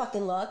my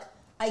fucking luck,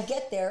 I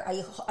get there,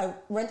 I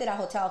rented a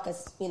hotel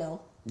because,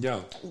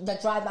 the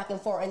drive back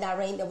and forth in that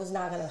rain, that was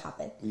not going to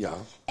happen. Yeah.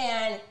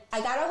 And I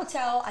got a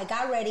hotel, I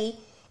got ready,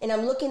 and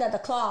I'm looking at the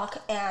clock,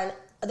 and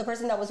the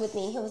person that was with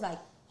me, he was like,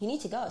 you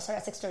need to go. It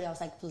started at 6:30. I was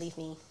like, believe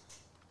me,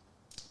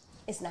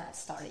 it's not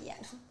started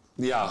yet.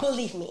 Yeah.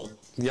 Believe me.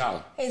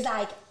 Yeah. It's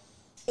like,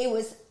 I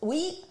was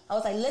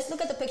like, let's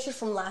look at the pictures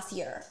from last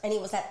year. And it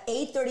was at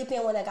 8:30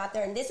 p.m. when I got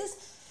there. And this is...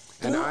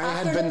 And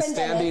I had been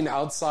standing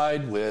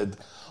outside with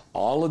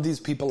all of these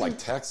people like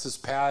Texas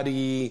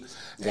Patty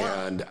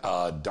and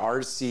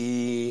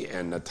Darcy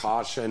and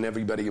Natasha and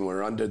everybody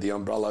were under the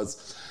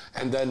umbrellas.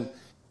 And then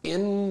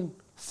in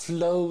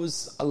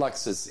flows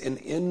Alexis, and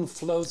in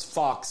flows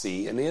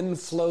Foxy, and in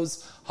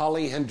flows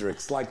Holly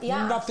Hendricks,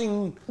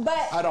 nothing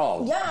at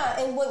all. Yeah,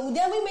 and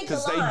then we make the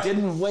line. Because they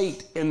didn't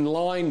wait in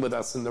line with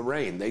us in the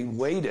rain. They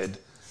waited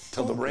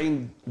till the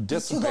rain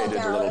dissipated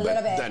a little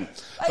bit. Then,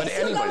 I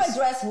still got my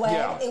dress wet.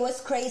 Yeah. It was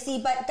crazy,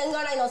 but thank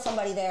God I know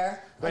somebody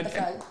there at the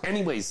front.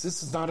 Anyways,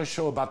 this is not a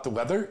show about the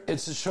weather.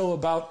 It's a show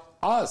about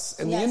us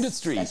and the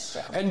industry. That's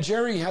true. And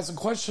Jerry has a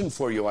question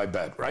for you, I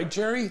bet. Right,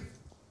 Jerry?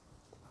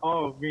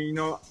 Oh,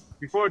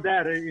 before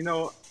that,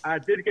 I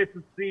did get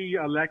to see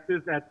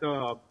Alexis at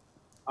the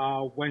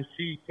when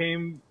she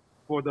came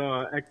for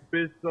the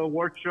Expos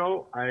award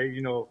show.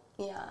 She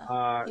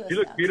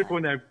looked beautiful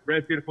in that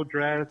red, beautiful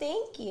dress.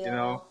 Thank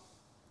you.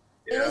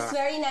 It was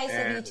very nice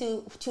of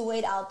you to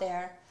wait out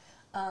there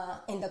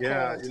in the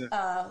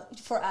cold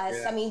for us.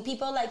 Yeah. I mean,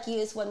 people like you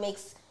is what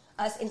makes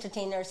us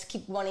entertainers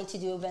keep wanting to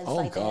do events Oh,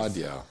 like God,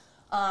 this.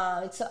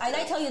 yeah. So, and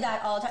I tell you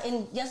that all the time.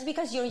 And just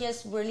because you're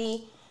just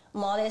really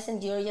modest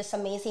and you're just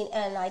amazing,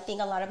 and I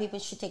think a lot of people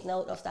should take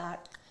note of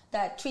that.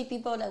 That treat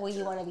people the way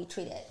you want to be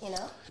treated, you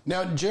know?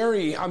 Now,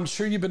 Jerry, I'm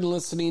sure you've been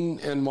listening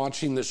and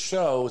watching the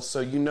show, so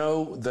you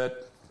know that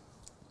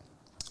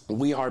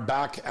we are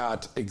back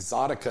at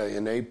Exotica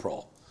in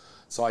April.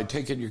 So I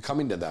take it you're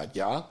coming to that,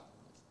 yeah?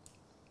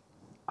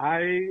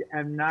 I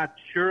am not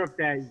sure of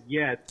that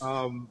yet.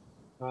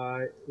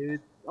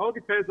 It all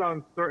depends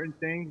on certain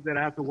things that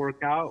I have to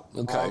work out.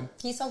 Okay.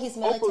 He's on his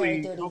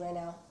military duty right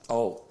now.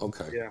 Oh,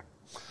 okay. Yeah.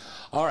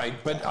 All right,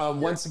 but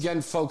once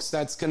again, folks,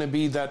 that's going to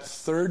be that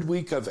third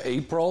week of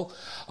April.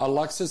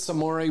 Alexis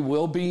Amore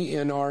will be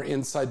in our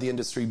Inside the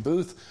Industry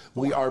booth.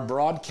 We are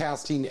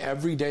broadcasting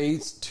every day,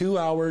 2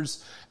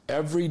 hours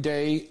every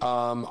day.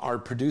 Our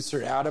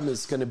producer, Adam,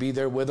 is going to be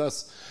there with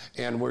us,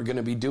 and we're going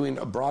to be doing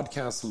a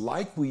broadcast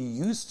like we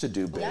used to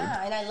do, babe.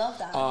 Yeah, and I love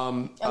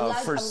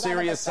that. For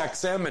Sirius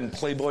XM and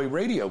Playboy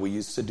Radio, we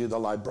used to do the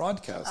live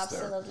broadcast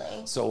there.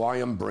 Absolutely. So I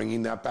am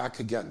bringing that back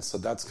again, so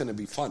that's going to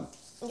be fun.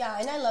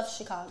 Yeah, and I love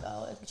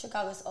Chicago.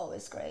 Chicago's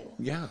always great.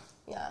 Yeah.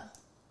 Yeah.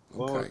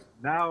 Well,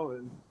 now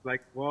it's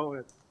like,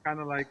 it's kind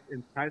of like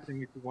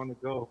enticing me to want to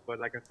go. But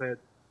like I said,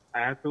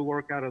 I have to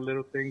work out a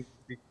little things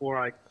before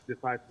I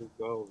decide to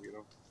go, you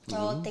know.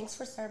 Well, thanks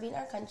for serving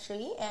our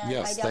country. And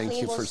Yes, I definitely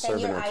thank you will for send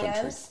serving your our country.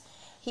 items.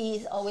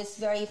 He's always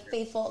very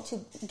faithful to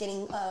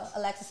getting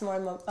Alexis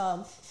more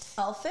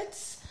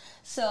outfits.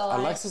 So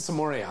Alexis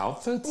Amore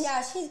outfits?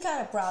 Yeah, she's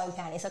got a bra and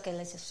panties. Okay,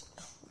 let's just...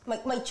 My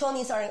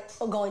chonies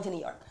are going to New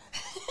York.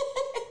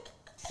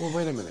 Well,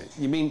 wait a minute.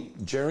 You mean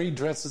Jerry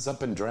dresses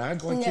up in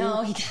drag like you?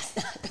 No, he does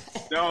not.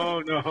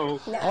 No.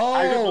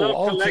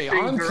 Oh, okay.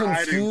 I'm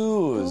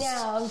confused.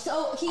 No,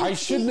 so I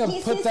shouldn't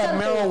have put that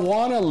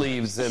marijuana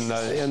leaves in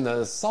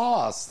the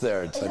sauce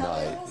there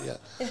tonight. Yeah.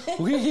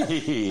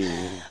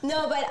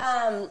 No, but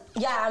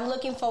yeah, I'm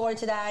looking forward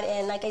to that.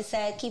 And like I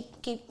said, keep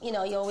you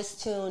always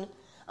tune.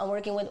 I'm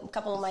working with a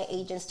couple of my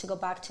agents to go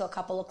back to a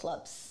couple of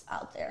clubs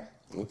out there.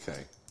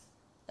 Okay.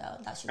 So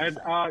that should be And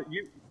fun.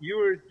 you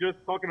were just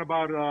talking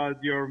about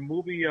your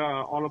movie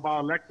All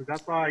About Alexis.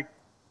 That's like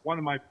one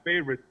of my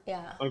favorites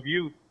of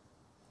you.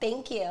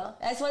 Thank you.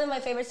 That's one of my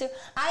favorites too.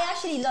 I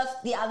actually love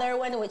the other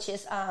one, which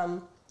is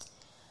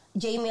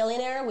Jay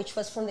Millionaire, which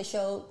was from the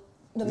show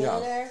The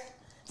Millionaire.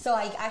 So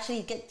I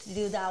actually get to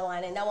do that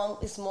one, and that one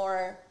is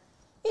more,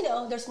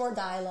 there's more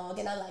dialogue,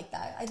 and I like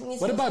that. I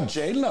think what about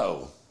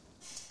J-Lo?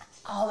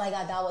 Oh my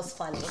God, that was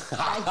funny.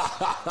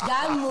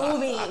 That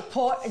movie,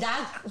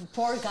 that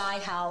poor guy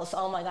house.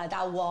 Oh my God,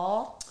 that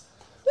wall.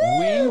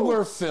 We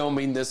were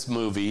filming this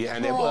movie,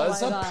 and it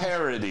was a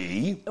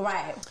parody.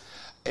 Right.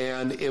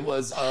 And it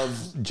was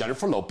of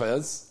Jennifer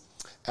Lopez.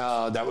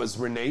 That was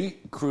Renee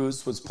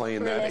Cruz was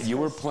playing that. You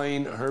were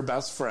playing her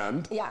best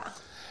friend. Yeah.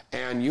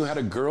 And you had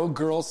a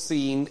girl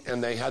scene,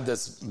 and they had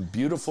this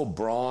beautiful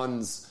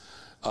bronze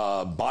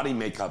body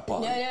makeup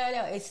on. No.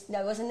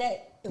 That wasn't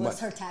it. It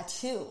was her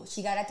tattoo.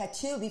 She got a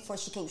tattoo before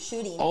she came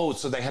shooting. Oh,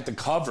 so they had to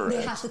cover it.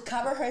 They have to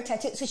cover her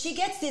tattoo. So she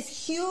gets this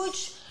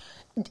huge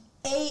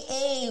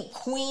AA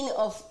queen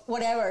of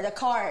whatever, the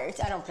cards.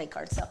 I don't play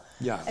cards, so.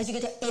 Yeah. As you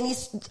get to,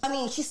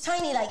 and she's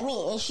tiny like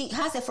me, and she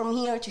has it from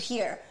here to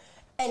here.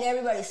 And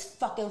everybody's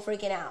fucking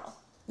freaking out.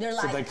 They're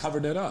like. So they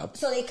covered it up.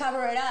 So they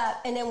cover it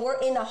up, and then we're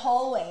in the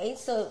hallway,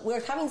 so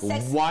we're having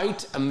sex.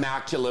 White,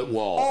 immaculate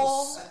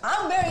walls. Oh,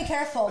 I'm very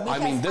careful. I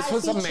mean, this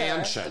was a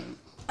mansion.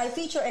 I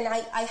feature, and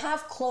I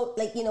have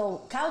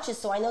couches,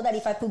 so I know that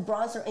if I put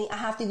bronzer in, I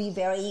have to be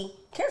very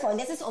careful. And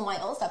this is on my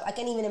own stuff. I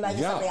can't even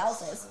imagine somebody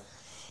else's.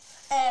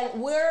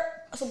 And we're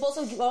supposed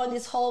to go in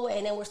this hallway,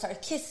 and then we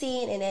start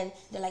kissing, and then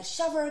they're like,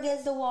 shove her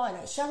against the wall, and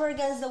I shove her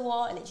against the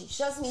wall, and then she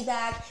shoves me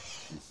back.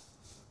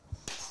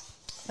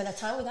 By the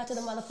time we got to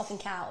the motherfucking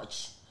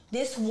couch,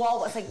 this wall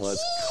was like... Was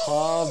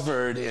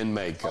covered in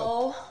makeup.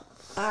 Oh,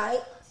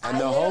 And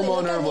the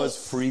homeowner was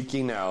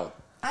freaking out.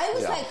 I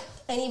was like...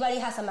 Anybody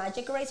has a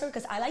magic eraser?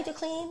 Because I like to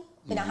clean,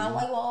 and I have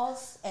white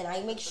walls, and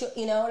I make sure,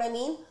 you know what I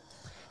mean?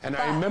 And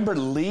I remember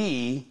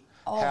Lee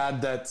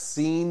had that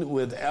scene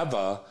with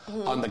Eva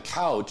on the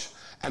couch,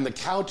 and the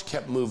couch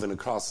kept moving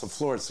across the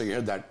floor, so you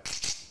heard that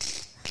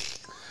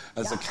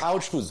as the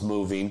couch was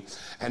moving,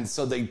 and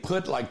so they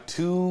put like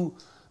 2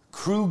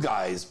 crew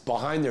guys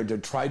behind there to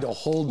try to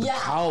hold the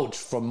couch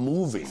from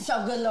moving.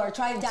 So good Lord,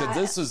 try that. So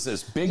this is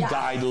this big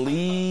guy,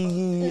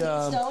 Lee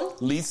Stone.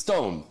 Lee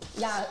Stone.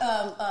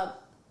 Yeah.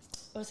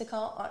 What's it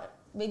called?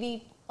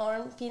 Baby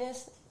arm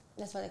penis?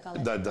 That's what they call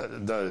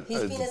it.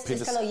 His penis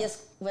is kind of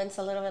just went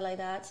a little bit like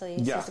that, so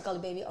he's supposed to call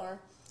it baby arm.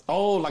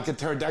 Oh, like a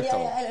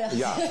pterodactyl.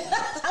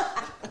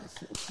 Yeah.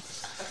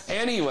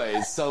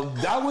 Anyways, so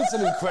that was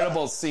an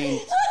incredible scene.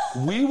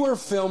 We were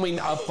filming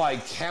up by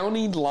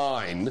county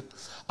line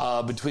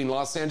between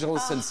Los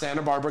Angeles and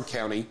Santa Barbara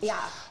County.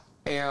 Yeah.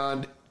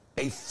 And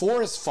a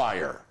forest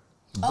fire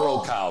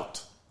broke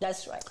out.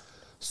 That's right.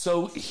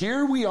 So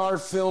here we are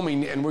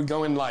filming, and we're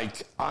going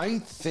like, I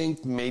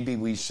think maybe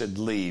we should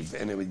leave.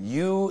 And it was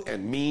you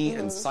and me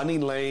and Sunny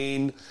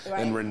Lane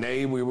and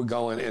Renee, we were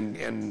going,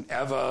 and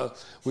Eva,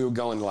 we were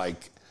going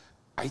like,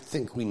 I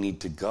think we need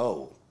to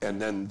go.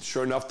 And then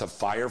sure enough, the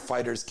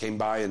firefighters came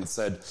by and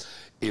said,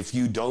 if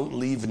you don't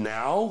leave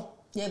now,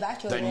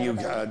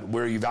 then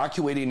we're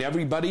evacuating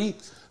everybody,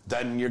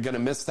 then you're going to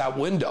miss that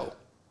window.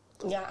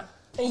 Yeah.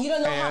 And you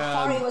don't know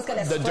how far it was going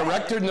to spread. The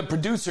director and the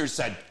producer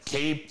said,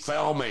 keep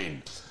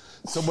filming.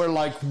 So we're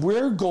like,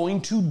 we're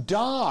going to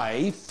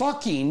die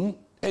fucking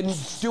and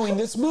doing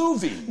this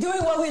movie.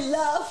 Doing what we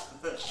love.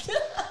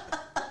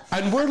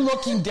 And we're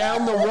looking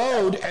down the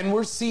road and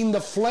we're seeing the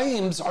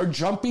flames are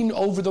jumping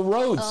over the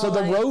road. So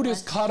the road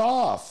is cut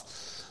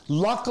off.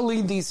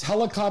 Luckily, these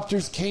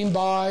helicopters came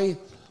by.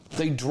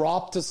 They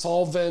dropped the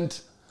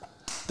solvent.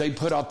 They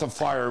put out the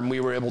fire, and we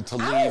were able to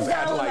leave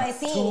at like my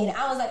scene.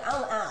 I was like,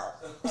 I'm out.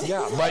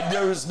 Yeah, but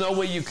there was no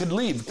way you could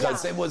leave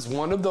because it was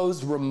one of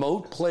those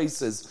remote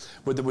places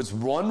where there was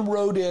one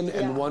road in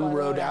and one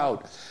road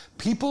out.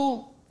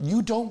 People,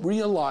 you don't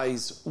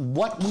realize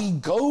what we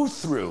go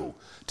through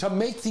to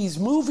make these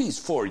movies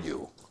for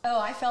you. Oh,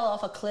 I fell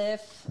off a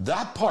cliff.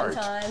 That part.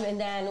 One time, and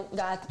then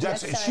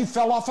she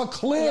fell off a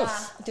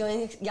cliff.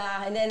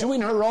 And then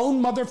doing her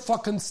own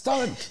motherfucking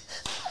stunt,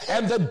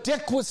 and the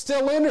dick was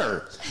still in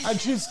her,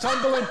 and she's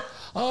tumbling.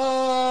 It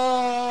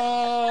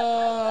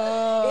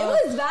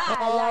was bad,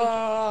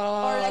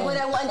 or like when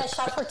I won that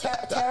shot for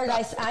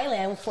Paradise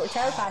Island for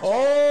Terror Patrol.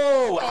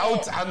 Oh,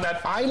 out on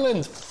that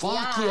island!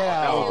 Fuck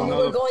yeah! And we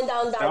were going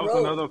down that road. That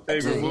was another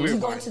favorite movie. To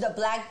go to the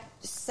black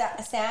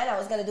sand. I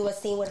was gonna do a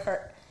scene with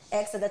her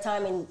ex at the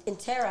time in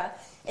Terra,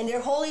 and they're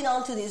holding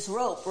on to this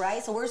rope,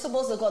 right? So we're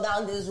supposed to go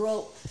down this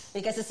rope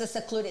because it's a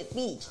secluded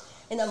beach.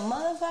 And the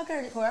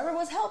motherfucker, whoever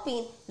was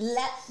helping,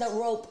 let the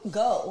rope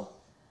go.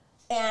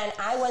 And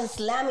I went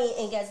slamming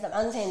against the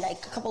mountain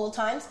like a couple of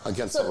times.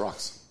 Against the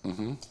rocks.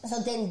 Mm-hmm.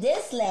 So then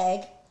this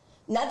leg,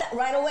 not that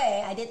right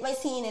away, I did my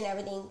scene and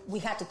everything. We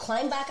had to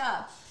climb back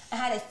up. I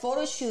had a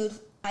photo shoot.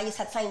 I just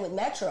had signed with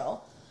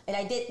Metro. And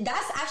I did,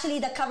 that's actually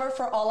the cover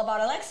for All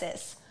About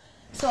Alexis.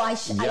 So I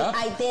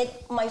did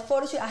my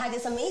photo shoot. I had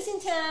this amazing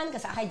tan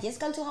because I had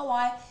just gone to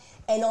Hawaii,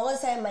 and all of a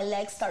sudden my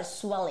legs start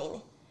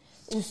swelling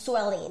and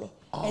swelling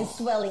and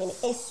swelling.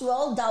 It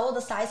swelled double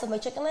the size of my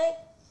chicken leg.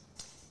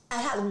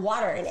 I had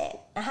water in it.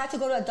 I had to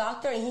go to a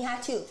doctor, and he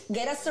had to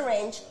get a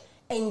syringe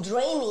and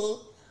drain me.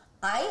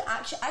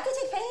 I could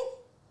take pain,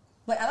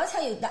 but I will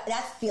tell you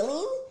that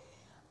feeling.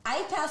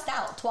 I passed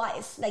out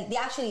twice.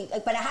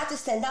 But I had to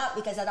stand up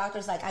because the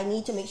doctor's like, I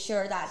need to make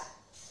sure that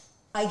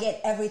I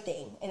get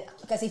everything, and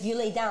because if you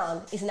lay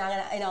down, it's not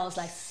gonna. And I was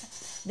like,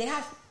 they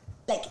have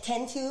like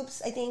 10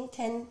 tubes, I think,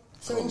 10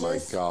 syringes. Oh my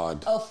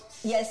God!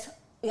 Yes.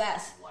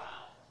 Wow.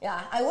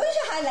 Yeah, I wish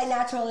I had like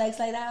natural legs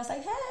like that. I was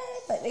like, hey,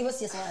 but it was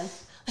just one.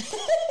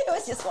 It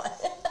was just one.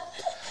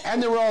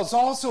 And there was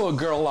also a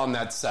girl on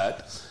that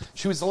set.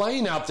 She was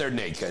laying out there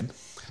naked,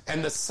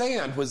 and the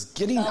sand was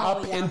getting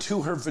up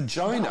into her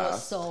vagina. That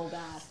was so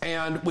bad.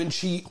 And when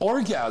she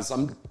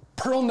orgasmed,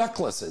 pearl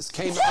necklaces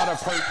came out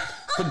of her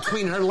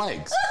between her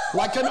legs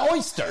like an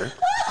oyster,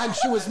 and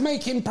she was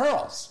making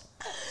pearls.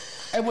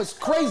 It was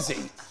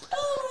crazy.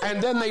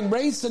 And then they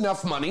raised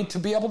enough money to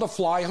be able to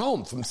fly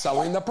home from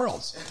selling the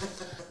pearls.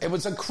 It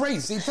was a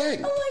crazy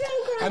thing. Oh my God,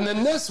 I'm crying. And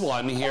then this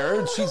one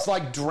here, she's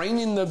like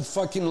draining the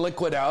fucking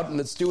liquid out, and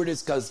the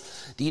stewardess goes,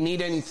 do you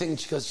need anything?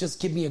 She goes,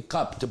 just give me a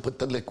cup to put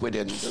the liquid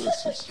in.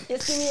 Just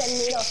give me a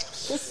needle.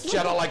 She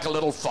had like a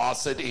little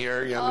faucet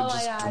here,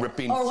 just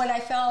dripping. Or when I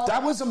fell.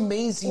 That was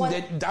amazing.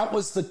 That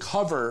was the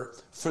cover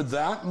for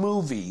that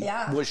movie.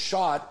 Was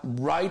shot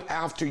right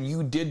after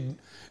you did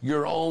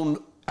your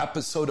own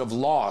episode of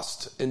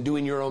Lost and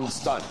doing your own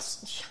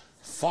stunts.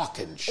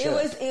 Fucking shit.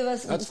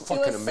 That's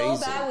fucking amazing.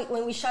 So bad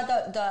when we shot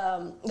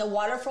the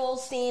waterfall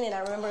scene, and I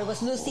remember it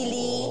was Lucy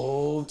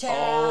Lee,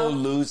 Tara.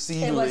 Lucy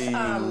Lee. It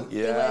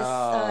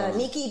was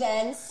Nikki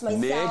Benz,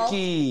 myself.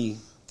 Nikki.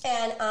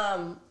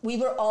 And we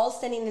were all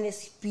standing in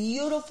this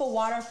beautiful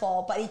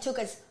waterfall, but it took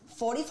us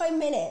 45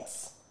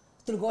 minutes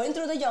through going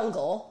through the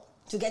jungle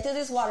to get to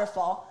this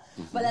waterfall.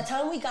 Mm-hmm. By the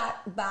time we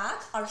got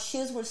back, our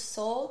shoes were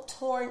so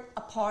torn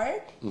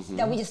apart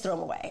that we just threw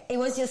them away. It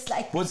was just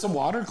like... Was the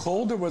water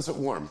cold or was it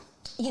warm?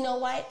 You know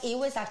what? It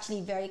was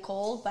actually very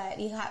cold, but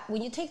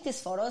when you take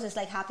these photos, it's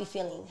like happy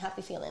feeling.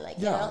 Like,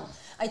 you know?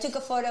 I took a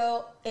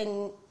photo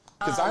in...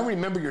 Because I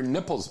remember your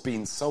nipples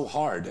being so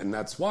hard, and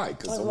that's why,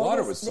 because the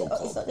water was so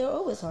cold. They're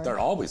always hard. They're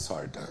always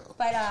hard.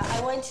 But I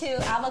went to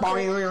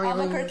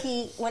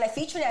Albuquerque when I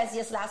featured us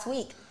just last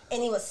week,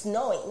 and it was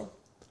snowing.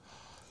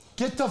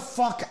 Get the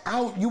fuck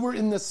out. You were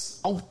in this...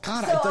 Oh,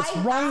 God, that's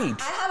right.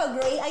 I have a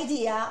great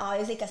idea,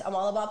 obviously, because I'm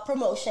all about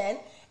promotion.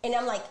 And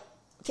I'm like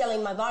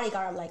telling my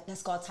bodyguard, I'm like,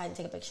 let's go outside and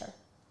take a picture.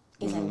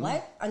 He's like,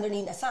 what?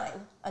 Underneath the sign.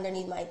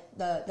 Underneath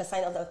the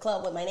sign of the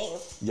club with my name.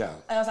 Yeah.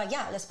 And I was like,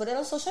 yeah, let's put it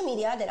on social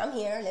media that I'm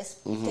here. Let's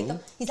take them.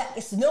 He's like,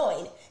 it's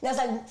snowing. And I was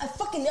like, I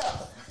fucking know.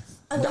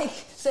 I'm like,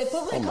 so I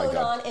put my coat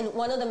on, and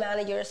one of the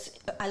managers,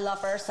 I love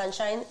her,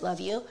 Sunshine,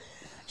 love you.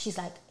 She's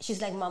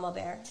like Mama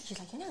Bear. She's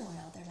like, you're not going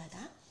out there like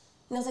that.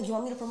 And I was like, you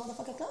want me to promote the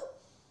fucking club?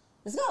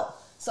 Let's go.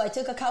 So I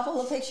took a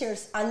couple of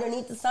pictures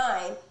underneath the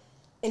sign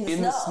in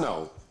the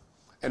snow.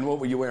 And what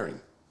were you wearing?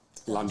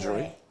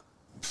 Lingerie?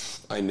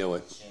 I knew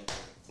it.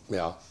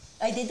 Yeah.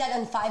 I did that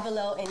on Five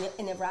Below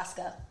in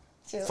Nebraska,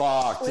 too.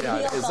 Fuck,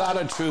 yeah. Is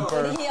that a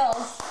trooper? With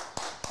heels.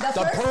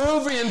 The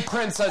Peruvian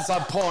princess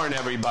of porn,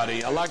 everybody.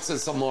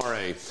 Alexis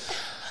Amore.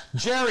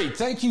 Jerry,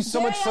 thank you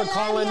so much for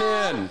calling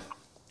in.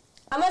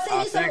 I'm going to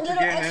send you some little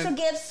extra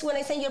gifts when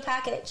I send you a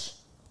package.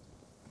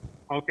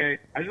 Okay.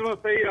 I just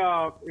want to say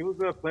it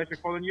was a pleasure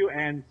calling you,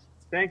 and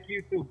thank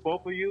you to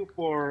both of you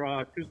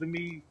for choosing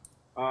me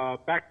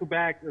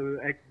back-to-back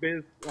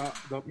X-Biz,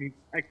 the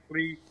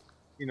X3,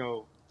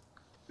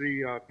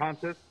 three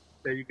contests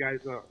that you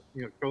guys,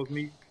 chose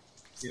me,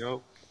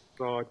 So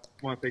I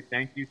want to say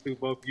thank you to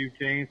both you,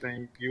 James,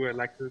 and you,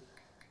 Alexis.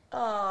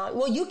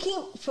 Well, you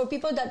came, for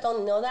people that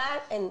don't know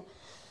that, and,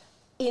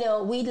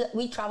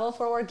 we travel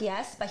for work,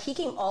 yes, but he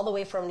came all the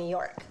way from New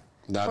York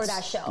for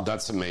that show.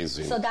 That's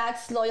amazing. So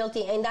that's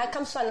loyalty, and that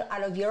comes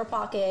out of your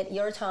pocket,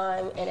 your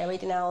time, and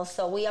everything else.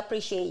 So we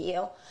appreciate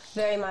you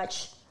very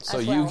much. So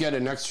you get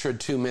an extra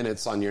 2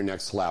 minutes on your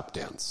next lap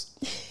dance.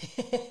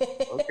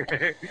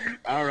 Okay.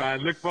 All right.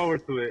 Look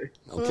forward to it.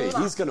 Okay.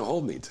 He's going to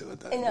hold me to it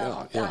then.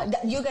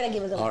 You're going to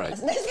give it to him. All right.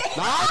 No,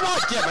 I'm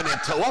not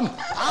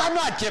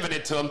giving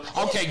it to him.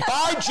 Okay.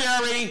 Bye,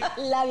 Jerry.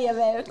 Love you,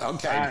 babe.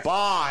 Okay.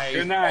 Bye.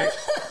 Good night.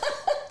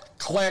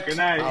 Click. Good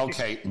night.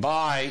 Okay.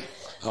 Bye.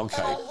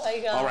 Okay. Oh, my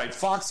God. All right.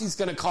 Foxy's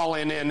going to call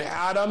in. And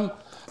Adam...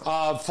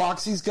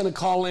 Foxy's going to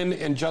call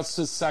in just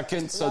a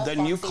second, so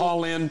then you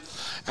call in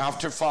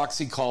after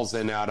Foxy calls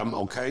in, Adam,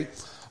 okay?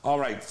 All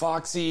right,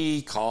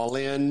 Foxy, call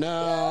in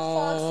now.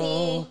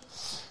 Yeah,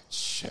 Foxy.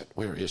 Shit,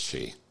 where is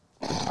she?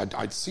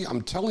 I see,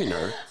 I'm telling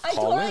her,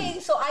 call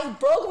in. So I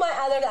broke my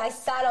other, I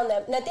sat on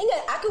them. And I think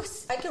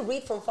I could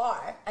read from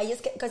far.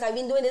 Because I've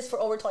been doing this for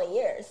over 20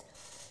 years.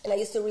 And I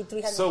used to read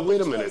 300 So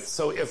wait a minute.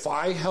 So if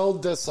I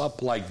held this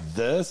up like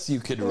this, you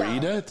could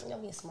read it?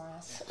 Don't be a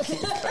smartass.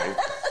 Okay.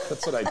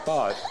 That's what I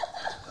thought.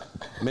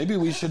 Maybe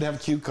we should have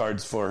cue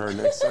cards for her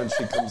next time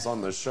she comes on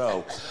the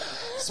show.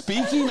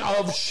 Speaking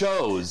of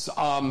shows,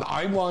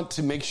 I want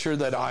to make sure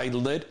that I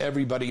let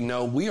everybody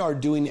know we are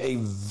doing a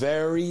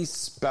very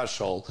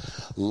special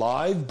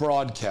live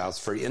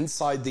broadcast for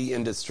Inside the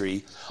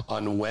Industry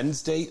on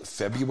Wednesday,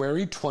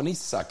 February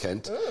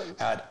 22nd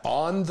at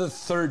On the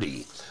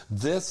 30.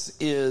 This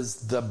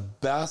is the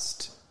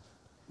best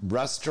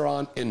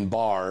restaurant and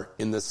bar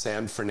in the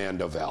San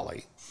Fernando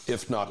Valley,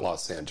 if not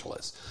Los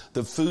Angeles.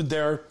 The food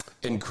there,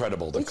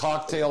 incredible. The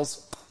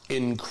cocktails,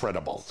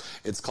 incredible.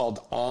 It's called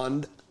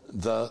On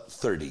the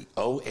 30,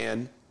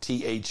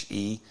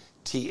 ONTHETHIRTY.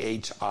 On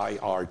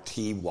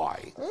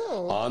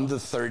the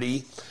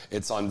 30,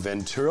 it's on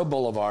Ventura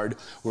Boulevard.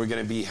 We're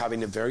going to be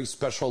having a very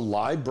special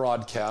live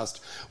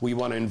broadcast. We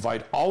want to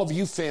invite all of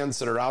you fans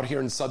that are out here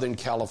in Southern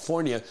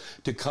California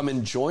to come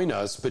and join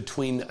us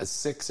between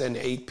 6 and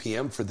 8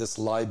 p.m. for this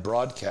live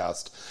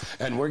broadcast.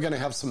 And we're going to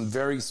have some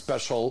very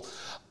special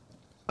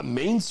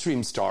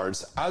mainstream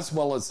stars as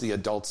well as the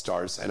adult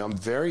stars. And I'm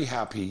very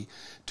happy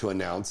to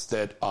announce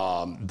that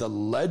the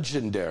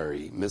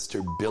legendary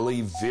Mr.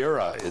 Billy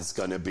Vera is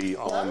going to be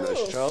on the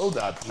show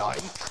that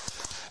night.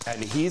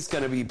 And he's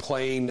going to be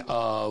playing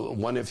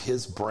one of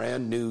his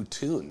brand new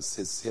tunes,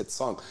 his hit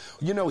song.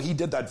 He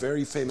did that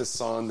very famous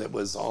song that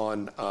was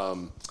on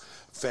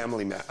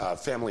Family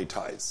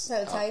Ties.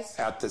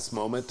 At This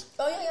Moment.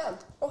 Oh, yeah.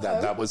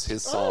 Okay. That was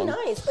his song.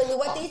 Oh, nice. And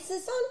what date's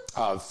this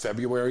on?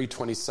 February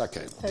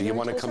 22nd. Do you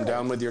want to come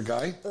down with your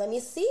guy? Let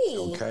me see.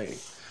 Okay.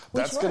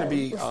 That's going to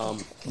be,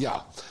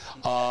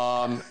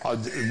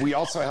 we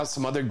also have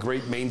some other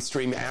great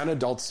mainstream and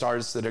adult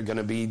stars that are going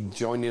to be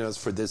joining us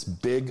for this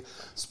big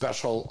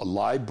special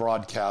live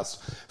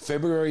broadcast,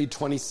 February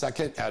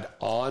 22nd at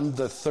On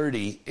the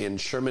 30 in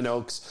Sherman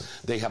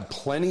Oaks. They have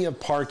plenty of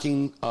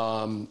parking,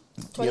 in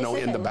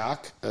the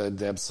back.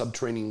 They have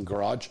subterranean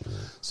garage,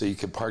 so you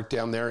can park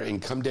down there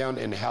and come down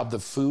and have the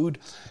food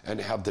and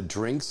have the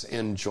drinks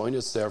and join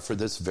us there for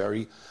this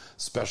very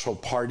special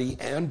party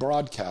and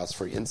broadcast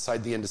for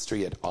Inside the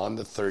Industry at On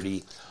the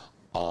 30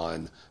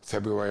 on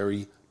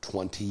February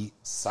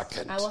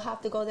 22nd. I will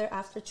have to go there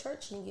after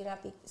church, and you'd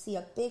have to see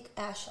a big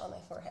ash on my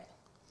forehead.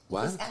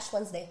 What? It's Ash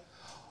Wednesday.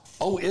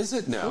 Oh, is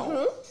it now?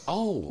 Mm-hmm.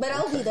 Oh, but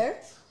I'll be there.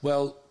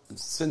 Well,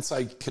 since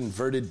I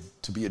converted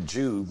to be a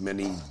Jew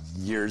many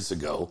years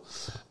ago,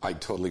 I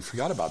totally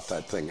forgot about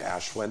that thing,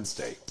 Ash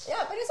Wednesday.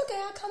 Yeah, but it's okay.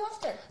 I'll come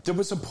after. There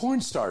was a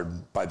porn star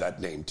by that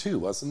name, too,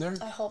 wasn't there?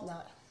 I hope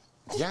not.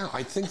 Yeah,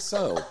 I think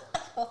so.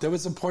 There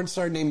was a porn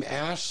star named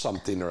Ash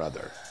something or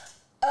other.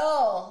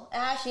 Oh,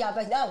 Ash, yeah,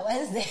 but not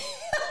Wednesday.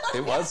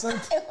 It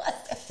wasn't? It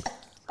wasn't.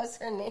 What's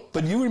her name?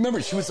 But you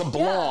remember, she was a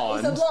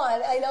blonde. Yeah, she was a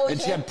blonde. I know.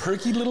 And she had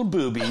perky little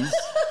boobies.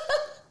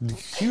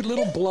 Cute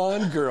little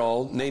blonde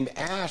girl named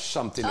Ash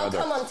something or I'll other.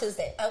 come on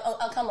Tuesday.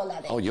 I'll come on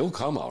that day. Oh, you'll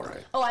come, all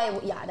right. Oh,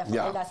 definitely.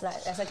 Yeah.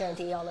 That's a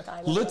guarantee all the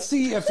time. Let's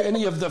see if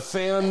any of the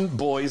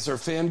fanboys or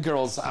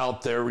fangirls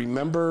out there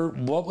remember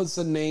what was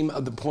the name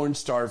of the porn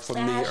star from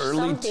Ash the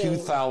early something.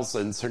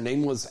 2000s. Her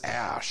name was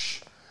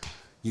Ash.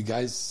 You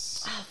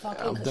guys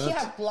have She that?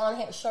 had blonde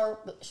hair,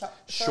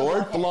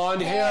 Short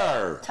blonde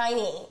hair.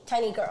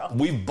 Tiny girl.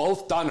 We've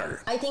both done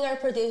her. I think our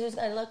producer's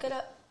gonna look it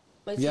up.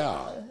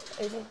 Yeah.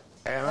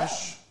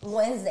 Ash.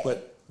 Wednesday.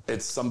 But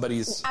it's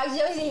somebody's... I'm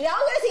gonna see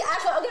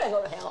Ash. I'm gonna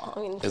go to hell. I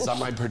mean, Is that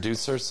my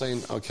producer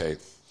saying? Okay.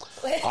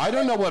 I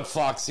don't know what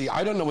Foxy...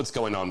 I don't know what's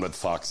going on with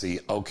Foxy.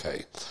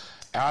 Okay.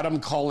 Adam,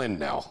 call in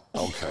now.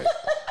 Okay.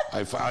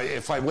 If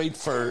I wait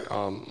for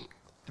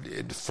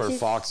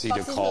Foxy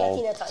to call...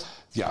 Latina time.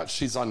 Yeah,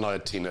 she's on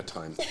Latina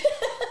time.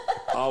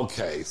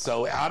 Okay,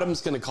 so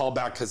Adam's going to call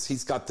back because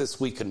he's got This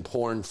Week in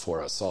Porn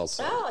for us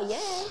also. Oh,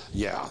 yeah.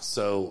 Yeah,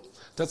 so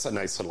that's a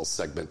nice little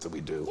segment that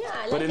we do. Yeah,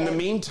 I like but in the it.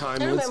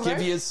 meantime, I let's remember.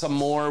 give you some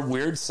more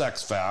weird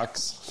sex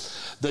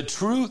facts. The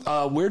truth,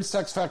 weird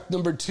sex fact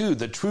number 2,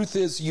 the truth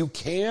is you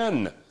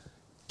can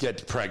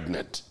get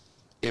pregnant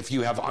if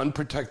you have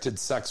unprotected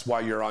sex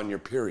while you're on your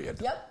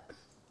period. Yep.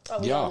 Oh,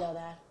 we Yeah. all know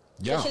that.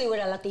 Yeah. Especially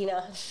with a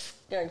Latina.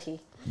 Guarantee.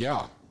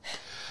 Yeah.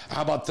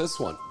 How about this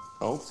one?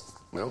 Oh,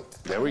 no.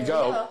 There we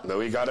go.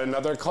 We got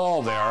another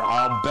call there.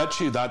 I'll bet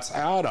you that's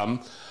Adam.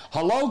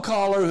 Hello,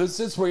 caller. Who's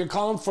this? Where you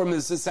calling from?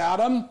 Is this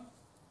Adam?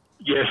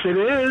 Yes, it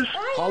is.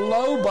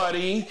 Hello,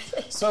 buddy.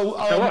 So,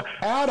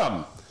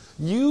 Adam,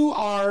 you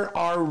are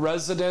our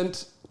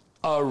resident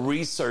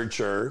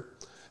researcher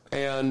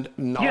and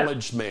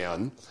knowledge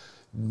man.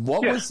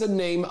 What was the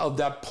name of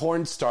that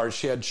porn star?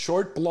 She had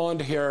short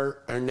blonde hair.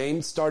 Her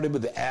name started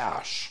with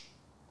Ash.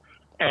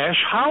 Ash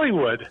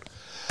Hollywood.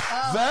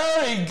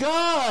 Very good.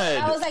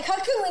 I was like, how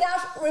can we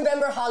not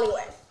remember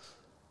Hollywood?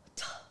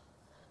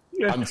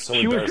 I'm so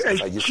embarrassed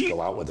because I used to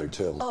go out with her,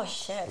 too. Oh,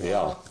 shit.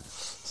 Yeah.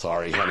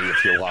 Sorry, honey,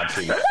 if you're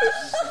watching.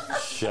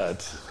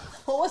 Shit.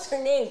 What was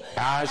her name?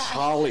 Ash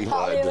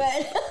Hollywood.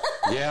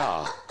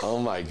 Yeah. Oh,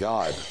 my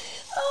God.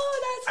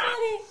 Oh, that's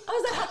funny. I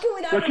was like, how can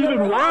we not What's remember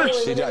even worse?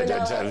 Hollywood? She We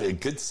didn't know. did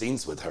good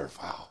scenes with her.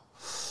 Wow.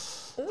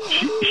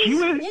 She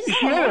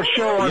had a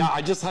show on. Yeah,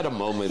 I just had a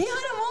moment. You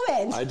had a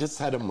moment. I just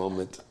had a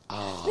moment.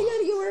 Oh.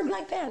 You were in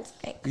black pants.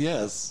 Okay.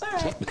 Yes. All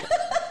right.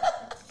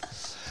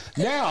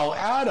 Now,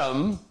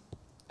 Adam,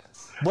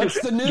 what's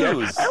the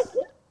news?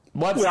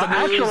 What's Well,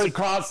 the news actually-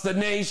 across the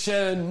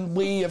nation?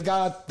 We have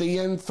got the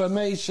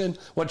information.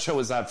 What show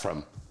is that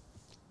from?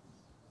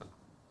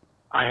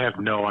 I have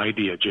no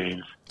idea,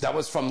 James. That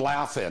was from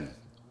Laugh-In.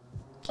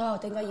 Oh,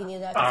 thank God you knew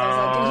that. 'Cause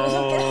I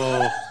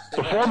was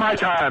like, Before my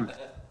time.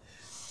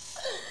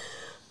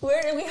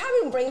 we're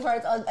having brain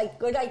farts.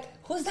 We're like,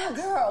 who's that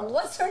girl?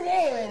 What's her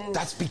name? And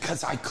That's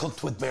because I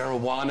cooked with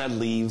marijuana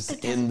leaves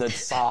in the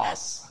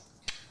sauce.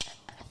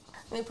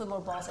 let me put more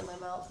balls in my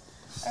mouth.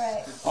 All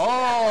right.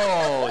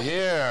 Oh,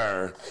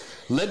 here.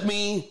 Let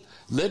me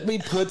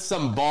put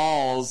some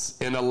balls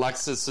in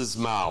Alexis's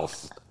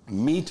mouth.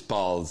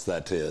 Meatballs,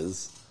 that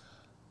is.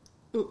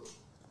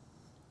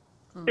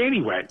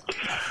 Anyway,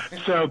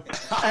 so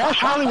Ash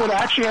Hollywood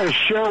actually had a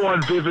show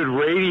on Vivid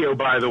Radio,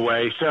 by the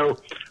way. So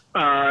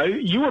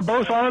you were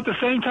both on at the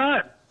same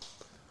time.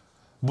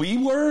 We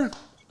were?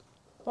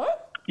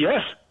 What?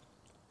 Yes.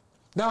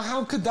 Now,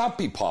 how could that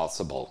be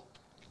possible?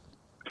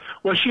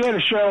 Well, she had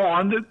a show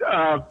on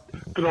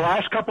for the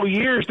last couple of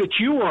years that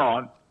you were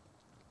on.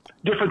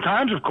 Different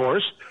times, of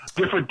course,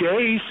 different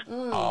days.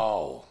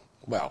 Oh,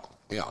 well,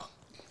 yeah.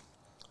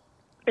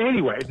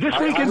 Anyway, this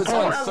week I in was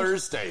porn. on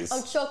Thursdays.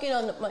 I'm choking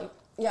on my,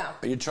 yeah.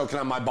 Are you choking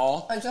on my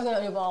ball? I'm choking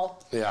on your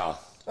ball. Yeah.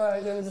 All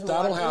right, give me some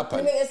That'll water.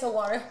 happen. Give me some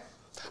water.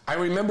 I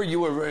remember you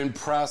were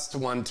impressed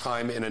one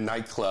time in a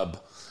nightclub.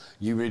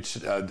 You reached,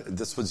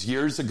 this was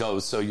years ago,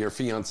 so your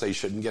fiance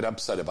shouldn't get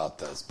upset about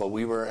this, but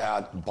we were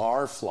at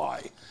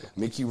Barfly,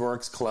 Mickey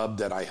Rourke's club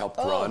that I helped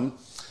run,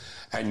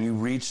 and you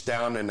reached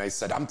down and I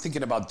said, I'm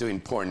thinking about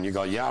doing porn. You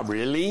go, yeah,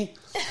 really?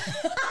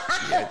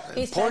 Yeah,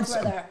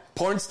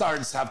 porn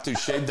stars have to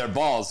shave their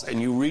balls,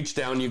 and you reach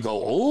down, you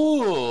go,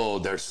 oh,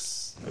 they're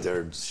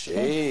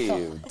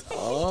shaved.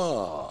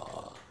 Oh.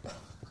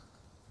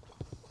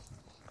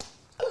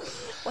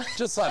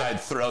 Just thought I'd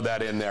throw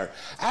that in there.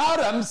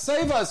 Adam,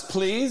 save us,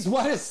 please.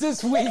 What is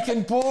This Week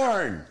in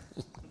Porn?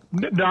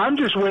 No, I'm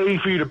just waiting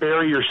for you to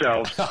bury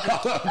yourself.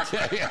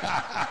 Okay.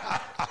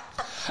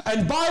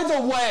 And by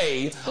the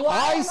way,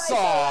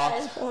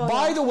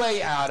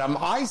 Adam,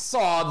 I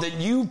saw that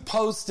you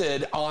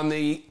posted on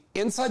the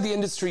Inside the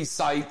Industry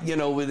site, you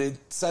know, it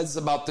says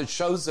about the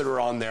shows that are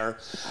on there,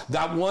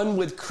 that one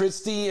with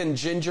Christy and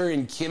Ginger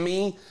and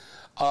Kimmy,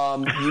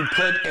 you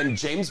put in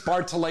James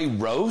Bartolet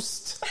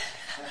Roast.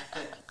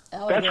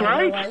 That's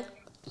right.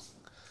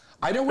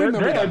 I don't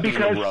remember that being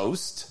a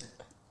roast.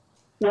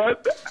 Well,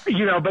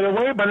 you know, by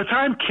the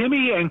time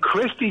Kimmy and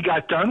Christy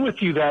got done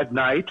with you that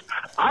night,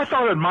 I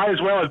thought it might as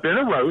well have been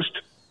a roast.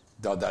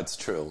 No, that's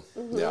true.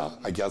 Mm-hmm. Yeah,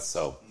 I guess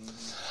so.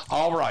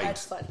 All right.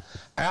 That's fun.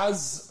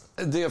 As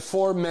the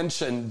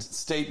aforementioned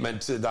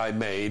statement that I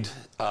made,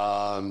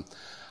 I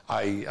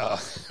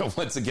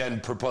once again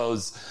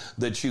propose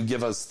that you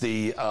give us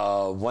the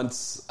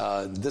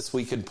This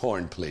Week in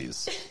Porn,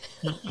 please.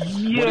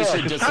 Yes,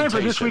 it's time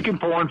for This Week in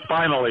Porn,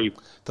 finally.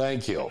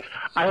 Thank you.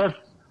 I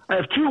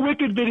have 2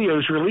 wicked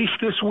videos released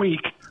this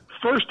week,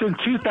 first in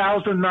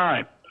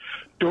 2009,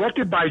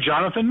 directed by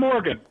Jonathan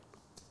Morgan,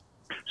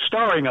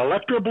 starring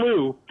Electra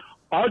Blue,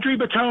 Audrey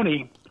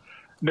Batoni,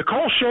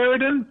 Nicole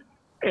Sheridan,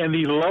 and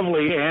the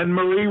lovely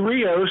Anne-Marie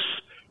Rios,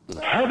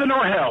 Heaven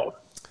or Hell.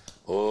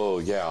 Oh,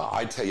 yeah.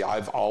 I tell you,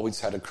 I've always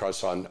had a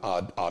crush on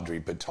Audrey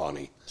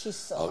Batoni. She's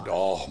so hot.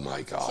 Oh,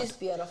 my God. She's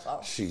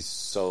beautiful. She's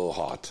so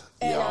hot.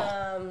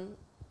 And,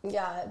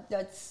 yeah,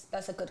 that's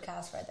a good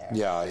cast right there.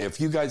 Yeah,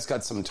 if you guys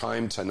got some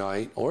time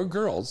tonight, or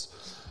girls,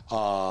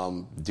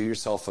 do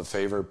yourself a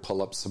favor,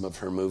 pull up some of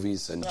her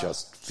movies and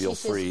just feel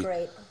free. She's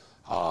great.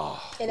 And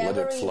let it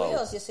Anne-Marie flow.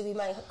 Rios used to be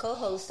my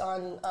co-host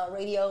on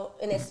radio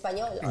in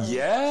Español.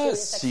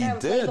 Yes, she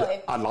did.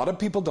 Playboy. A lot of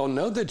people don't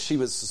know that she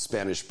was a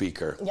Spanish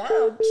speaker. Yeah,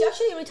 she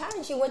actually retired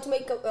and she went to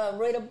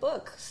write a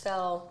book.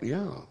 So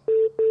Yeah.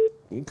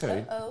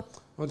 Okay. Uh-oh.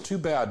 Well, too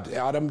bad.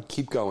 Adam,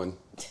 keep going.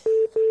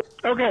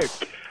 Okay.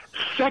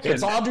 Second.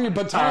 It's Audrey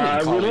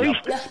Batoni calling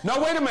released. up. No,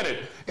 wait a minute.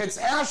 It's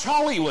Ash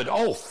Hollywood.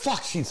 Oh,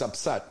 fuck, she's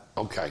upset.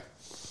 Okay.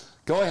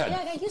 Go ahead.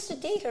 Yeah, I used to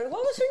date her.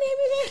 What was her name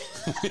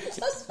again?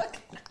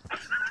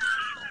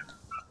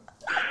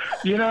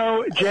 You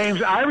know,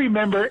 James, I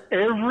remember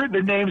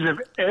the names of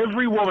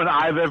every woman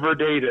I've ever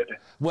dated.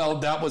 Well,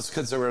 that was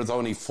because there was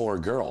only 4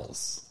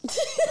 girls.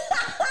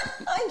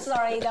 I'm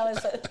sorry, that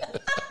was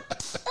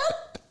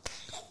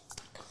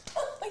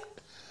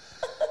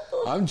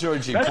I'm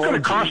Georgie That's going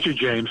to Porgy. cost you,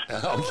 James.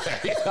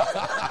 Okay.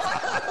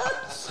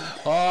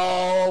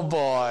 Oh,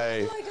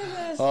 boy. Oh, my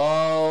goodness.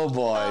 Oh,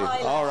 boy.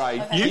 I know. All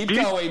right. Okay. Keep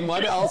going.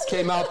 What else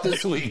came out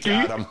this week,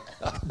 Adam?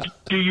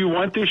 Do you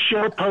want this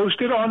show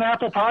posted on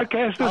Apple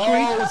Podcasts this week?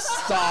 Oh,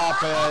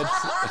 stop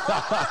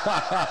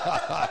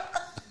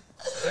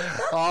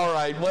it. All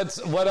right.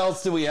 What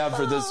else do we have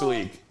for this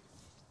week?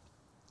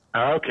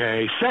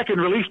 Okay. Second,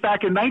 released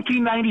back in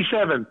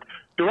 1997,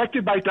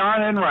 directed by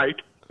Don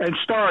Enright and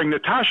starring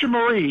Natasha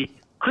Marie,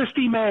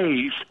 Kirsta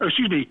Mays,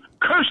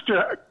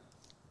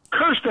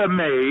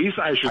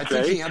 I should I say.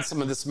 think he had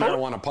some of this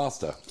marijuana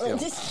pasta. Yeah.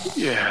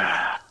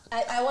 Yeah.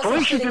 I wasn't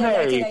Felicia shooting in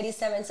Dene,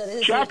 1997, so this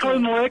is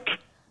Jacqueline Lick,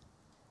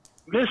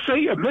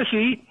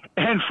 Missy,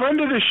 and friend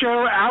of the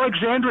show,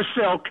 Alexandra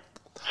Silk,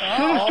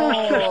 Sinister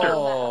Sister.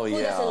 Oh, Who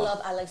yeah. doesn't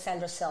love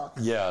Alexandra Silk?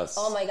 Yes.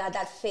 Oh my God,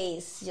 that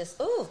face, just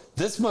ooh.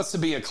 This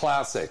must be a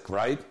classic,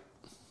 right?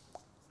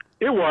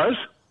 It was.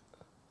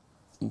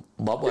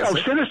 What was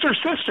it? Sinister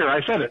Sister,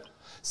 I said it.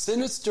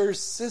 Sinister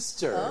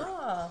Sister.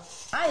 Ah,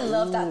 I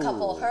love that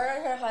couple. Her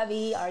and her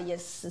hubby are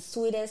just the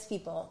sweetest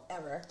people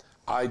ever.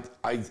 I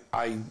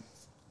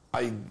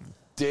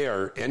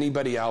dare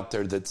anybody out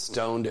there that's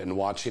stoned and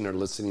watching or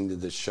listening to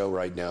this show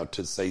right now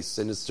to say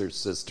Sinister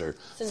Sister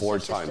 4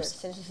 times.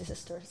 Sinister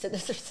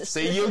Sister.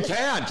 See, you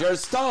can't. You're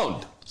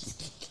stoned.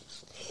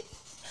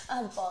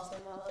 I'm false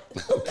out.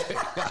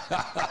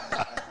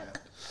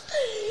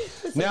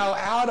 Now,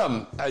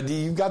 Adam,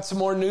 you got some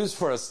more news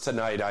for us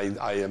tonight,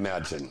 I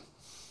imagine.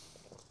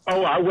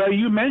 Oh, well,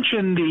 you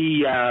mentioned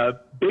the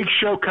big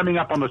show coming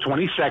up on the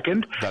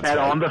 22nd That's and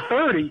right. on the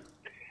 30th.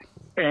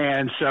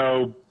 And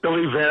so,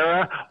 Billy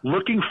Vera,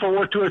 looking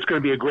forward to it. It's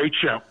going to be a great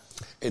show.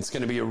 It's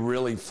going to be a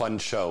really fun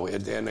show.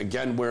 And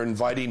again, we're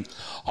inviting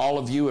all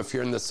of you, if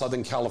you're in the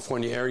Southern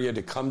California area,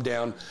 to come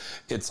down.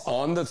 It's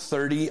on the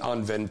 30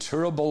 on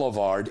Ventura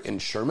Boulevard in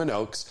Sherman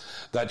Oaks.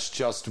 That's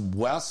just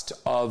west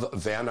of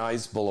Van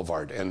Nuys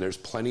Boulevard. And there's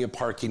plenty of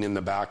parking in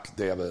the back.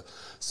 They have a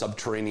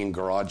subterranean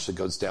garage that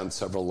goes down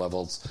several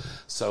levels.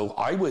 So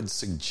I would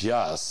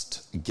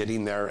suggest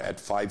getting there at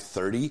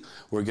 5:30.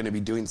 We're going to be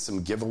doing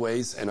some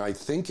giveaways. And I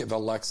think if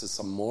Alexis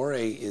Amore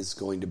is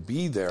going to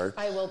be there,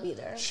 I will be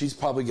there. she's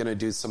probably going to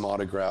do some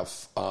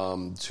autograph.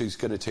 She's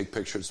going to take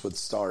pictures with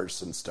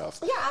stars and stuff.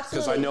 Yeah, absolutely.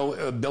 Because I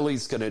know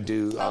Billy's going to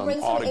do I'll bring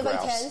some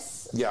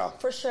autographs. invitants, Yeah,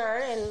 for sure.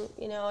 And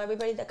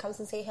everybody that comes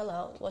and say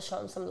hello, we'll show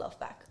them some love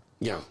back.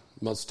 yeah,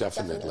 most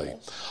definitely.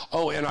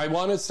 Oh, and I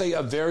want to say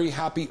a very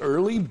happy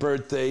early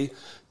birthday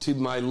to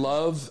my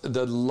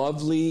the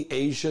lovely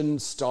Asian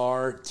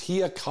star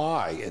Tia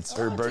Kai. It's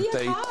her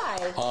birthday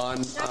Kai.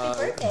 on Happy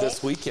birthday.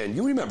 this weekend.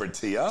 You remember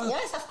Tia?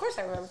 Yes, of course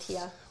I remember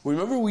Tia.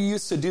 Remember we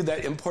used to do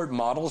that import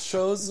model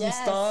shows and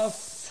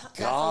stuff?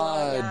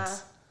 God. Yeah.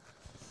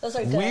 Those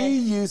are good. We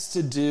used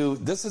to do,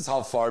 this is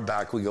how far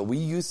back we go. We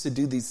used to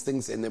do these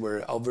things, and they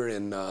were over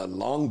in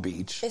Long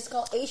Beach. It's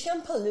called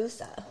Asian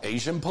Palooza.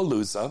 Asian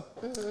Palooza.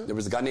 Mhm. There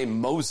was a guy named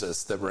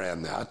Moses that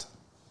ran that.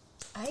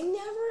 I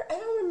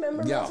don't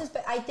remember Yeah. Moses,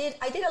 but I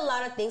did a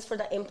lot of things for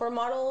the import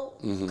model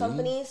Mhm.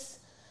 companies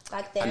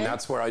back then. And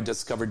that's where I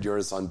discovered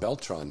Eurizon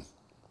Beltran.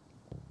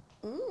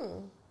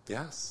 Mm.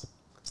 Yes.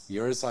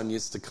 Eurizon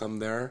used to come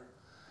there,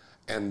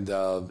 And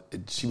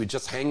she would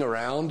just hang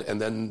around,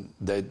 and then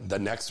the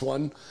next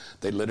one,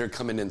 they'd let her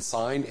come in and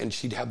sign, and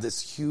she'd have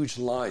this huge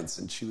lines,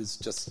 and she was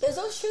just...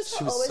 Those shoes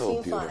have always so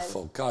been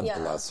beautiful. fun. God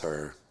bless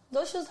her.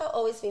 Those shoes have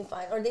always been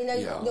fun. Or they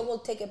will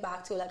take it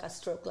back to like a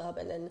strip club,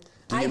 and then...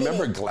 Do you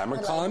remember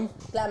GlamourCon?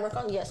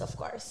 GlamourCon, yes, of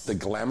course. The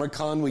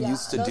GlamourCon we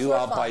used to do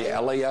out by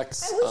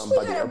LAX. I wish we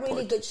by the had airport. a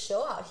really good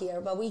show out here,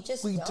 but we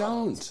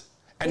don't.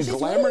 And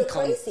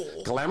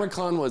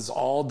GlamourCon was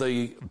all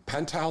the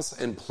Penthouse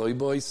and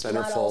Playboy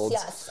centerfolds.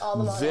 Yes, all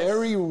the models.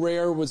 Very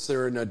rare was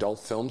there an adult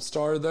film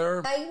star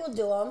there. I will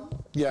do them.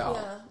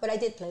 Yeah. But I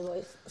did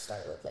Playboy,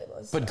 started with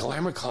Playboy. But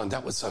GlamourCon,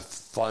 that was a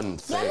fun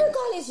thing.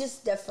 GlamourCon is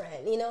just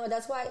different. You know,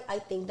 that's why I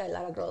think that a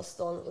lot of girls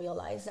don't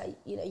realize that,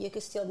 you know, you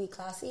could still be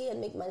classy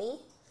and make money.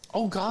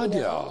 Oh, God,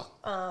 yeah.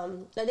 I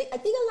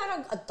think a lot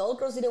of adult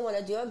girls didn't want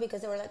to do it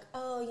because they were like,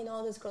 oh, you know,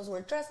 all these girls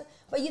were dressed.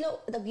 But, you know,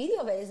 the beauty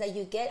of it is that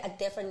you get a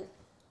different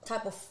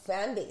type of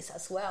fan base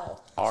as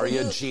well.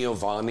 Aria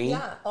Giovanni.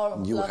 Yeah.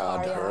 You had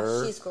Aria.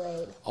 her. She's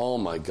great. Oh,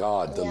 my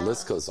God. The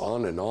list goes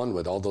on and on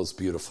with all those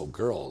beautiful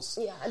girls.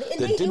 Yeah.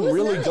 That didn't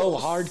really go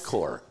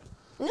hardcore.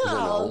 No. You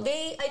know?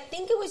 I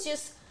think it was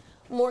just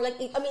more like,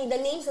 I mean, the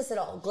name says it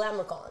all.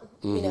 GlamourCon,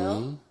 you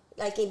know?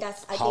 Like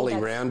Holly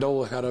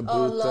Randall had a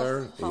booth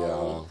there. Holly.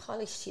 Yeah.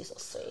 Holly, she's so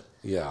sweet.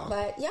 Yeah.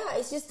 But yeah,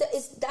 it's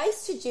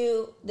nice to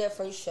do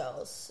different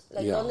shows.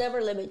 Like don't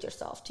never limit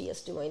yourself to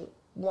just doing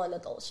one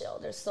adult show.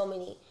 There's so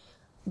many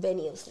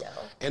venues now.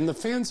 And the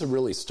fans are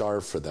really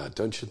starved for that,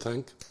 don't you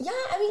think? Yeah,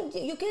 I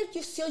mean,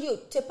 you still your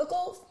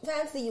typical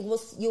fans that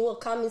you will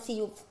come and see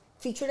you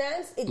feature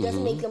dance. It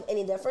doesn't make them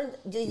any different.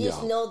 You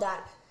just know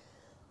that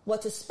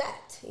what to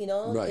expect. You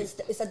know, right.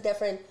 It's a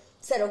different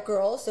set of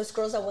girls. There's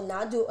girls that will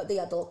not do the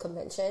adult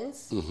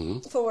conventions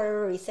for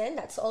whatever reason.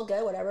 That's all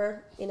good,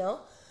 whatever, you know.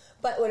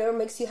 But whatever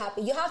makes you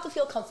happy, you have to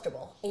feel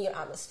comfortable in your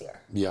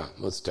atmosphere. Yeah,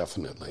 most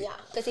definitely. Yeah,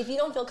 because if you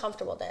don't feel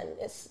comfortable, then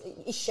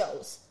it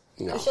shows.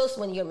 Yeah. It shows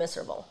when you're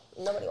miserable.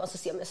 Nobody wants to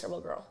see a miserable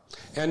girl.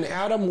 And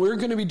Adam, we're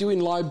going to be doing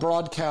live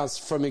broadcasts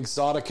from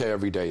Exotica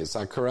every day. Is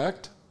that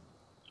correct?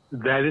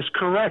 That is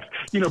correct.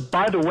 You know,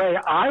 by the way,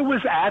 I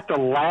was at the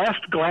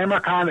last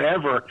GlamourCon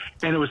ever,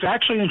 and it was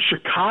actually in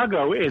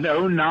Chicago in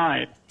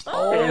 2009.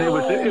 Oh, and it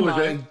was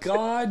my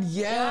God,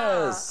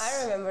 yes. Yeah,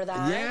 I remember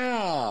that.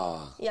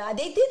 Yeah. Yeah,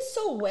 they did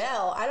so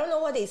well. I don't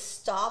know why they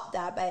stopped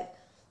that, but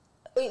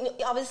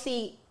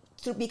obviously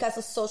because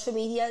of social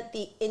media,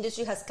 the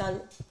industry has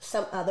gone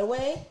some other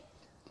way.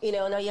 You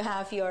know, now you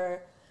have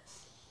your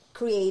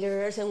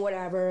creators and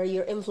whatever,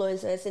 your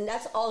influencers, and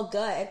that's all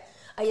good.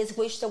 I just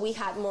wish that we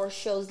had more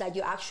shows that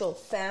your actual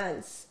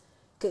fans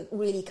could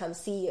really come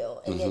see you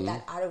and get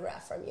that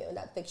autograph from you,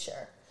 that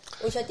picture,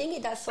 which I think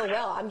it does so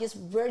well. I'm just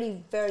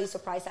really, very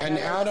surprised that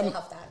Adam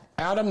have that.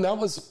 Adam, that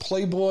was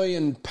Playboy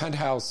and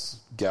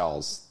Penthouse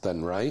gals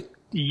then, right?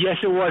 Yes,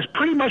 it was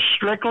pretty much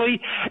strictly.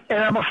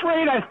 And I'm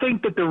afraid I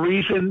think that the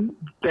reason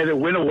that it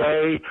went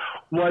away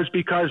was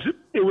because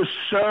it was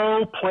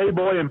so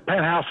Playboy and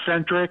Penthouse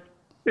centric.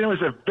 It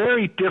was a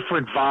very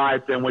different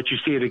vibe than what you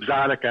see at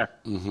Exotica.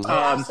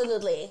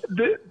 Absolutely.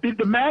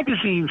 The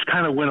magazines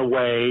kind of went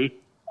away,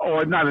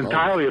 or not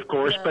entirely, of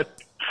course,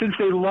 but since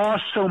they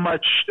lost so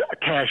much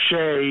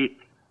cachet,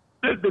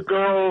 the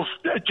girls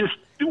just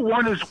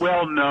weren't as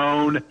well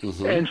known,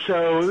 and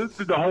so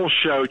the whole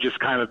show just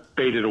kind of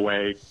faded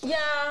away. Yeah,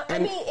 I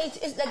mean,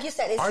 it's like you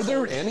said. Are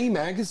there any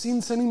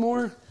magazines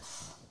anymore?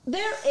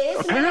 There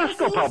is. Penthouse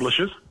still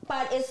publishes,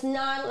 but it's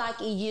not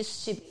like it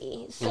used to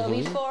be. So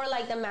before,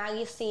 like the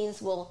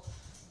magazines will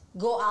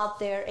go out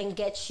there and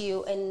get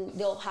you, and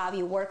they'll have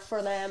you work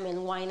for them,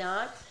 and why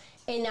not?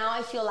 And now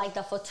I feel like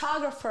the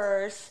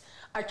photographers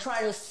are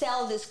trying to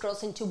sell these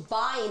girls into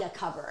buying a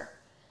cover.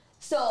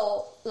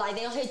 So, like,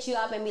 they'll hit you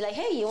up and be like,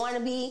 hey, you want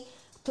to be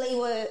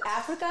Playboy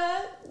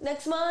Africa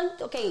next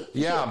month? Okay.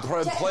 Yeah,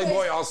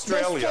 Playboy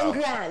Australia.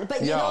 There's $10,000.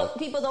 But, you know,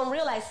 people don't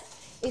realize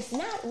it's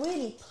not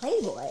really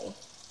Playboy.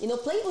 You know,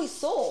 Playboy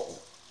sold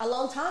a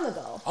long time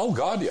ago. Oh,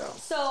 God, yeah.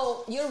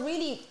 So, you're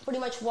really pretty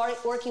much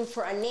working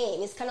for a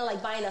name. It's kind of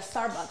like buying a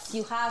Starbucks.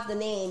 You have the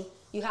name,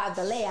 you have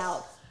the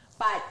layout,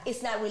 but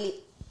it's not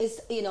really,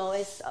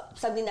 it's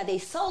something that they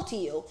sell to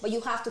you, but you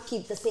have to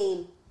keep the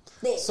same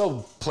thing.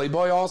 So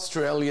Playboy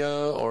Australia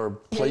or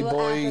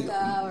Playboy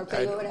Africa or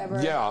Playboy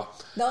whatever. Yeah.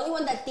 The only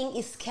one that I think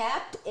is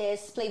kept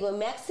is Playboy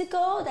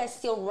Mexico. That's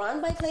still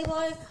run by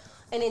Playboy.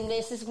 And then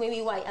this is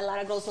maybe why a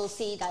lot of girls don't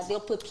see that. They'll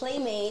put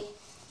Playmate.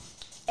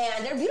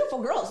 And they're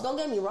beautiful girls, don't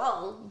get me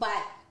wrong.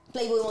 But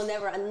Playboy will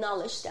never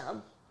acknowledge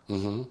them.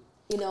 Mm-hmm.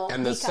 You know,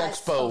 and the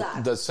Sexpo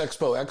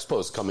Expo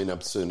is coming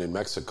up soon in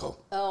Mexico.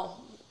 Oh,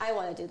 I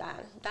want to do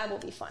that. That will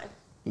be fun.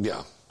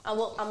 Yeah. I'm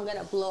going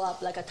to blow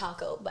up like a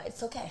taco, but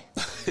it's okay.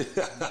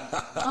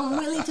 I'm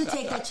willing to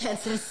take the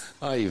chances.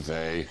 Ay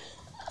vey.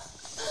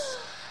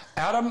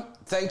 Adam,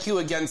 thank you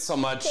again so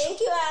much. Thank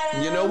you,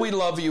 Adam. You know we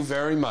love you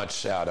very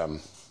much,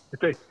 Adam.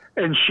 Okay.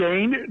 And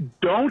Shane,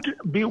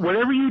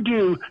 whatever you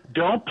do,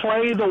 don't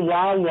play the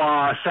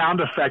wah-wah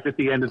sound effect at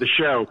the end of the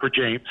show for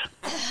James.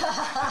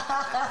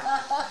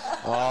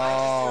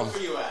 Oh.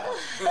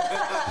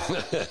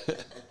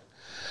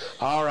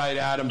 All right,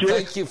 Adam.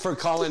 Thank you for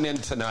calling in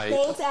tonight.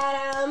 Thanks,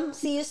 Adam.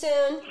 See you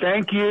soon.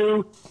 Thank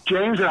you,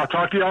 James, and I'll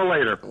talk to y'all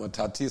later. We'll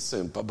talk to you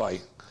soon. Bye-bye.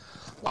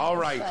 All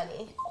right.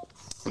 Funny.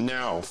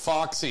 Now,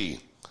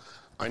 Foxy,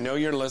 I know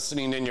you're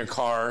listening in your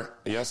car.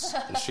 Yes,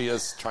 she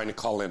is trying to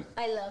call in.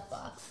 I love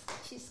Fox.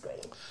 She's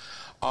great.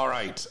 All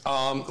right.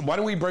 Why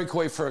don't we break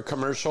away for a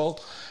commercial,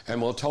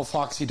 and we'll tell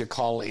Foxy to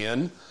call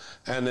in,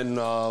 and then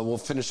we'll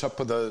finish up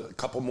with a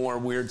couple more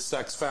weird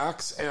sex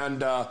facts. And,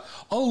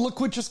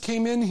 look what just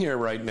came in here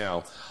right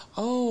now.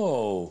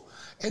 Oh,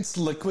 it's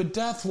liquid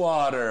death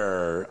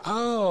water.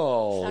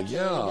 Oh, That's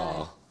yeah. really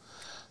good.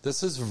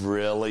 This is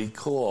really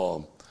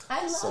cool.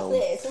 I love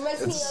this. It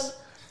reminds me of...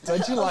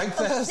 Don't you like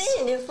this?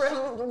 Finn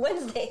from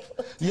Wednesday.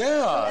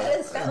 Yeah.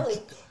 His family.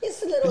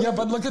 It's a little... Yeah,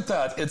 but look at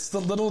that. It's the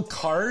little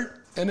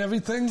cart and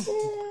everything.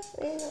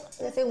 Yeah.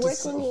 Does it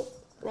work when you...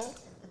 No?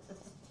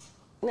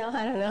 No,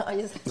 I don't know.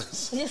 I'm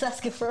just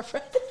asking for a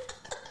friend.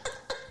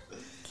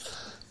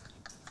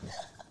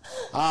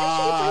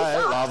 I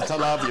love to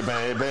love you,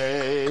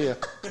 baby.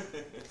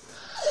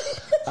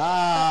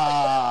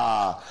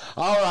 All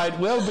right,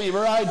 we'll be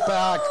right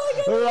back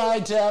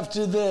right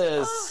after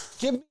this.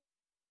 Give me...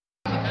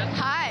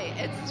 Hi,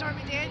 it's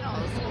Stormy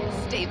Daniels.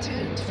 Stay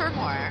tuned for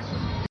more.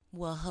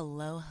 Well,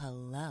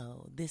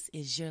 hello. This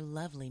is your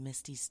lovely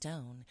Misty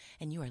Stone,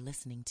 and you are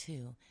listening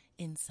to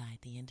Inside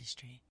the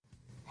Industry.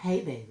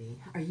 Hey baby,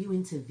 are you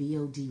into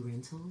VOD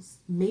rentals?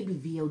 Maybe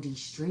VOD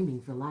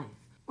streaming for life?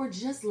 Or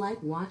just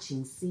like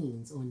watching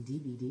scenes on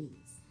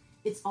DVDs?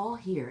 It's all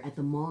here at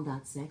the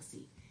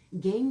Mall.Sexy.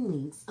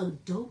 GameLink's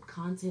adult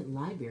content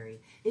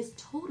library is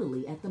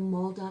totally at the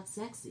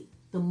Mall.Sexy.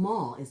 The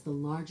Mall is the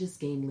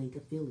largest GameLink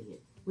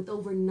affiliate with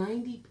over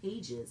 90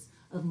 pages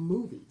of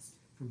movies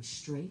from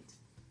straight,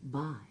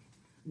 bi,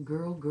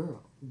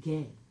 girl,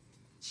 gay,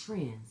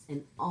 trans,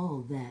 and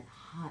all that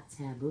hot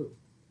taboo.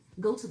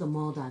 Go to the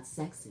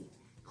Mall.Sexy,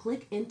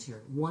 click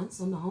enter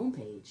once on the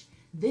homepage,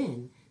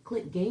 then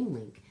click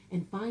GameLink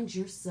and find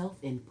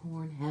yourself in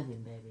porn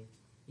heaven, baby.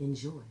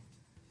 Enjoy.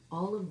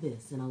 All of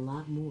this and a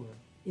lot more,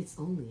 it's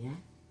only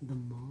at the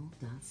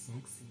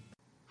Mall.Sexy.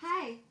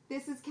 Hi,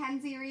 this is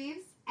Kenzie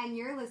Reeves, and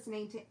you're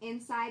listening to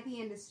Inside the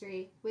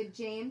Industry with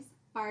James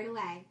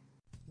Bartolet.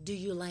 Do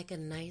you like a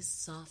nice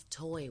soft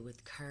toy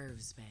with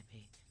curves,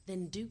 baby?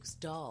 Then Duke's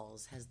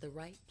Dolls has the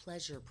right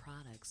pleasure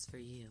products for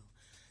you.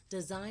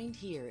 Designed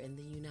here in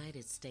the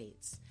United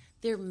States,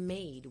 they're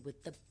made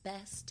with the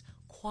best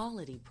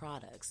quality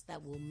products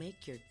that will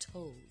make your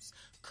toes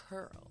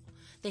curl.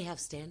 They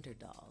have standard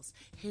dolls,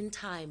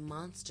 hentai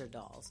monster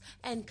dolls,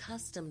 and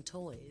custom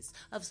toys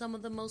of some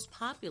of the most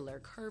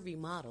popular curvy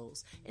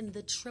models in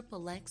the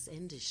XXX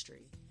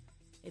industry.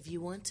 If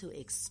you want to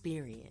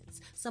experience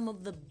some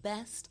of the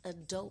best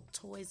adult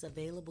toys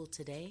available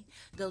today,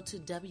 go to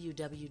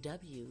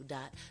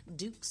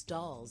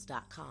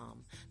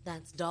www.dukesdolls.com.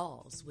 That's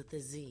dolls with a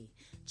Z.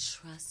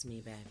 Trust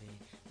me, baby,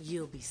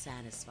 you'll be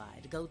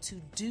satisfied. Go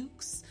to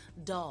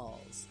dukesdolls.com.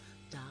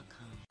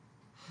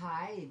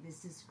 Hi,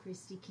 this is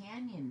Christy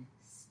Canyon.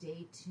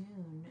 Stay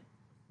tuned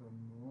for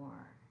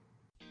more.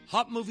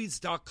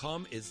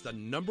 HotMovies.com is the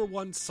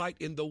 #1 site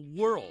in the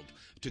world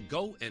to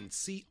go and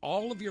see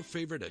all of your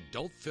favorite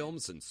adult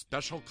films and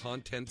special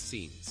content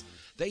scenes.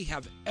 They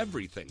have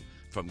everything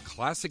from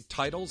classic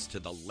titles to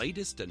the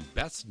latest and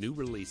best new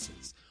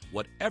releases.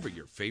 Whatever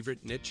your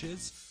favorite niche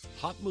is,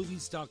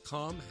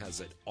 HotMovies.com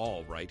has it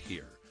all right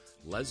here.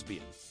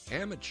 Lesbian,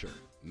 amateur,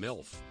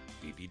 MILF,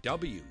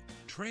 BBW,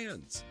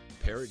 trans,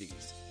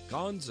 parodies,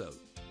 gonzo,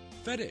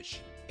 fetish,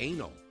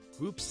 anal,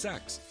 group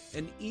sex,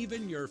 and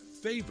even your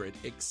favorite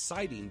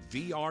exciting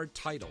VR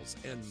titles,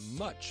 and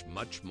much,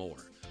 much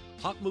more.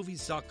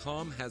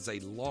 HotMovies.com has a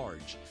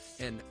large,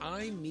 and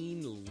I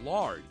mean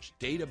large,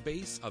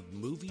 database of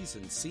movies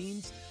and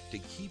scenes to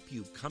keep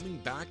you coming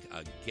back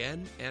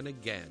again and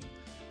again.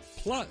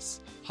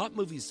 Plus,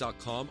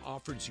 HotMovies.com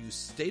offers you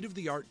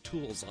state-of-the-art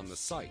tools on the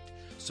site,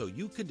 so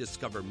you can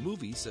discover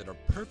movies that are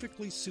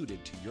perfectly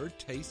suited to your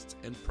tastes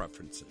and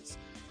preferences.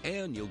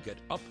 And you'll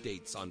get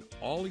updates on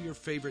all your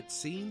favorite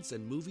scenes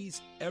and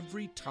movies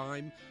every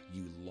time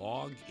you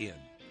log in.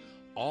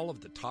 All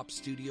of the top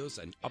studios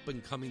and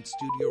up-and-coming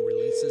studio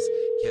releases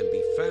can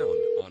be found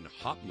on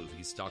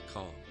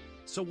HotMovies.com.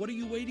 So what are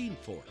you waiting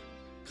for?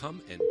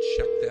 Come and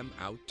check them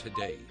out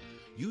today.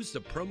 Use the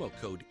promo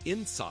code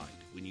INSIDE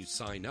when you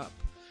sign up,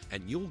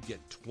 and you'll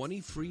get 20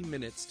 free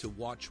minutes to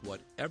watch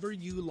whatever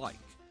you like.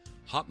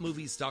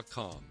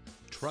 HotMovies.com.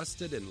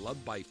 Trusted and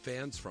loved by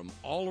fans from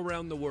all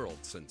around the world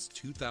since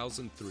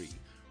 2003.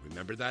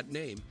 Remember that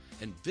name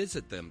and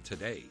visit them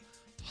today.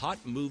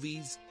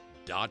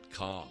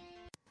 HotMovies.com.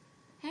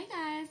 Hey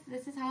guys,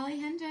 this is Holly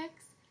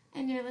Hendricks,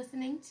 and you're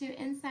listening to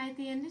Inside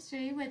the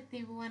Industry with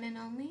the one and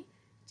only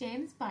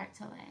James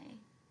Bartolet.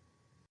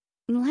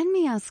 Let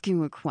me ask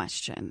you a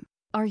question.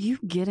 Are you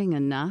getting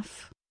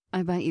enough?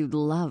 I bet you'd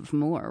love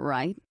more,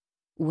 right?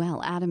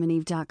 Well,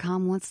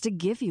 AdamandEve.com wants to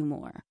give you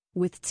more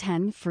with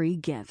 10 free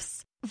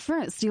gifts.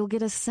 First, you'll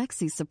get a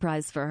sexy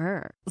surprise for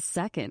her.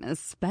 Second, a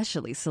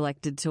specially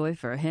selected toy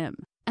for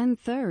him. And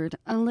third,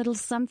 a little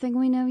something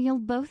we know you'll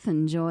both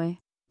enjoy.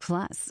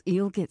 Plus,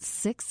 you'll get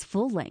 6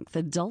 full-length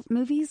adult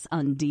movies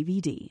on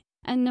DVD.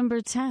 And number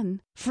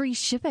 10, free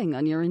shipping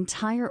on your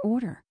entire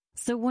order.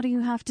 So what do you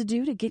have to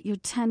do to get your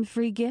 10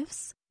 free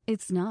gifts?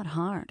 It's not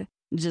hard.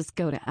 Just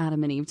go to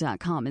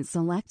adamandeve.com and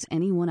select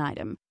any one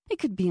item. It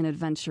could be an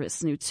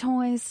adventurous new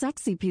toy,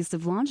 sexy piece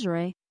of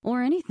lingerie,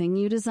 or anything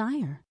you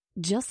desire.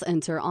 Just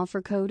enter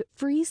offer code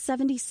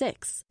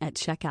FREE76 at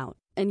checkout,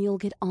 and you'll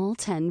get all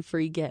 10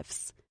 free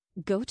gifts.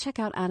 Go check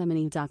out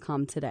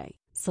adamandeve.com today.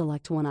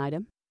 Select one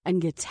item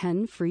and get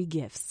 10 free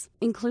gifts,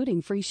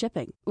 including free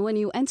shipping, when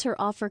you enter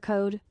offer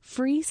code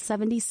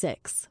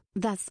FREE76.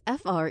 That's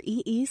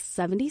FREE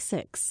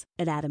 76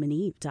 at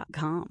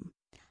adamandeve.com.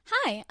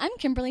 Hi, I'm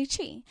Kimberly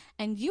Chi,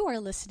 and you are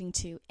listening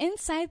to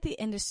Inside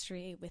the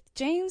Industry with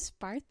James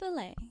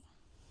Bartholet.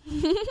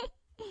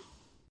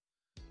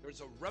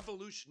 There's a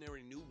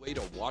revolutionary new way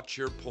to watch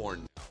your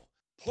porn now.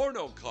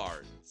 Porno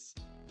cards.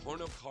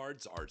 Porno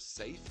cards are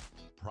safe,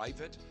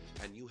 private,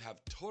 and you have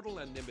total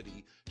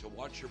anonymity to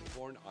watch your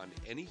porn on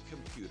any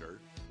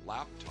computer,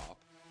 laptop,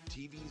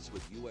 TVs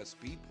with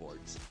USB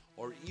ports,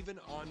 or even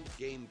on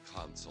game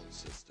console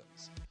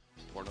systems.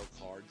 Porno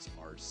cards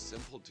are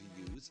simple to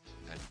use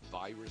and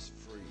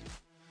virus-free.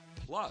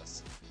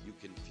 Plus, you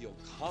can feel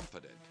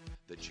confident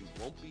that you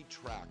won't be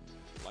tracked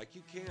like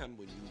you can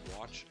when you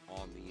watch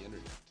on the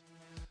internet.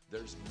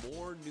 There's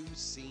more new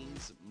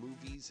scenes,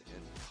 movies,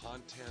 and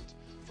content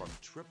from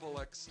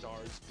XXX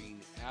stars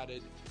being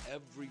added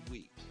every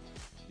week.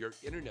 Your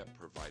internet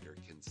provider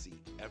can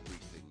see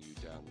everything you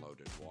download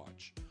and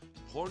watch.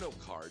 Porno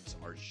cards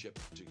are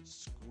shipped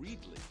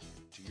discreetly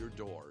to your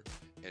door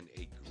in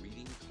a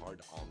greeting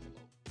card envelope.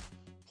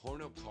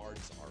 Porno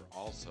cards are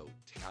also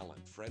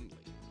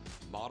talent-friendly.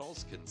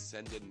 Models can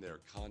send in their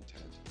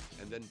content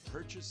and then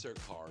purchase their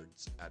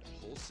cards at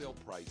wholesale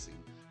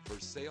pricing for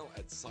sale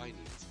at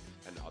signings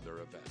and other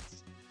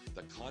events.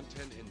 The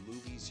content and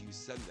movies you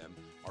send them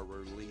are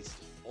released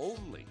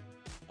only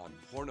on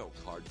porno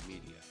card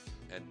media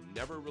and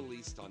never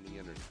released on the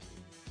internet.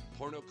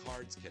 Porno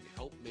cards can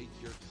help make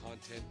your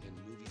content and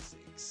movies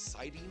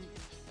exciting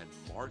and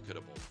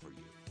marketable for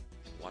you.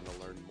 Want to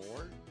learn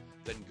more?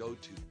 Then go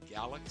to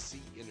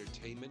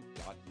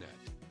galaxyentertainment.net.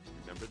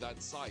 Remember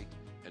that site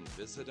and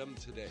visit them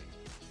today.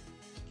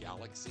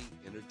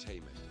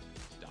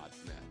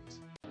 galaxyentertainment.net.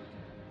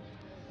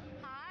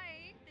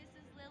 Hi, this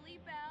is Lily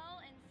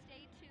Bell, and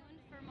stay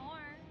tuned for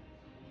more.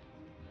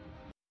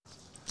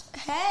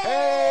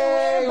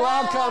 Hey,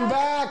 welcome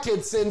back.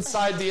 It's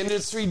Inside the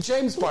Industry.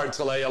 James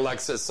Bartholet,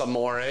 Alexis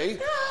Amore.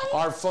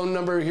 Our phone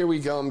number, here we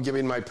go. I'm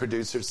giving my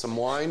producer some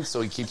wine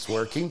so he keeps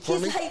working for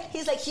me.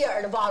 He's like, here,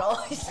 in a bottle.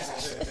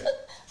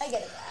 I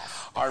get it.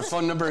 Our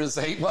phone number is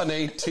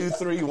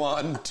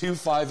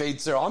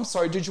 818-231-2580. I'm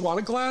sorry, did you want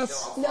a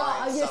glass? No,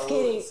 I'm just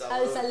kidding.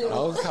 Salud.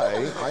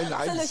 Okay.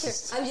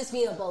 I'm just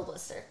being a ball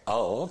blister.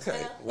 Oh,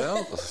 okay. Well,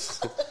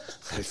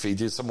 I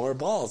feed you some more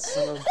balls.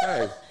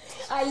 Okay.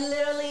 I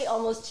literally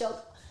almost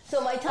choked. So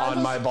my tongue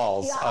on my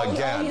balls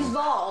again. On his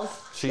balls.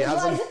 She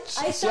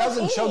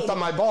hasn't choked on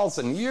my balls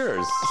in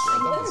years.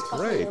 That was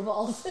great.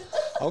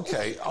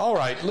 Okay, all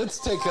right. Let's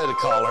take a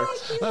caller.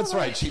 That's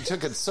right. She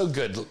took it so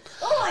good.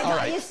 Oh my God!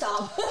 Right. You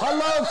stop.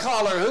 Hello,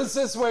 caller. Who's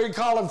this? Where are you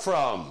calling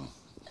from?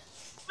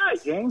 Hi,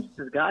 James.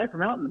 This is Guy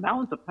from out in the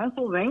mountains of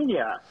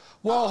Pennsylvania.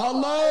 Well,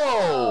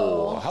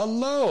 hello.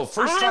 Hello.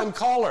 First-time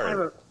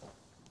caller.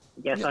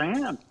 Yes, I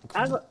am.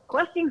 I have a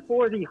question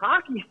for the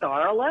hockey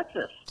star,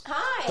 Alexis.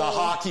 Hi. The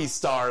hockey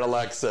star,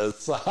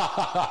 Alexis.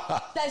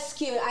 That's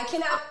cute. I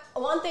cannot.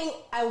 One thing,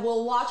 I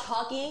will watch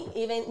hockey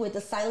even with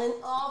the silent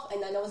off,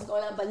 and I know what's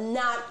going on, but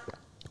not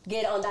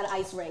get on that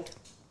ice rink.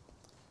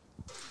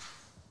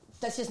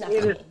 That's just not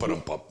for me.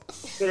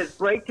 It is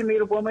great to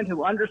meet a woman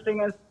who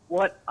understands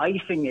what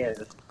icing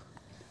is.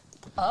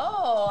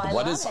 Oh, I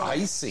What love is it.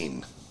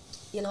 icing?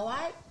 You know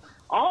what?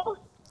 Oh,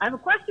 I have a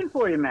question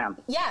for you, ma'am.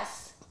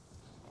 Yes.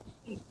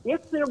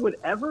 If there would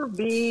ever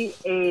be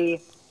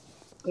a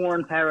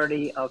porn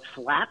parody of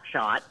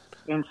Slapshot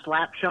and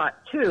Slapshot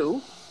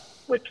 2,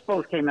 which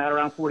both came out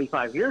around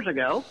 45 years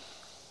ago,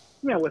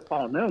 with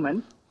Paul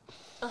Newman,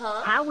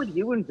 how would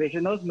you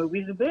envision those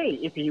movies to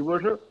be if you were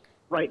to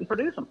write and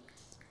produce them?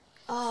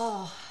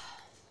 Oh,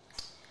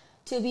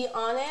 to be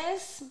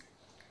honest,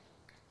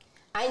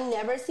 I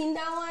never seen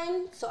that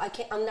one, so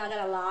I'm not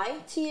gonna lie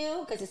to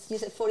you because you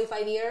said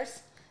 45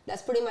 years.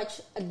 That's pretty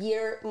much a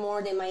year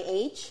more than my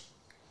age.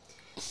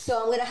 So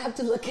I'm going to have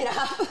to look it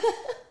up.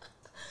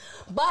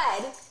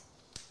 But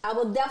I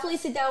will definitely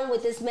sit down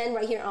with this man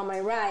right here on my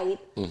right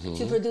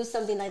to produce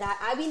something like that.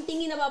 I've been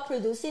thinking about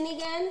producing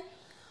again.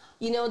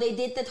 They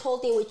did that whole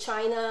thing with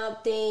China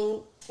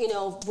thing,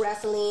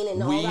 wrestling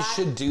and all that. We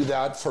should do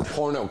that for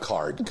Porno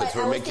Card because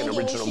we're making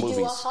original movies.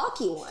 We should do a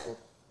hockey one.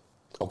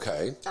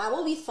 Okay. That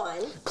will be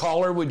fun.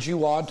 Caller, would you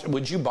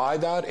buy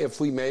that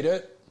if we made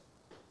it?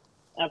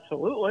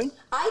 Absolutely.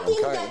 I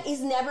think that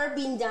is never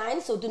been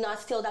done, so do not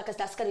steal that because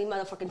that's going to be my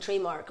motherfucking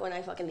trademark when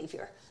I fucking leave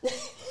here.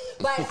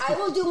 But I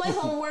will do my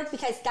homework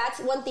because that's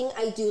one thing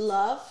I do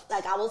love.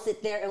 Like, I will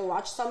sit there and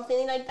watch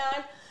something like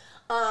that.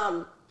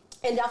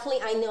 And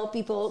definitely I know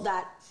people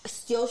that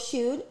still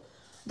shoot.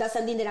 That's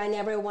something that I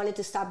never wanted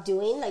to stop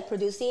doing, like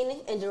producing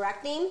and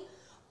directing.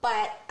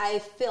 But I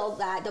feel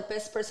that the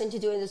best person to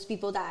do it is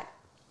people that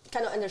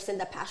kind of understand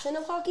the passion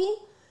of hockey.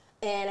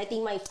 And I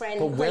think my friend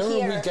But where right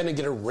here, are we going to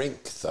get a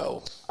rink,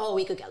 though? Oh,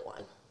 we could get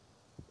one.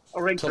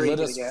 A rink to let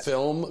us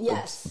film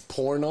Yes.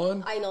 porn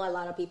on? I know a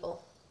lot of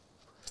people.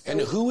 And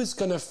who is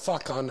going to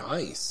fuck on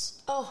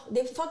ice? Oh,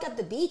 they fuck at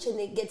the beach and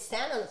they get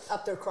sand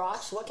up their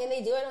crotch. What can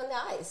they do it on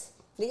the ice?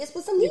 They just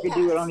put some knee You could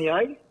do it on the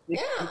ice?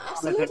 Yeah,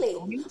 absolutely.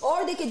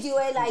 Or they could do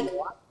it like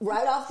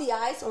right off the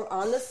ice or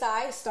on the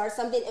side, start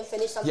something and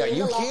finish something Yeah, in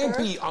you the locker. can't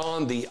be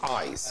on the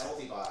ice.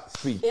 Penalty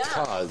box. Yeah,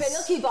 Because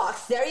penalty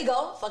box. There you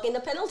go. Fucking the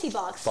penalty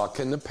box.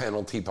 fucking the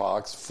penalty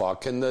box,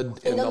 fucking the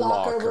In the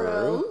locker locker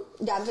room.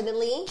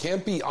 Definitely.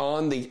 Can't be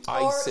on the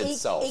ice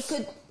itself. It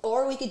could,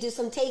 or we could do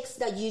some takes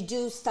that you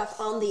do stuff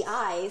on the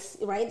ice,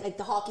 right? Like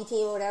the hockey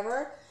team or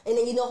whatever. And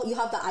then you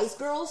have the ice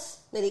girls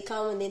that they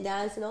come and they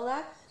dance and all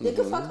that. They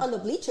could fuck on the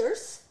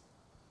bleachers,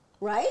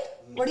 right?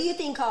 What do you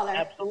think, caller?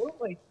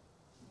 Absolutely.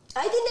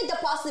 I think that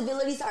the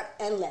possibilities are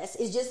endless.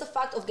 It's just the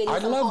fact of getting. I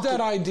some love hockey.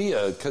 that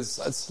idea because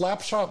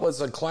Slapshot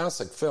was a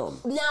classic film.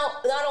 Now,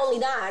 not only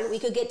that, we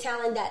could get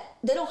talent that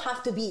they don't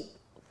have to be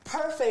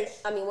perfect.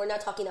 I mean, we're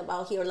not talking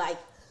about here like,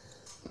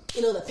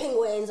 the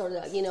Penguins or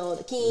the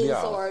the Kings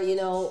or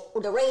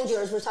or the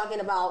Rangers. We're talking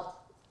about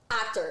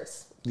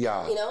actors.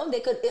 Yeah. They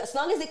could, as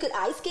long as they could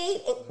ice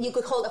skate, you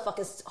could hold a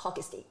fucking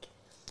hockey stick.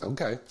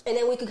 Okay. And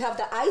then we could have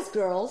the ice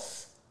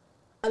girls.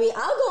 I mean,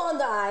 I'll go on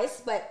the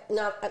ice, but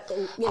not.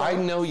 I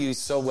know you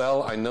so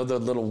well. I know the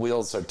little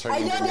wheels are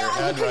turning in your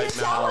head you right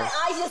couldn't tell my now.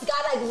 eyes just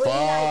got like really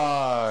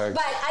Fuck.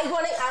 but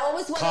I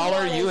always want to.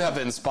 Caller, you have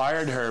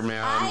inspired her,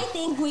 man. I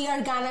think we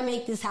are gonna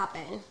make this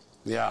happen.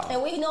 Yeah.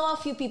 And we know a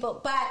few people,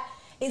 but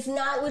it's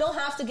not. We don't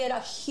have to get a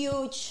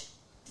huge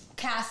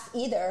cast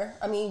either.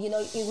 I mean,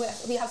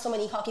 we have so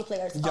many hockey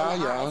players.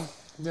 Yeah.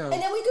 And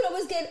then we could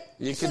always get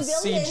You could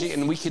civilians. CG,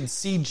 and we could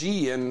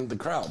CG in the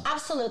crowd.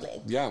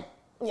 Absolutely. Yeah.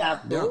 Yeah.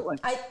 Absolutely.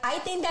 I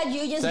think that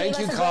you just Thank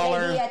gave you, us a caller.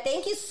 great idea.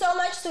 Thank you so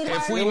much,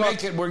 sweetheart. If we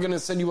make it, we're going to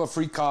send you a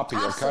free copy,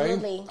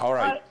 Absolutely. okay? All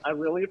right. I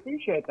really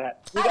appreciate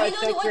that. You You guys know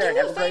take what? care. Do me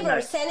Have a a great favor.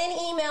 night. Send an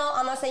email.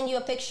 I'm gonna send you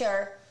a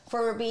picture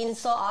for being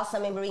so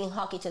awesome and bringing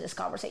hockey to this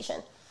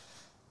conversation.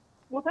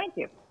 Well, thank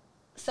you.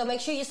 So make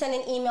sure you send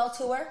an email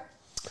to her.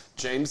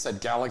 James at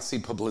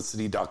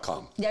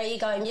galaxypublicity.com. There you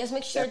go. And just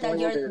make sure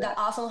Definitely that will you're do that. that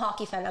awesome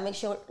hockey fan. I'll make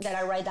sure that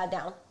I write that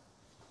down.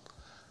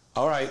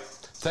 All right.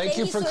 Thank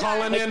you for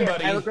sweetheart. calling in,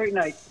 buddy. Have a great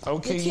night.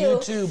 Okay, You you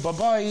too. too.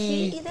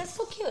 Bye-bye. That's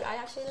so cute. I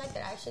actually like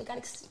that. I actually got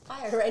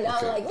inspired right now.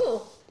 Okay. I'm like,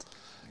 ooh.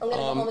 I'm going to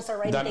go home and start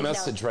writing that things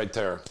message down. right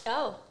there.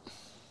 Oh.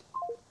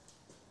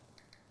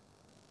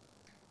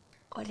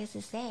 What does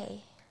it say?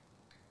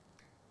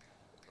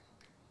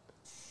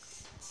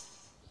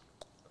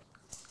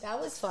 That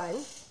was fun.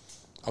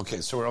 Okay,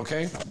 so we're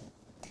okay?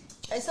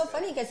 It's so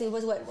funny because it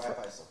was what?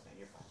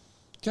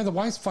 Yeah, the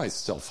Wi-Fi's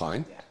still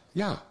fine.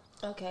 Yeah.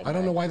 Okay. I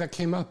don't know why that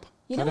came up.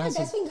 You know That what?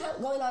 hasn't- That's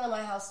been going on in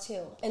my house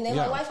too. And then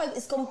Yeah. my Wi-Fi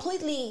is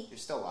completely You're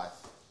still live.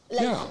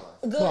 like Yeah.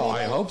 good. Well, and I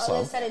then hope so.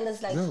 All of a sudden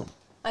it's like, No.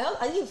 I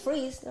hope I didn't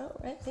freeze. No,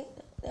 right? See?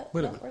 No,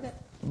 Wait a no, minute. we're good.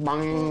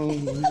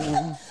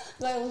 Bang.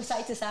 Going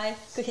side to side,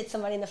 could hit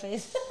somebody in the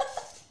face.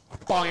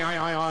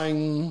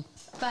 Boing.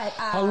 But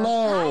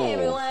Hello. hi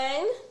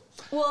everyone.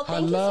 Well, thank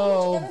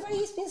Hello. you so much.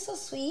 Everybody's been so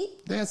sweet.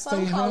 Yes,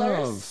 Fun they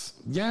callers.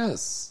 have.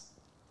 Yes.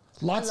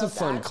 Lots I of love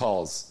fun that.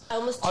 calls. I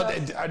almost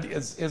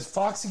Is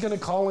Foxy going to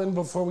call in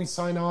before we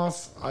sign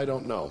off? I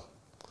don't know.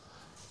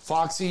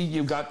 Foxy,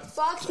 you've got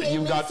Foxy, I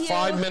you've got miss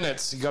 5 you.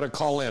 minutes. You got to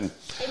call in.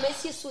 I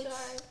miss you,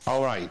 sweetheart.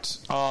 All right.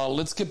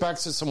 Let's get back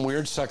to some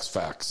weird sex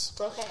facts.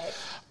 Okay.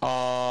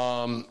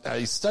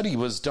 A study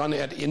was done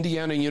at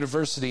Indiana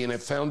University, and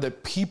it found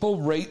that people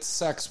rate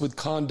sex with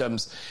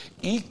condoms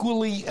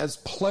equally as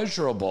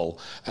pleasurable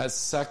as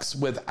sex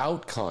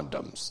without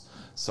condoms.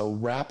 So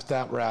wrap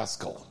that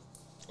rascal.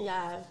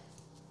 Yeah.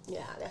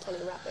 Yeah,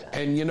 definitely wrap it up.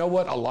 And you know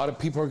what? A lot of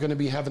people are going to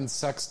be having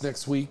sex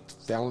next week.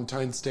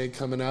 Valentine's Day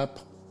coming up.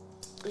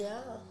 Yeah.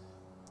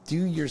 Do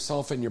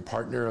yourself and your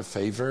partner a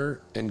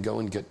favor and go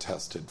and get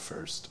tested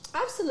first.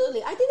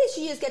 Absolutely. I think they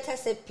should just get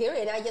tested,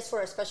 period, not just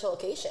for a special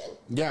occasion.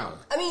 Yeah.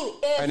 I mean,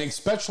 if... And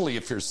especially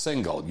if you're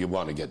single, you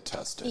want to get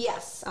tested.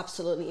 Yes,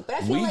 absolutely. But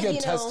I feel We like,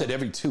 get tested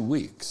every 2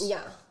 weeks.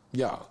 Yeah.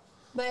 Yeah.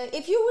 But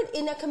if you were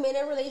in a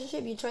committed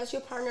relationship, you trust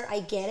your partner,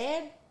 I get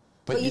it.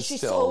 But you should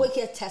still- always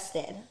get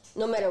tested,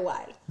 no matter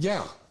what.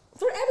 Yeah.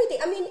 For everything.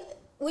 I mean,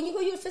 when you go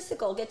to your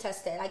physical, get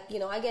tested. I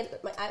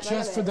get my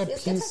Just for the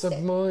vitamins. Just get peace of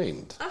tested.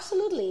 mind.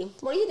 Absolutely.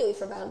 What are you doing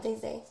for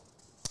Valentine's Day?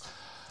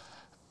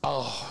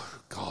 Oh,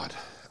 God.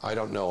 I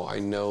don't know. I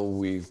know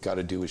we've got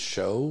to do a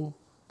show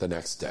the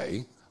next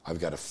day. I've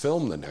got to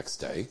film the next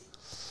day.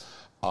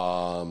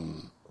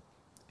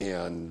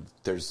 And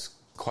there's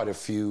quite a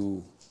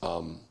few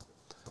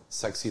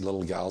sexy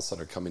little gals that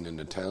are coming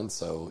into town,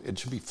 so it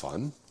should be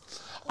fun.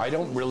 I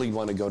don't really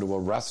want to go to a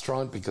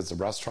restaurant because the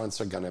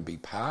restaurants are going to be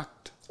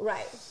packed.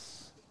 Right.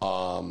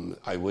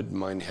 I wouldn't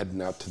mind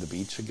heading out to the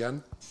beach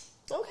again.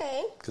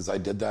 Okay. Because I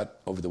did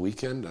that over the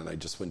weekend, and I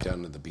just went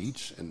down to the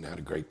beach and had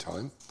a great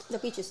time. The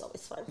beach is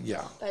always fun.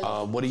 Yeah.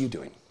 What are you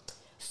doing?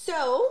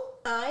 So,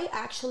 I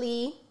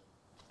actually...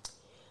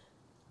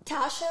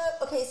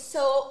 Tasha... Okay,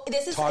 so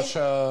this is...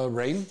 Tasha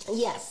Rain?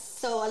 Yes.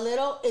 So, a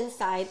little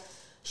inside.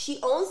 She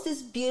owns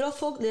this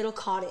beautiful little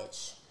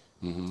cottage.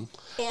 Mm-hmm.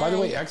 By the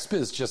way,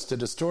 XBiz just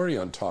did a story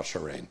on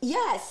Tasha Rain.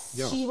 Yes.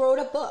 Yeah. She wrote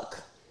a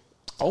book.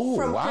 Oh,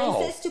 From wow.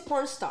 Princess to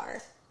Porn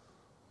Star.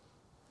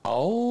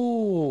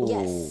 Oh.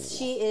 Yes,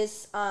 she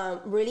is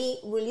really,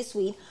 really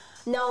sweet.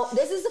 Now,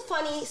 this is a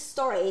funny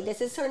story.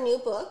 This is her new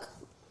book,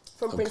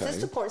 From Princess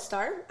to Porn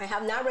Star. I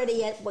have not read it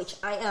yet, which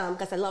I am,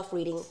 because I love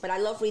reading. But I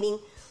love reading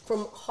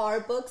from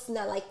hard books,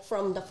 not like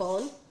from the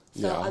phone.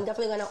 So I'm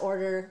definitely going to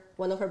order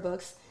one of her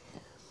books.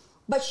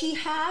 But she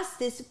has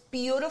this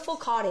beautiful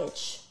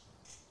cottage,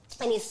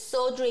 and it's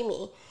so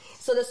dreamy.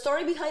 So the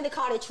story behind the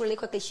cottage, really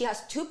quickly, she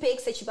has 2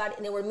 pigs that she bought,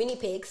 and they were mini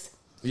pigs.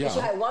 Yeah. And she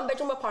had a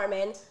 1-bedroom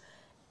apartment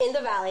in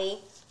the valley,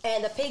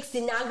 and the pigs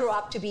did not grow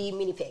up to be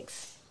mini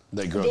pigs.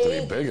 They grow to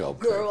be big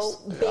old pigs. Grow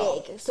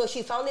big. So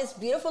she found this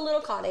beautiful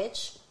little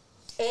cottage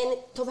in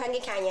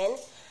Topanga Canyon,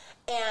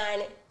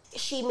 and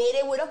she made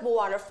it with a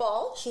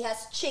waterfall. She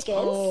has chickens.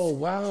 Oh,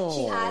 wow.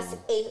 She has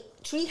a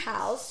tree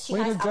house. She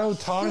Way has to go, a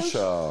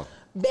Tasha. huge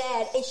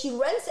bed, and she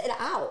rents it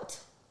out.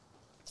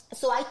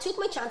 So I took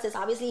my chances.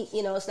 Obviously,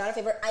 it's not a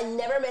favor. I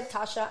never met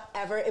Tasha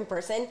ever in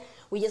person.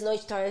 We just know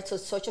each other through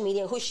social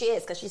media, who she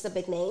is, because she's a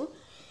big name.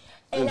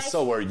 And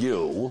so are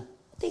you.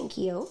 Thank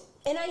you.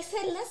 And I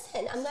said,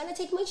 listen, I'm going to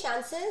take my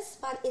chances,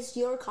 but is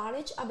your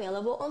cottage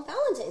available on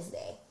Valentine's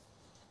Day?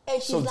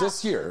 And she's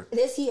this year?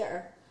 This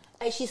year.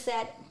 And she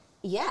said,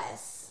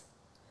 yes.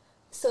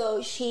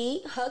 So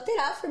she hooked it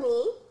up for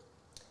me.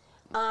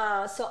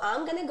 So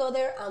I'm going to go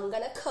there. I'm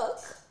going to cook.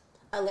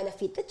 I'm going to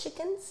feed the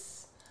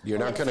chickens. You're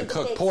not going to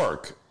cook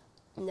pork?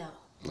 No.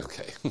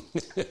 Okay.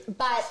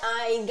 But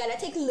I'm going to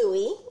take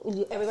Louie.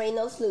 Everybody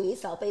knows Louie,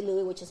 Salpe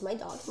Louie, which is my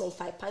dog, my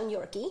 5-pound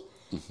Yorkie.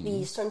 Mm-hmm.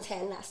 He turned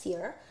 10 last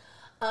year.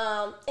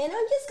 And I'm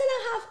just going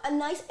to have a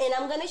nice, and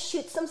I'm going to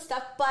shoot some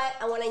stuff, but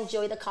I want to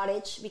enjoy the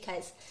cottage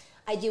because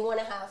I do want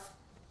to have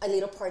a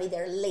little party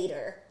there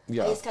later.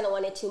 Yeah. I just kind of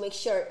wanted to make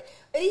sure.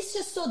 It is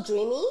just so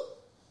dreamy.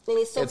 And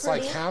it's so it's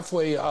pretty. like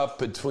halfway up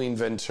between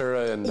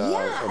Ventura and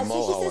Yeah,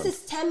 Mulholland. she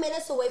says it's 10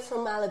 minutes away from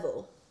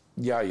Malibu.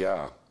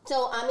 Yeah.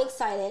 So I'm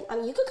excited. I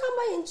mean, you could come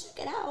by and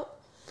check it out.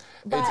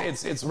 But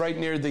It's right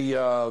near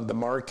the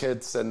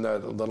markets and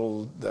that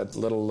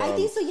little I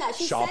think so, yeah.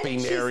 She shopping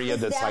said area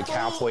it's that's like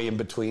halfway in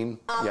between.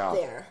 Up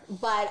there.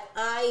 But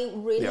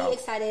I'm really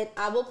excited.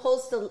 I will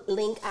post the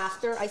link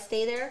after I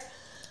stay there.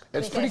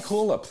 It's pretty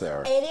cool up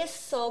there. It is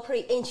so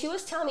pretty. And she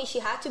was telling me she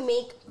had to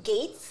make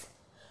gates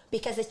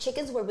because the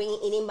chickens were being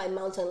eaten by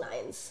mountain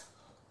lions.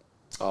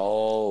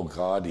 Oh,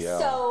 God, yeah.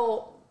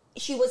 So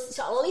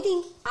the only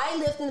thing, I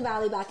lived in the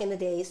valley back in the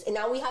days, and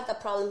now we have the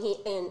problem here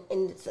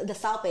in the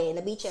South Bay, in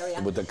the beach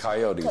area. With the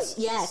coyotes.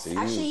 Yes. See?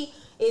 Actually,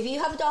 if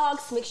you have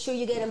dogs, make sure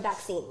you get them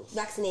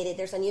vaccinated.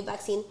 There's a new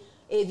vaccine.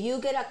 If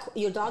you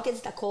your dog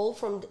gets the cold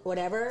from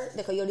whatever,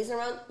 the coyotes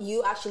around,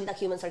 you actually, like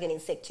humans, are getting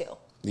sick too.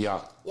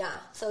 Yeah. Yeah.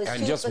 So it's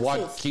and just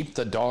keep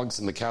the dogs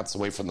and the cats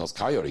away from those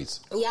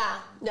coyotes. Yeah,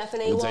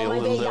 definitely. Well,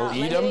 They'll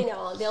eat them.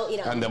 They'll eat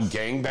them. And they'll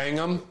gangbang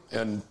them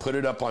and put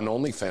it up on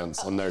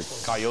OnlyFans, on their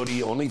coyote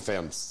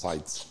OnlyFans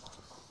sites.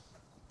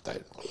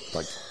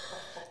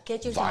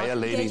 Get your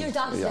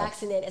dogs Yeah.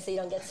 vaccinated so you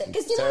don't get sick.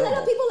 Because a lot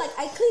of people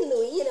I clean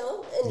Louie,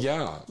 And,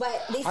 yeah.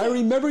 But they say, I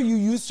remember you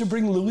used to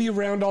bring Louie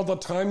around all the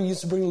time. You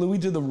used to bring Louie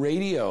to the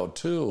radio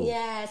too.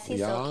 Yes, he's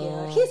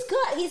so cute. He's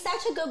good. He's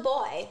such a good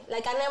boy.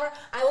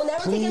 I will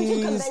never take him to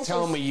conventions. Please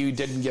tell me you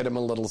didn't get him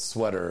a little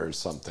sweater or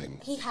something.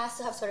 He has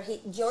to have sweater.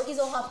 Yorkies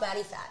don't have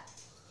body fat.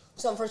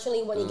 So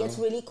unfortunately, when it gets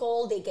really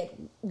cold, they get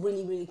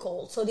really, really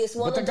cold. So this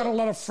one. But they got a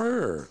lot of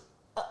fur.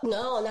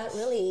 No, not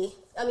really.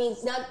 I mean,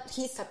 not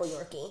his type of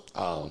Yorkie.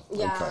 Oh,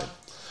 yeah. Okay.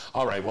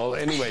 All right. Well,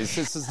 anyways,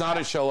 this is not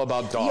a show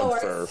about dog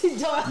fur.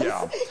 Dogs.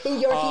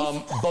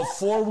 Yeah.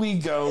 Before we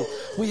go,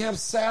 we have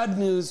sad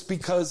news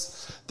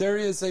because there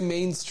is a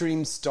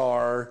mainstream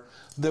star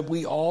that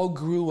we all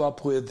grew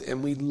up with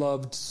and we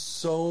loved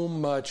so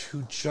much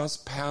who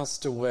just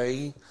passed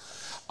away.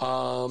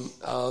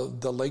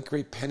 The late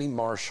great Penny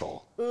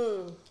Marshall.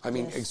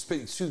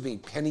 Excuse me,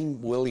 Penny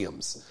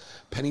Williams.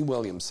 Penny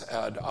Williams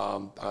had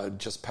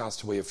just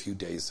passed away a few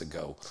days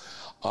ago.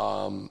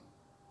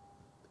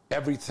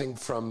 Everything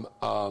from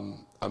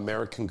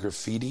American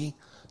Graffiti,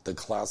 the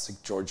classic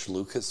George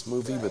Lucas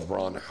movie with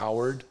Ron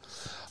Howard,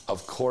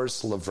 of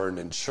course, Laverne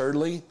and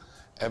Shirley,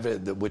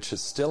 which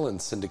is still in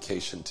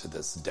syndication to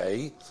this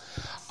day.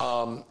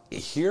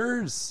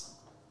 Here's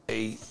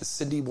a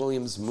Cindy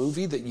Williams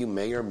movie that you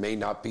may or may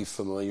not be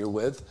familiar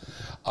with.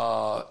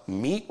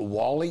 Meet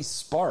Wally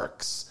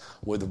Sparks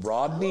with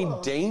Rodney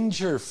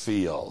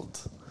Dangerfield.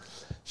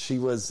 She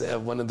was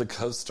one of the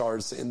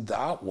co-stars in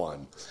that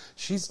one.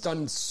 She's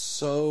done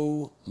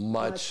so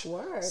much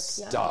work,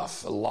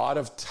 stuff. A lot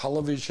of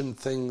television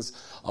things,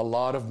 a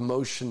lot of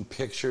motion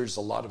pictures,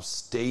 a lot of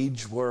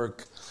stage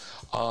work,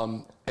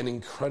 an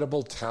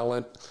incredible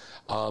talent.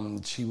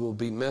 She will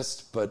be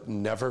missed, but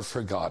never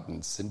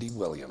forgotten. Cindy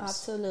Williams.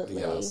 Absolutely.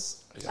 Yes.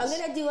 I'm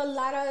gonna do a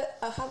lot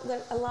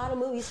of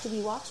movies to be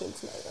watching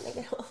tonight when I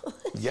get home.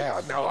 Yeah.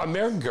 Now,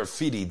 American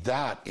Graffiti,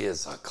 that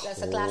is a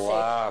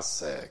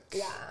classic.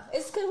 Yeah,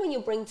 it's good when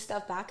you bring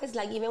stuff back. It's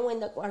like even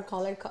when our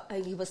caller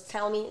he was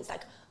telling me, it's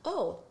like,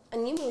 oh, a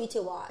new movie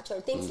to watch or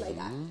things like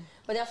that.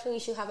 But definitely, we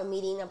should have a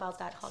meeting about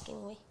that hockey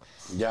movie.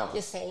 Yeah.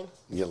 Just saying.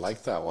 You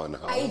like that one,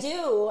 huh? I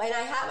do, and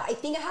I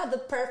think I have the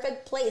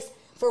perfect place.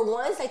 For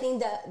once, I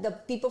think the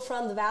people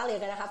from the Valley are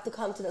gonna have to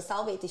come to the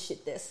South Bay to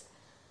shoot this.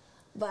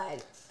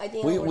 But I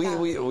think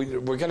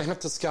we're going to have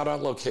to scout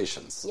out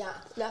locations. Yeah,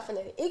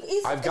 definitely.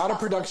 I've got a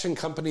production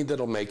company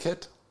that'll make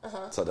it,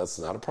 so that's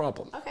not a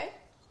problem. Okay.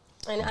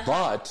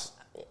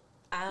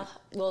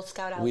 We'll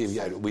scout out.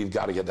 We've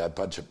got to get that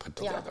budget put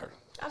together.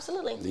 Yeah,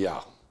 absolutely.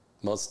 Yeah,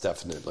 most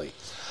definitely.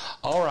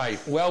 All right.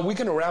 Well, we're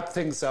going to wrap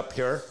things up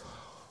here.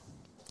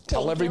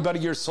 Tell everybody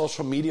your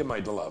social media, my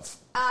love.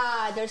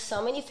 There's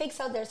so many fakes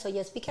out there, so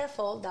just be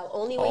careful. The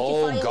only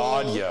way to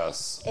find me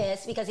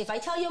is because if I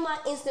tell you my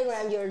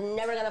Instagram, you're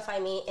never going to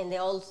find me, and they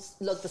all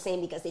look the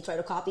same because they try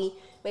to copy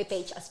my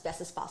page as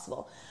best as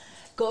possible.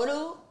 Go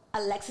to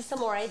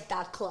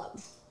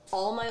alexisamore.club.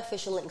 All my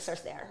official links are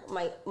there.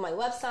 My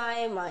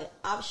website, my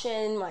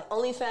option, my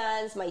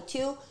OnlyFans, my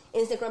 2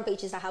 Instagram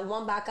pages. I have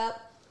 1 backup.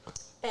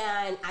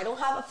 And I don't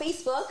have a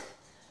Facebook,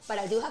 but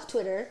I do have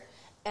Twitter.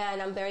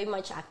 And I'm very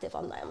much active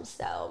on them.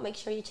 So make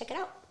sure you check it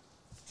out.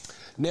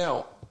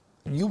 Now,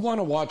 you want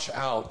to watch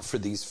out for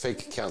these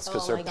fake accounts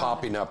because they're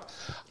popping up.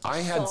 I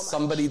had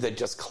somebody that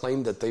just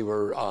claimed that they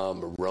were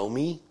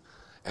Romy,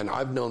 and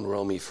I've known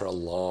Romy for a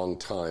long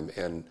time.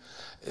 And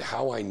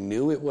how I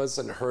knew it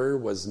wasn't her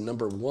was,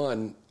 number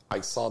one,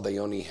 I saw they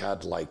only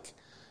had like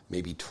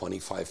maybe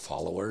 25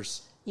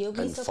 followers.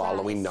 And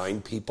following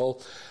 9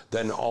 people.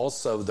 Then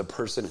also the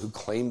person who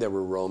claimed they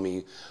were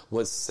Romy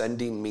was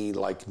sending me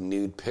like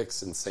nude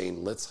pics and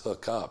saying, let's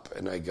hook up.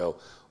 And I go,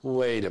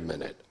 wait a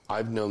minute.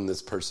 I've known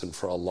this person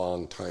for a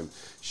long time.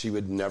 She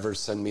would never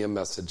send me a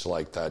message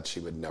like that. She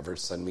would never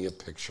send me a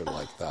picture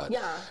like that.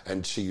 Yeah.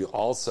 And she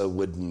also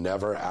would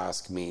never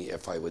ask me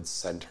if I would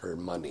send her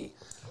money.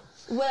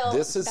 Well,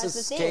 this is a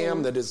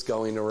scam that is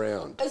going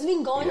around. It's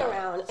been going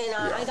around. And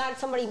I got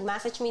somebody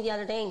message me the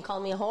other day and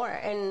called me a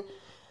whore. And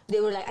they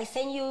were like, I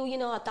sent you,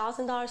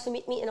 $1,000 to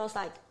meet me. And I was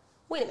like,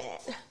 wait a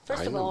minute.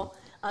 First of all,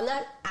 I'm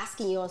not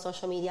asking you on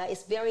social media.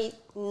 It's very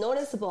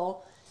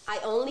noticeable. I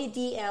only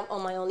DM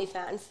on my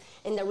OnlyFans.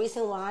 And the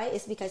reason why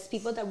is because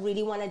people that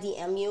really want to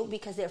DM you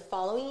because they're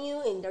following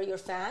you and they're your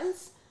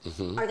fans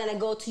are going to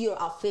go to your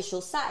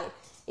official site.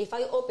 If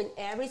I open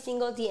every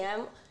single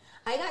DM,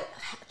 I got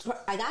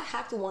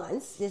hacked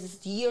once. This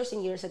is years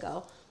and years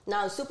ago.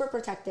 Now I'm super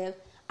protective.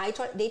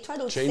 They try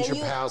to change your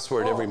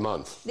password every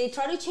month. They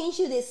try to change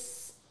you this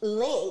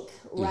link,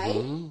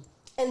 right?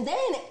 And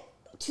then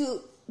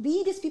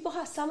these people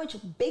have so much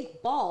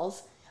big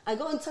balls. I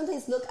go and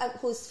sometimes look at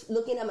who's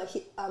looking at my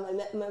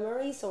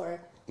memories or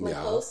my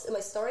posts,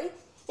 my story,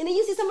 and then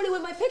you see somebody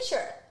with my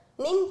picture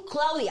named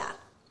Claudia.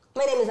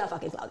 My name is not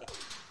fucking Claudia.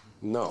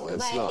 No,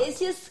 it's but not. It's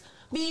just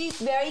be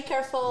very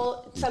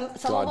careful. Some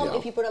of them,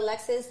 if you put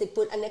Alexis, they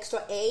put an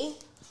extra A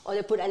or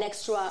they put an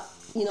extra,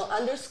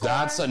 underscore.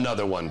 That's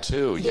another one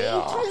too, They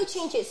try to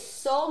change it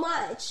so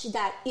much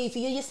that if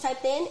you just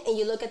type in and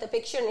you look at the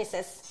picture and it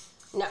says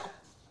no.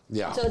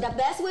 Yeah. So the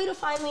best way to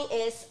find me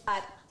is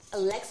at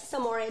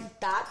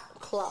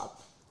alexisamore.club.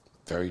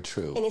 Very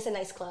true. And it's a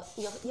nice club.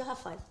 You'll have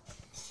fun.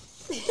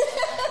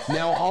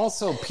 Now,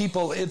 also,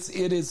 people, it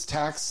is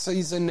tax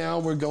season now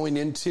we're going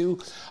into.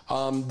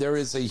 There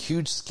is a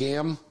huge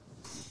scam,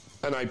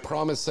 and I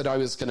promised that I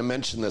was going to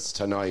mention this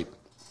tonight.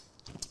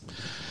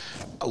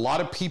 A lot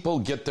of people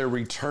get their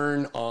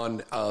return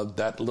on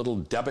that little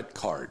debit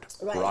card,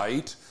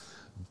 right?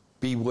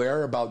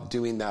 Beware about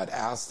doing that.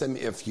 Ask them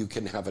if you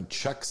can have a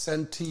check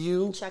sent to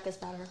you. Check is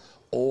better.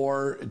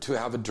 Or to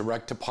have a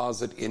direct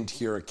deposit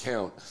into your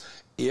account.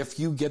 If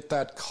you get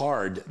that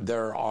card,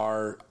 there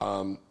are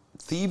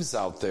thieves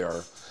out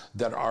there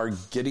that are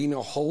getting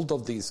a hold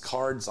of these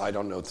cards, I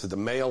don't know, through the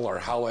mail or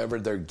however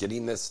they're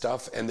getting this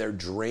stuff, and they're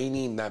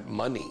draining that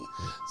money.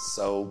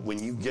 So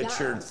when you get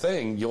your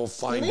thing, you'll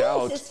find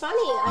out. It's funny.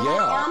 I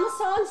had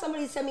Amazon,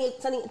 somebody sent me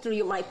something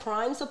through my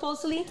Prime,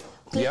 supposedly.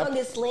 Click on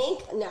this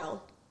link.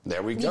 No.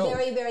 There we go. Be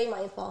very, very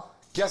mindful.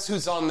 Guess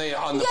who's on the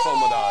phone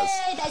with us?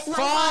 That's my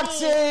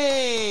Foxy!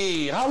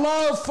 buddy.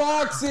 Hello,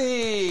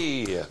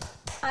 Foxy!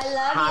 I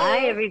love you.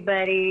 Hi,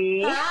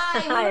 everybody.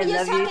 Hi. We were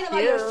just talking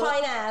about your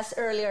fine ass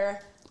earlier.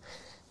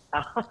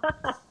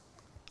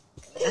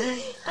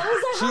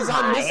 She's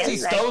on Misty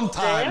Stone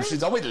time.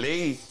 She's always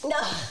late. No,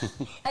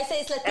 I say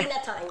it's Latina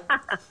time.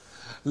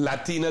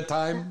 Latina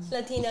time?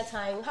 Latina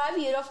time. Hi,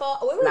 beautiful.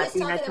 We were just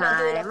talking about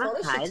doing a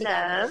photo shoot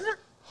together.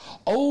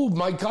 Oh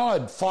my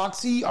God,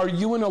 Foxy, are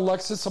you and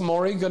Alexis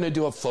Amore going to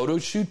do a photo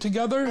shoot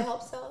together? I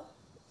hope so.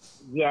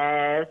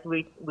 Yes,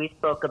 we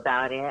spoke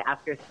about it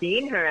after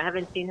seeing her. I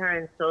haven't seen her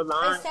in so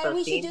long. I said so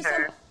we should do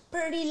her. some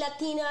pretty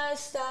Latina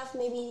stuff,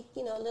 maybe,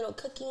 a little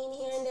cooking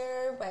here and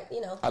there, but,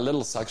 A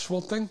little sexual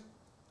thing?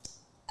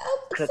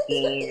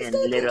 Cooking and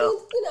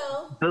little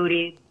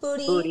booty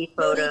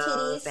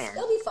photos. Titties. And,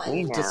 It'll be fun.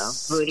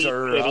 Booty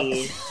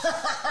titties.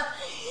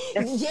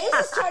 James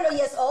is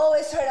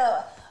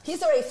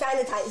he's already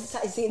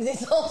fantasizing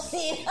this whole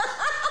scene.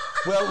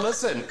 Well,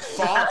 listen,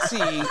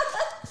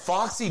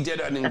 Foxy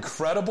did an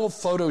incredible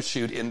photo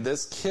shoot in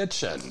this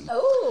kitchen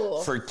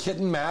for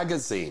Kitten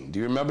Magazine. Do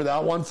you remember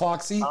that one,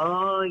 Foxy?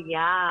 Oh,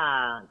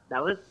 yeah.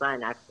 That was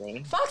fun,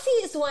 actually. Foxy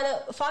is one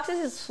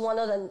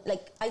of the,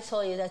 like I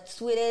told you, the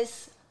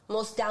sweetest,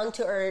 most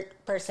down-to-earth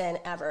person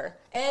ever.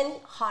 And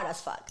hot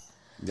as fuck.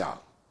 Yeah.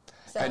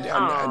 So,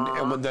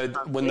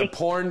 and when the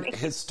porn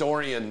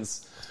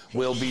historians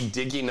will be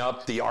digging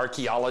up the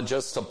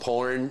archaeologists of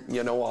porn,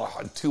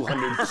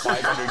 200,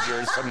 500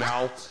 years from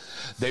now,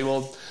 they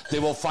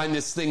will find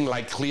this thing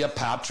like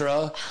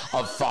Cleopatra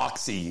of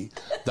Foxy,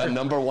 the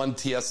 #1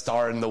 TS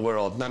star in the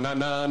world. Na na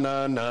na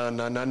na na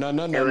na na na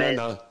na na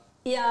na.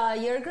 Yeah,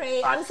 you're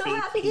great. I'm so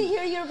happy to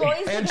hear your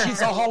voice. And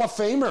she's a Hall of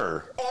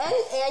Famer.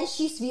 And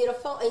she's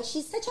beautiful, and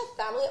she's such a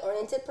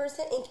family-oriented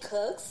person and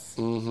cooks.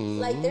 Mm-hmm.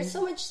 Like, there's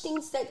so much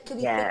things that could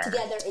be put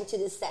together into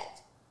the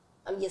set.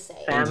 I'm just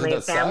saying.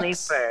 Family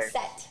sex? first.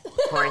 Set.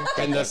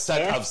 And the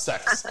set of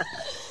sex.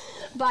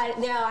 But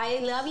no, I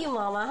love you,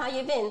 Mama. How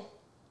you been?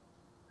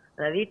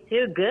 Love you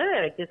too.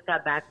 Good. I just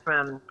got back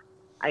from,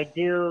 I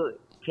do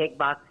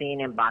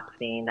kickboxing and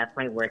boxing. That's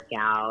my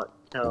workout.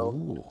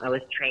 So I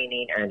was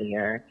training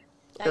earlier.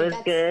 So it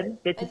was good.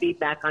 Good to be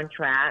back on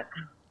track.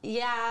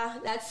 Yeah,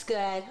 that's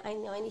good. I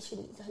know I need to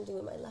do something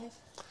with my life.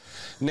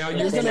 Now,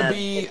 you're going to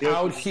be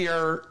out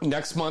here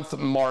next month,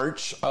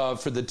 March,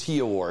 for the T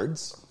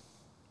Awards.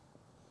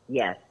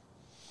 Yes.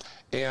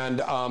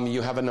 And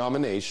you have a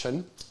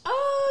nomination.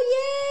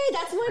 Oh, yay!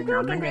 That's my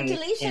girl.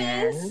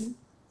 Congratulations.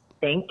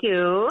 Thank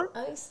you.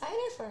 I'm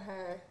excited for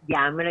her. Yeah,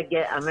 I'm gonna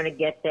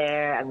get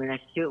there. I'm gonna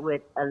shoot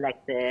with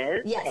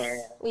Alexis.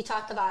 Yes, we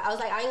talked about it. I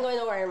was like, I ain't going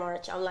nowhere in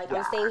March. I'm like,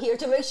 I'm staying here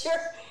to make sure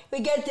we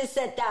get this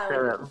set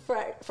down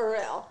for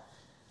real.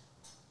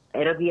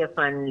 It'll be a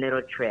fun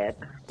little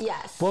trip.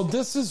 Yes. Well,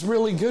 this is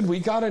really good.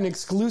 We got an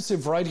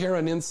exclusive right here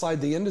on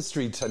Inside the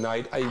Industry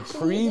tonight, a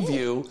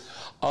preview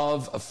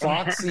of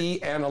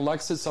Foxy and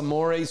Alexis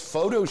Amore's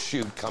photo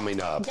shoot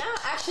coming up. Yeah,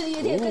 actually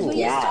you did, because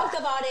we just talked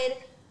about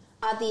it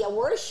at the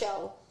award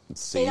show.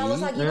 See? And I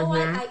was like, you know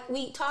what?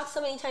 We talked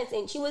so many times,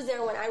 and she was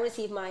there when I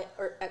received my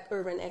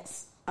Urban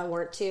X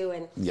award too.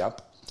 And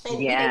Yep. And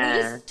we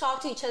just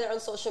talk to each other on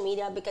social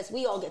media because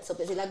we all get so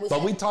busy. Like we said.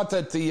 But we talked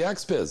at the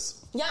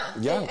XBiz. Yeah.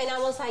 Yeah. And I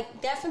was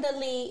like,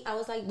 definitely,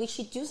 we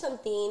should do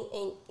something,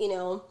 and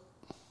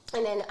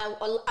and then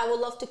I would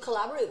love to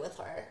collaborate with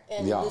her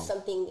and do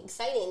something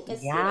exciting.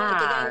 Because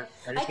I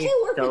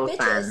can't work with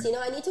bitches. Fun.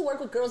 I need to work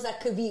with girls that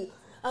could be.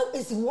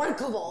 It's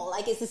workable.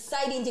 Like, it's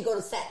exciting to go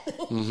to set.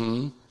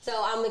 Mm-hmm. So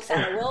I'm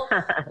excited.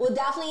 We'll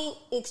definitely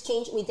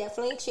exchange. We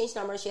definitely exchange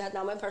numbers. She had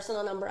now my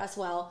personal number as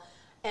well.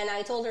 And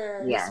I told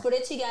her, let's put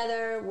it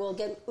together. We'll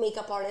get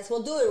makeup artists.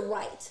 We'll do it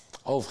right.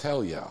 Oh,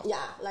 hell yeah.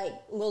 Yeah, like,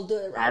 we'll do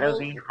it right. That'll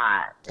be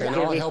hot. And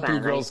I'll help you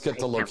girls get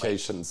the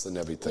locations and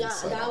everything. Yeah,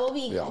 that will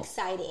be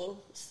exciting.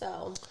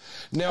 So,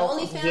 now,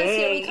 OnlyFans,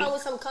 here we come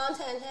with some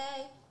content.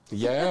 Hey.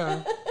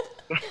 Yeah.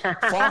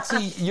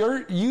 Foxy,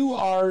 you're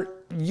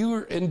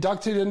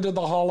inducted into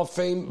the Hall of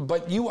Fame,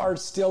 but you are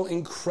still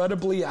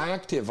incredibly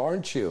active,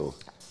 aren't you?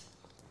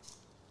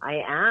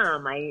 I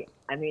am. I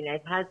mean,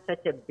 I've had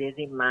such a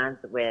busy month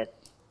with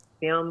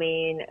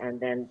filming and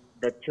then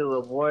the 2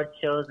 award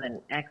shows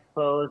and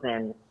expos,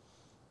 and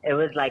it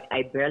was like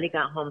I barely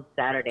got home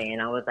Saturday,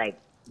 and I was like,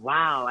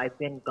 wow, I've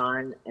been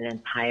gone an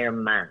entire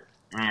month.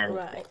 And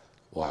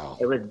wow.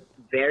 It was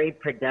very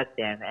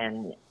productive,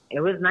 and it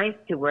was nice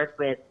to work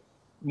with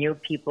new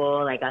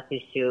people. I got to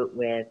shoot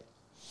with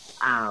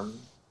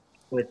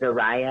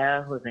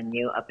Zaraya, who's a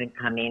new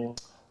up-and-coming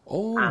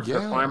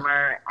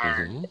performer,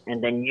 and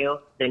the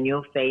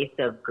new face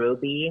of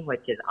Groovy,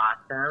 which is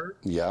awesome.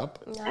 Yep.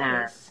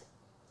 Nice.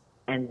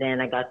 And then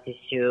I got to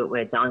shoot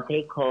with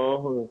Dante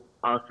Cole, who's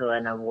also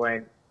an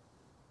award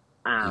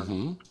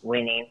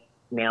winning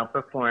male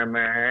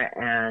performer,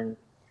 and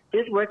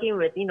just working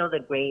with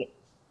the great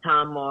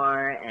Tom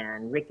Moore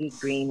and Ricky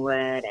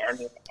Greenwood. I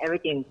mean,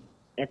 everything.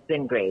 It's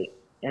been great.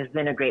 It's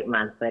been a great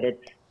month, but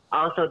it's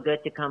also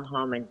good to come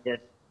home and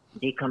just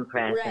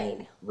decompress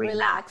and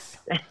relax.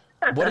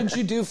 What did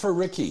you do for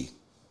Ricky?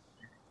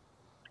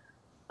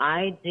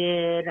 I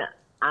did.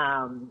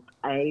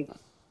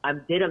 I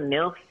did a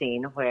MILF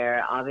scene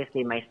where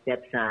obviously my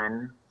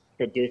stepson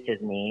seduces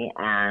me,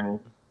 and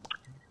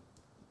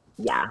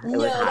it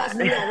was hot. That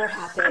never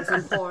happens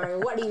in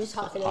porn. What are you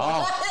talking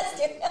about?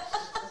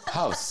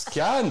 How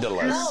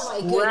scandalous! Oh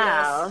my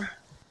goodness.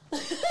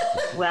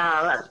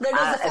 Well,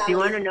 if you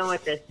want to know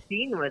what the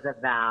scene was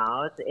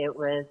about, it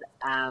was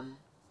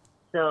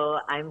So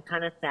I'm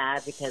kind of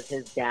sad because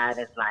his dad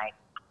is like,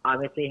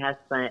 obviously has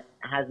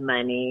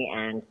money,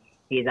 and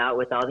he's out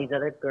with all these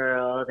other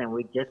girls, and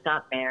we just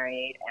got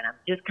married, and I'm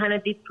just kind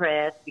of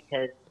depressed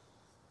because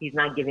he's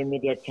not giving me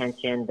the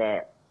attention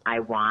that I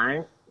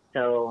want.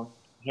 So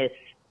his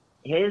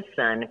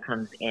son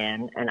comes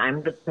in, and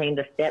I'm playing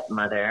the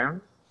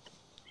stepmother,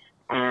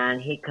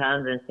 and he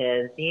comes and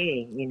says,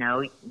 hey, you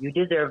know, you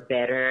deserve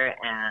better,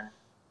 and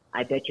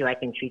I bet you I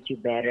can treat you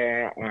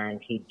better.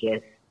 And he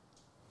just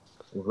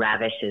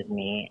ravishes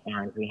me,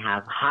 and we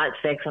have hot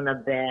sex on the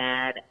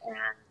bed,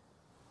 and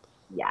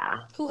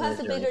yeah. Who has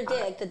the bigger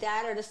dick, the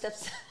dad or the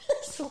stepson?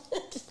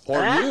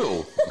 Or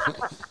you?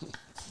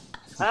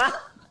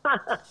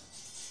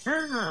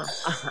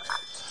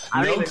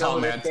 No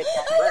comment.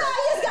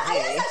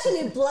 I just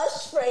actually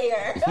blushed for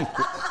her.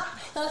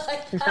 I was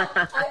like,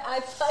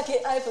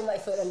 I put my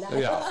foot in that.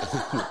 Yeah.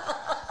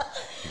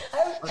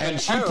 And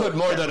she put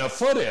more than a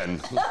foot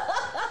in.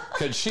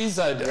 Because she's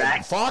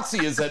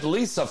Foxy is at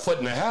least a foot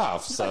and a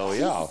half, so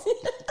yeah.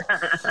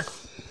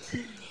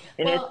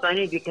 And it's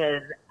funny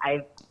because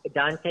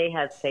Dante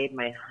has played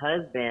my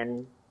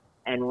husband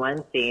in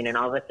one scene, and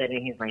all of a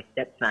sudden he's my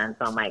stepson.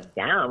 So I'm like,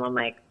 damn. I'm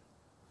like,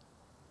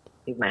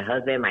 he's my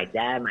husband, my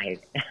dad, my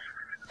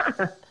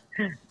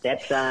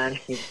stepson.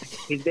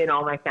 He's been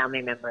all my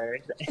family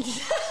members.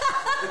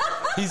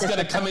 He's going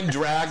to come and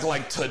drag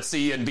like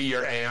Tootsie and be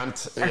your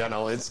aunt. You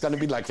know, it's going to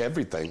be like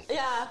everything.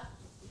 Yeah.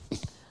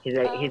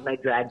 He's my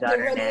drag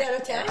daughter. Running out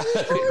of town?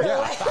 I don't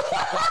know.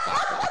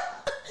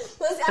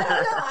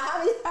 I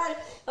haven't had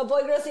a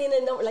boy-girl scene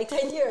in like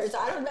 10 years.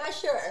 I'm not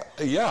sure.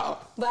 Yeah.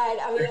 But,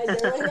 I mean,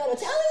 they're running out of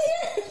town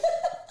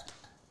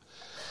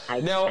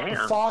here.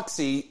 Now,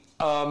 Foxy,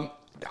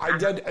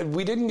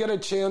 we didn't get a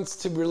chance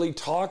to really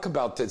talk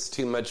about this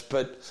too much,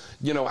 but,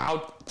 you know,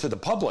 out to the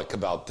public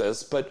about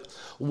this. But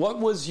what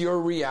was your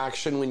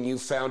reaction when you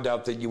found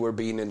out that you were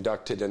being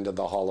inducted into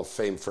the Hall of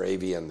Fame for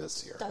AVN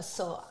this year? That's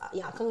so,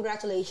 yeah,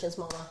 congratulations,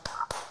 Mama.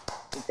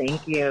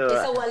 Thank you.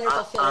 It's a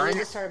wonderful feeling. You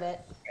deserve it.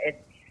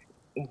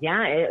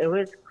 It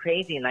was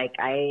crazy. Like,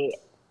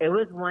 it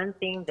was one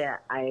thing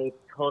that I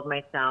told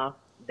myself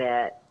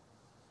that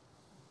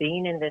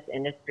being in this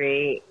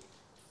industry,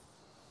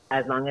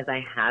 as long as I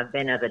have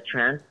been as a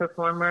trans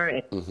performer,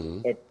 it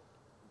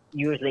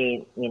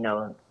usually, you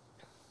know,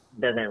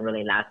 doesn't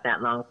really last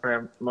that long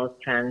for most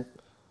trans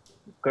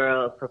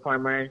girl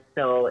performers.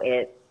 So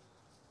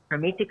for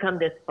me to come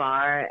this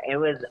far, it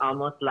was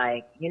almost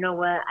like, you know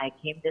what, I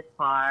came this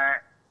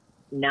far.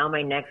 Now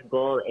my next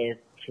goal is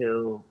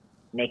to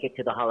make it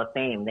to the Hall of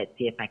Fame. Let's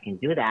see if I can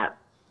do that.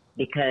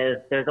 Because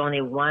there's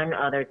only one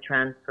other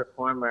trans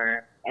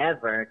performer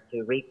ever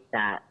to reach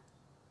that.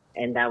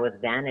 And that was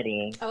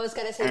Vanity. I was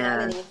going to say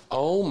Vanity.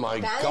 Oh,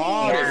 my Vanity.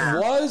 God. Yeah. It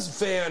was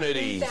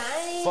Vanity.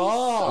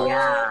 Fuck.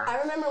 Yeah. I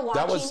remember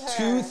watching that was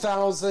her.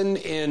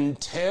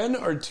 2010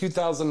 or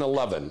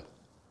 2011?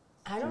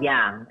 I don't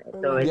know.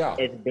 So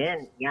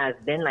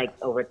it's been like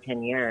over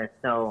 10 years.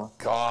 So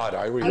God,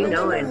 I remember. I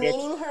remember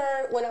meeting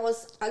her when I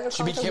was under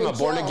She became a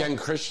born-again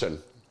Christian.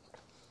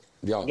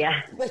 Yeah.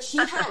 Yeah. But she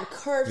had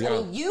curves.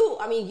 Yeah.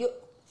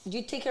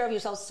 You take care of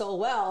yourself so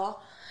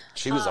well.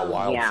 She was a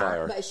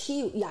wildfire. But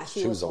she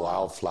was a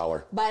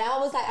wildflower. But I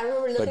was like, I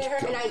remember looking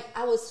at her, and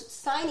I was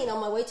signing on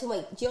my way to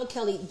my Jill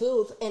Kelly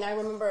booth, and I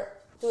remember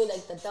doing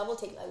like the double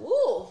take, like,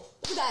 whoa,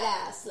 look at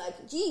that ass.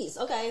 Like, geez,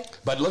 okay.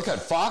 But look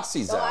at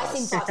Foxy's ass. I've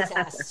seen Foxy's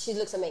ass. She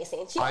looks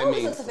amazing. She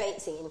always looks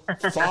amazing.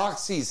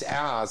 Foxy's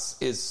ass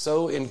is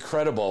so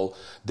incredible.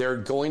 They're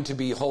going to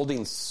be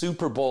holding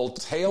Super Bowl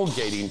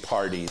tailgating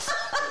parties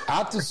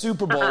at the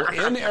Super Bowl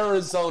in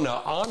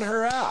Arizona on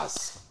her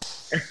ass.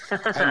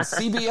 And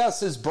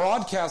CBS is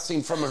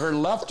broadcasting from her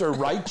left or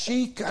right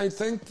cheek, I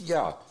think.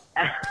 Yeah.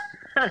 I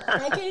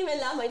can't even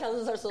laugh. My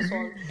tonsils are so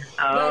swollen.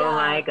 Oh,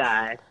 my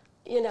God.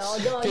 You know,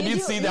 can you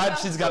see that?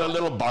 She's got a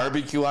little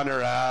barbecue on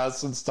her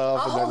ass and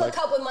stuff. I'll hold a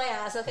cup with my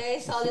ass, okay?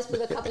 So I'll just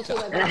put a cup between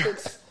my butt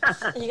cheeks.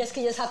 And you guys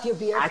can just have your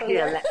beer Actually,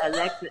 from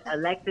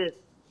there.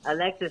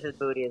 Alexis's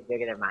booty is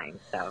bigger than mine,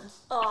 so.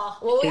 Oh,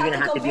 well, we have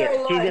to compare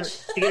in March.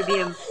 She's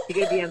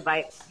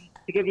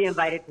gonna be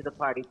invited to the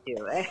party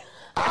too. Eh?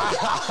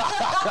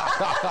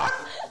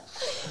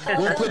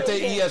 We'll put the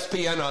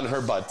ESPN on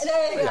her butt.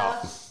 There you go.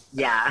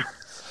 Yeah.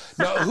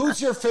 Now,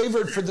 who's your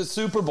favorite for the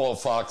Super Bowl,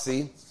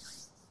 Foxy?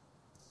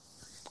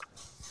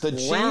 The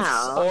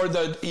Chiefs or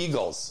the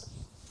Eagles?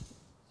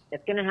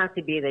 It's going to have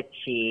to be the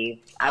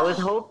Chiefs. I was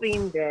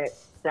hoping that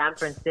San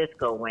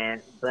Francisco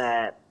went,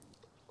 but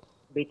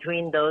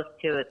between those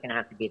two, it's going to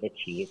have to be the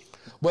Chiefs.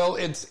 Well,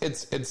 it's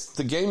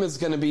the game is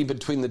going to be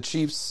between the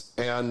Chiefs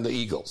and the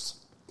Eagles.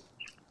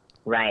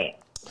 Right.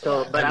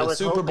 So, but I was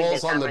Super hoping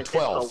Bowl's that San on the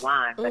Francisco 12th.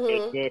 won, but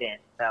they didn't.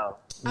 So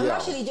I'm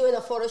actually doing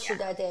a photo shoot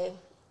that day.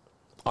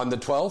 On the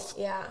 12th?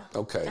 Yeah.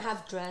 Okay. I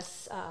have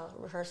dress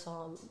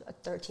rehearsal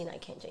at 13. I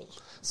can't change.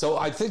 So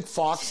I think,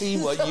 Foxy,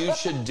 what you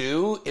should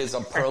do is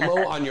a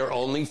promo on your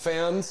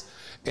OnlyFans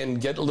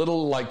and get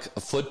little, like,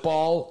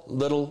 football,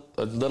 little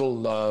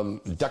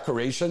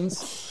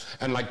decorations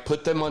and, like,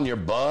 put them on your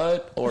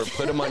butt or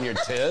put them on your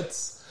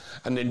tits.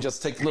 and then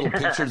just take little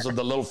pictures of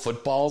the little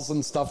footballs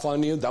and stuff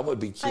on you. That would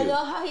be cute. I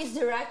know how he's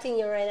directing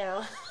you right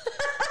now.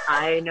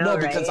 I know, No,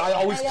 because right? I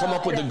always come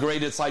up with the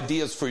greatest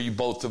ideas for you,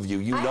 both of you.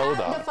 You know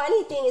that. The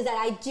funny thing is that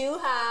I do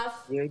have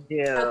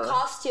a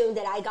costume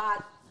that I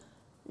got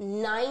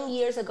 9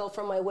 years ago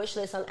from my wish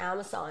list on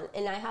Amazon,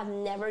 and I have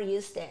never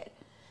used it.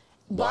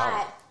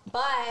 Wow.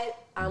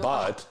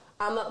 But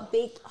I'm a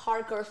big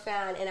hardcore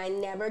fan, and I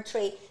never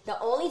trade. The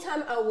only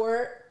time I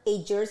wore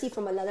a jersey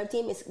from another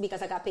team is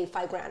because I got paid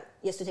 $5,000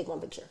 just to take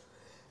one picture.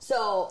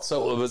 So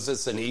was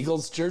this an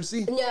Eagles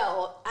jersey?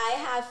 No, I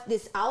have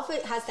this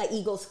outfit has the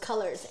Eagles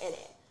colors in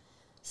it.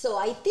 So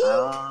I think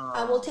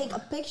I will take a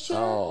picture,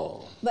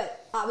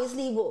 but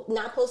obviously will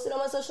not post it on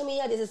my social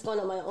media. This is going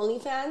on my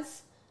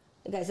OnlyFans.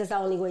 Guys, that's the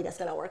only way that's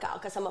going to work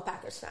out because I'm a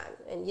Packers fan,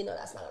 and you know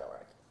that's not going to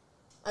work.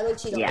 I don't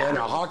cheat on And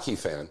a hockey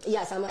fan.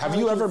 Yes, I'm a Have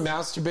you ever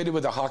masturbated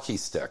with a hockey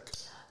stick?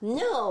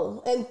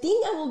 No, and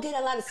think I will get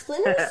a lot of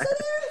splinters in there?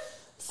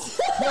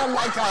 Not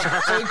like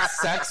a fake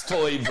sex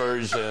toy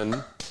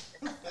version.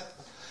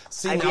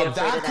 See, now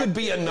that could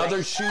be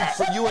another shoot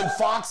for you and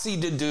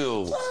Foxy to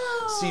do.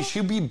 See,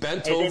 she'd be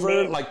bent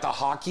over like the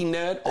hockey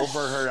net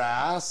over her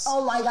ass.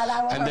 Oh my God,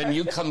 I will. And then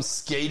you come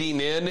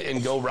skating in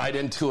and go right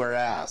into her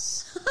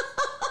ass.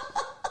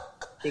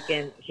 She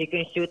can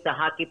shoot the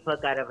hockey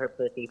puck out of her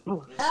pussy.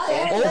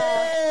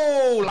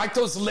 Oh, like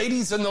those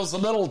ladies in those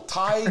little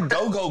Thai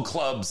go-go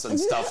clubs and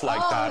stuff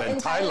like that in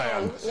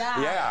Thailand.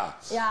 Yeah.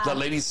 The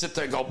ladies sit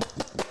there and go.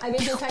 I've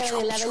been to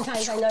Thailand 11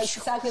 times. I know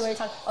exactly what you're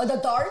talking. Or the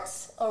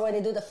darts, or when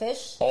they do the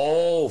fish.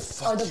 Oh,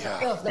 fuck or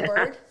the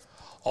bird.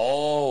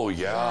 Oh,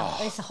 yeah.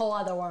 It's a whole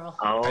other world.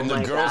 Oh, and the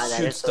girl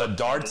shoots the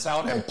darts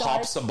out and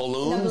pops the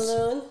balloons. The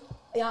balloon.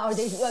 Yeah, or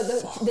they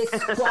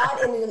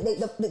squat and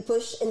they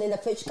push, and then the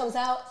fish comes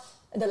out.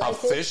 A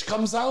fish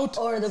comes out?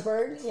 Or the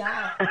bird,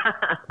 yeah.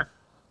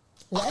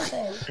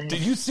 Listen. Did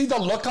you see the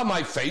look on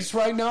my face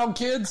right now,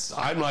 kids?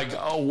 I'm like,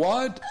 oh,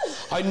 what?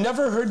 I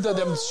never heard of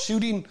them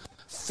shooting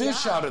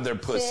fish out of their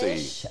pussy.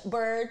 Fish,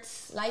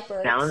 birds, light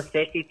birds. Sounds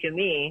fishy to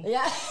me.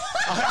 Yeah.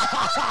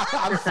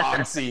 I'm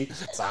Foxy.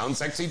 Sounds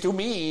sexy to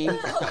me. I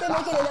hope they're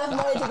making enough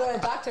money to go to a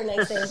doctor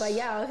next day, but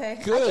yeah, okay.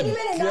 Good I can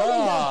even imagine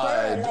God.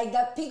 that bird. Like,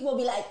 the pig will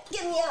be like,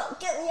 get me out,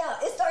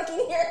 it's dark in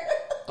here.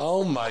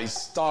 Oh, my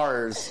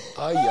stars.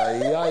 Ay,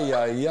 ay, ay,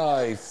 ay,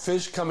 ay.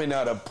 Fish coming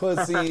out of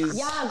pussies.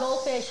 Yeah,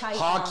 goldfish.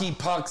 Hockey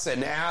pucks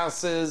and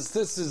asses.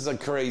 This is a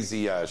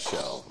crazy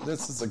show.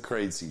 This is a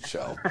crazy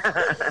show.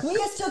 We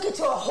just took it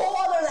to a whole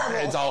other level.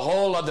 It's a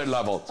whole other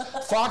level.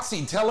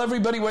 Foxy, tell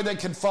everybody where they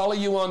can follow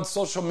you on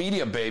social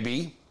media,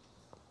 baby.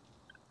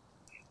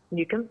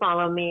 You can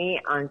follow me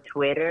on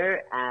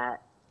Twitter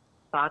at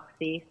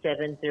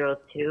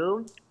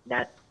Foxy702.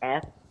 That's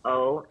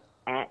FOXXY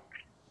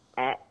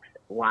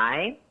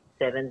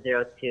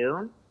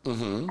 702.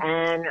 Mm-hmm.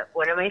 And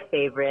one of my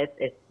favorites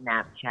is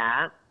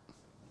Snapchat.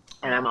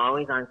 And I'm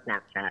always on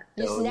Snapchat.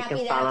 So you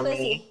can follow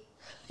me.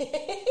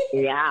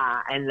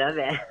 Yeah, I love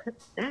it.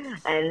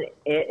 And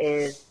it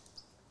is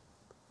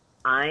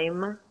I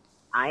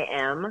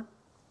am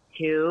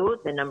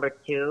 2, the number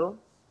 2,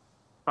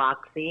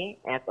 Foxy,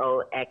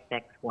 FOXXY.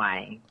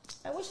 I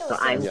wish I was so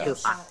I'm Yes. 2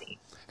 Foxy.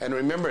 And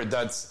remember,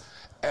 that's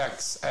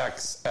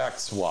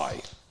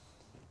XXXY.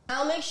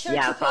 I'll make sure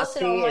Yeah, to post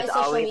it Foxy on my is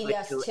social always media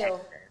with 2 too. X's.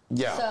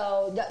 Yeah.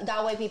 So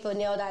that way people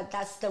know that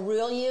that's the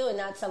real you and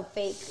not some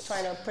fake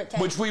trying to pretend.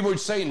 Which we were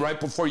saying right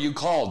before you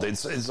called.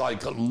 It's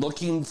like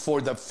looking for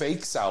the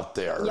fakes out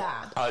there.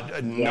 Yeah.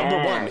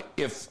 Number one,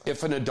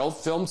 if an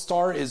adult film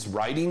star is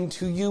writing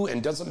to you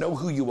and doesn't know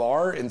who you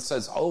are and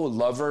says, oh,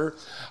 lover,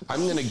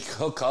 I'm going to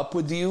hook up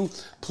with you.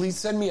 Please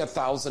send me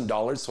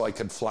 $1,000 so I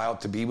could fly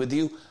out to be with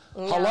you.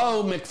 Yeah.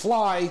 Hello,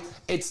 McFly.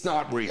 It's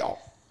not real.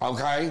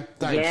 Okay?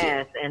 Thank you.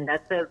 Yes, and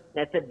that's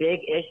a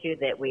big issue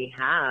that we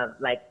have.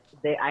 Like,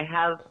 I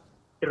have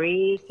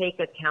 3 fake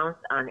accounts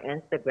on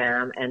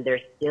Instagram, and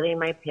they're stealing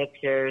my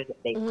pictures.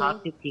 They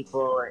talk to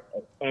people,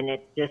 and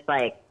it's just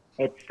like,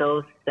 it's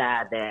so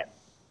sad that,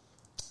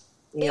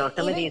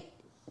 some of these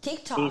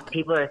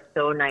people are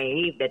so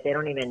naive that they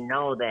don't even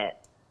know that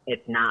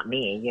it's not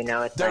me.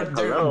 It's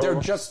They're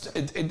just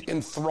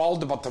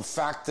enthralled about the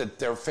fact that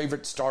their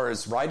favorite star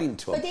is writing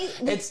to them.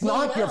 It's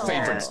not your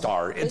favorite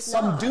star. It's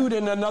some dude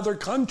in another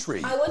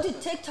country. I went to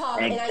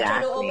TikTok and I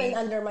tried to open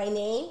under my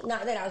name.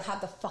 Not that I have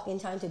the fucking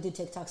time to do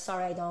TikTok.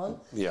 Sorry, I don't.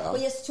 Yeah. But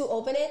just to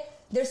open it,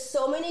 there's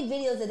so many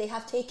videos that they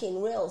have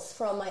taken reels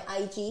from my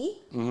IG,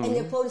 and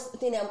they're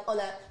posting them on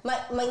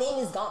my name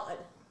is gone.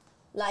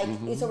 Like,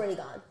 it's already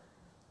gone.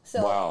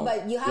 So,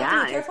 but you have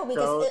to be careful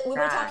because we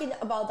were talking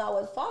about that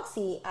with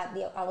Foxy at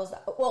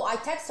I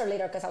texted her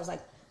later because I was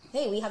like,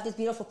 hey, we have this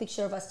beautiful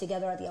picture of us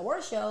together at the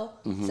award show.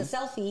 It's a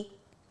selfie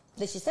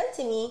that she sent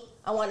to me.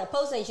 I want to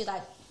post it. And she's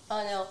like,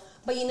 oh no.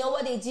 But you know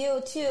what they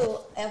do too,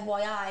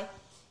 FYI?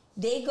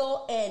 They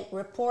go and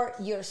report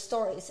your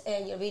stories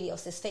and your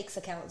videos as fake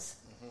accounts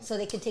so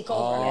they can take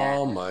over.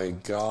 Oh my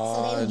God.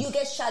 So then you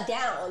get shut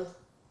down.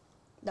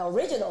 The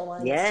original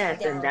one. Yes,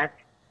 gets shut down.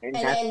 and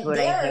that's then what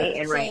I hate.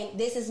 And saying,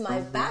 this is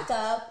my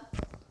backup.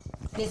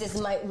 this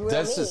is my real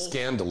This me. is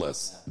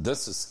scandalous.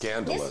 This is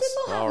scandalous. These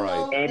people have All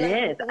right. no- It like,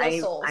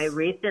 is. no souls. I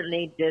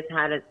recently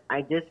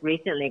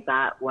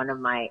got one of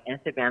my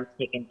Instagrams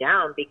taken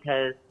down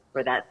because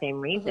for that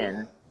same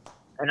reason.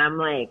 And I'm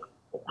like,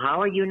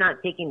 how are you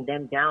not taking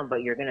them down,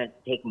 but you're going to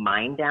take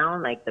mine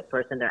down? Like the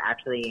person they're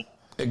actually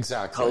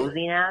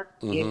posing as,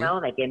 you know?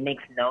 Like it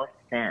makes no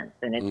sense.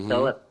 And it's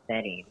so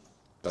upsetting.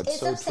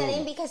 It's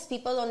upsetting because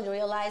people don't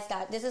realize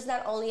that this is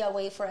not only a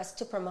way for us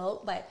to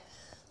promote, but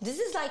this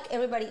is like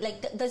everybody,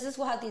 like this is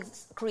how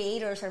these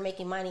creators are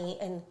making money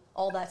and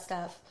all that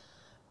stuff.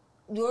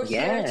 You're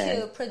here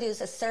to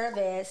produce a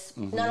service.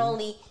 Not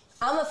only,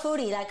 I'm a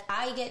foodie, like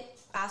I get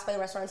asked by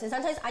restaurants, and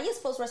sometimes I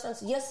just post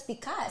restaurants just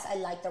because I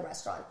like the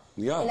restaurant.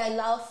 Yeah. And I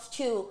love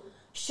to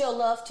show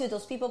love to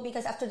those people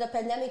because after the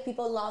pandemic,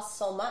 people lost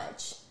so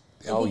much.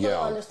 And people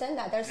don't understand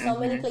that. There's so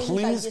many places.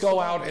 Please go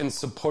out and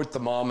support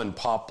the mom and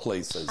pop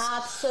places.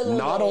 Absolutely.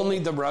 Not only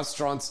the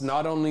restaurants,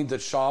 not only the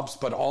shops,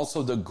 but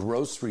also the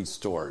grocery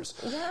stores.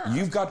 Yeah.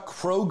 You've got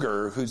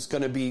Kroger, who's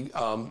going to be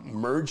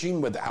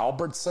merging with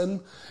Albertson,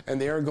 and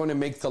they are going to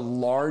make the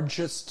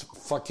largest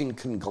fucking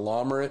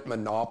conglomerate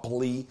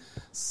monopoly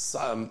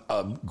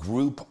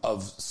group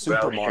of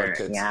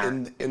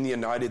supermarkets in the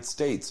United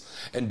States.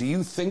 And do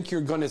you think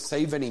you're going to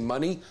save any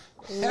money?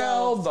 No.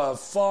 Hell the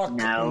fuck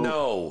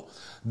no.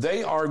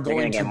 They are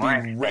going to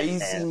be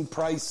raising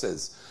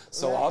prices.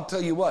 So I'll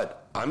tell you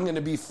what, I'm going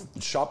to be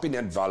shopping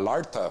at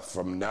Vallarta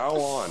from now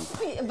on.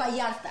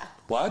 Vallarta.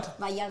 What?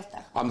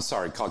 Vallarta. I'm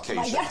sorry,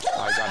 Caucasian. Vallarta.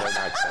 I got an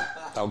accent.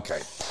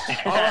 Okay.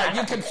 All right,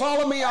 you can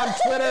follow me on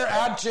Twitter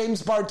at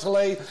James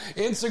Bartolet,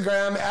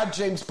 Instagram at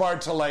James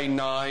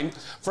Bartolet9.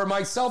 For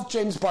myself,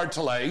 James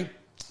Bartolet.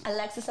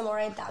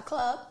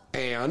 AlexisAmore.club.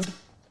 And?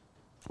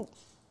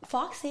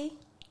 Foxy.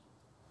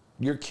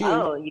 You're cute.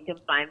 Oh, you can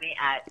find me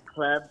at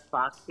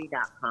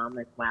clubfoxy.com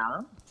as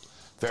well.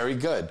 Very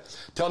good.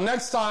 Till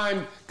next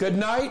time, good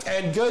night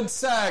and good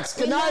sex.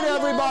 Good night,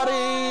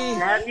 everybody.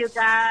 Love you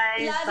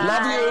guys.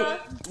 Love you.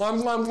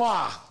 Mwah, mwah,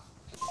 mwah.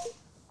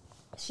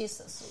 She's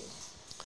so sweet.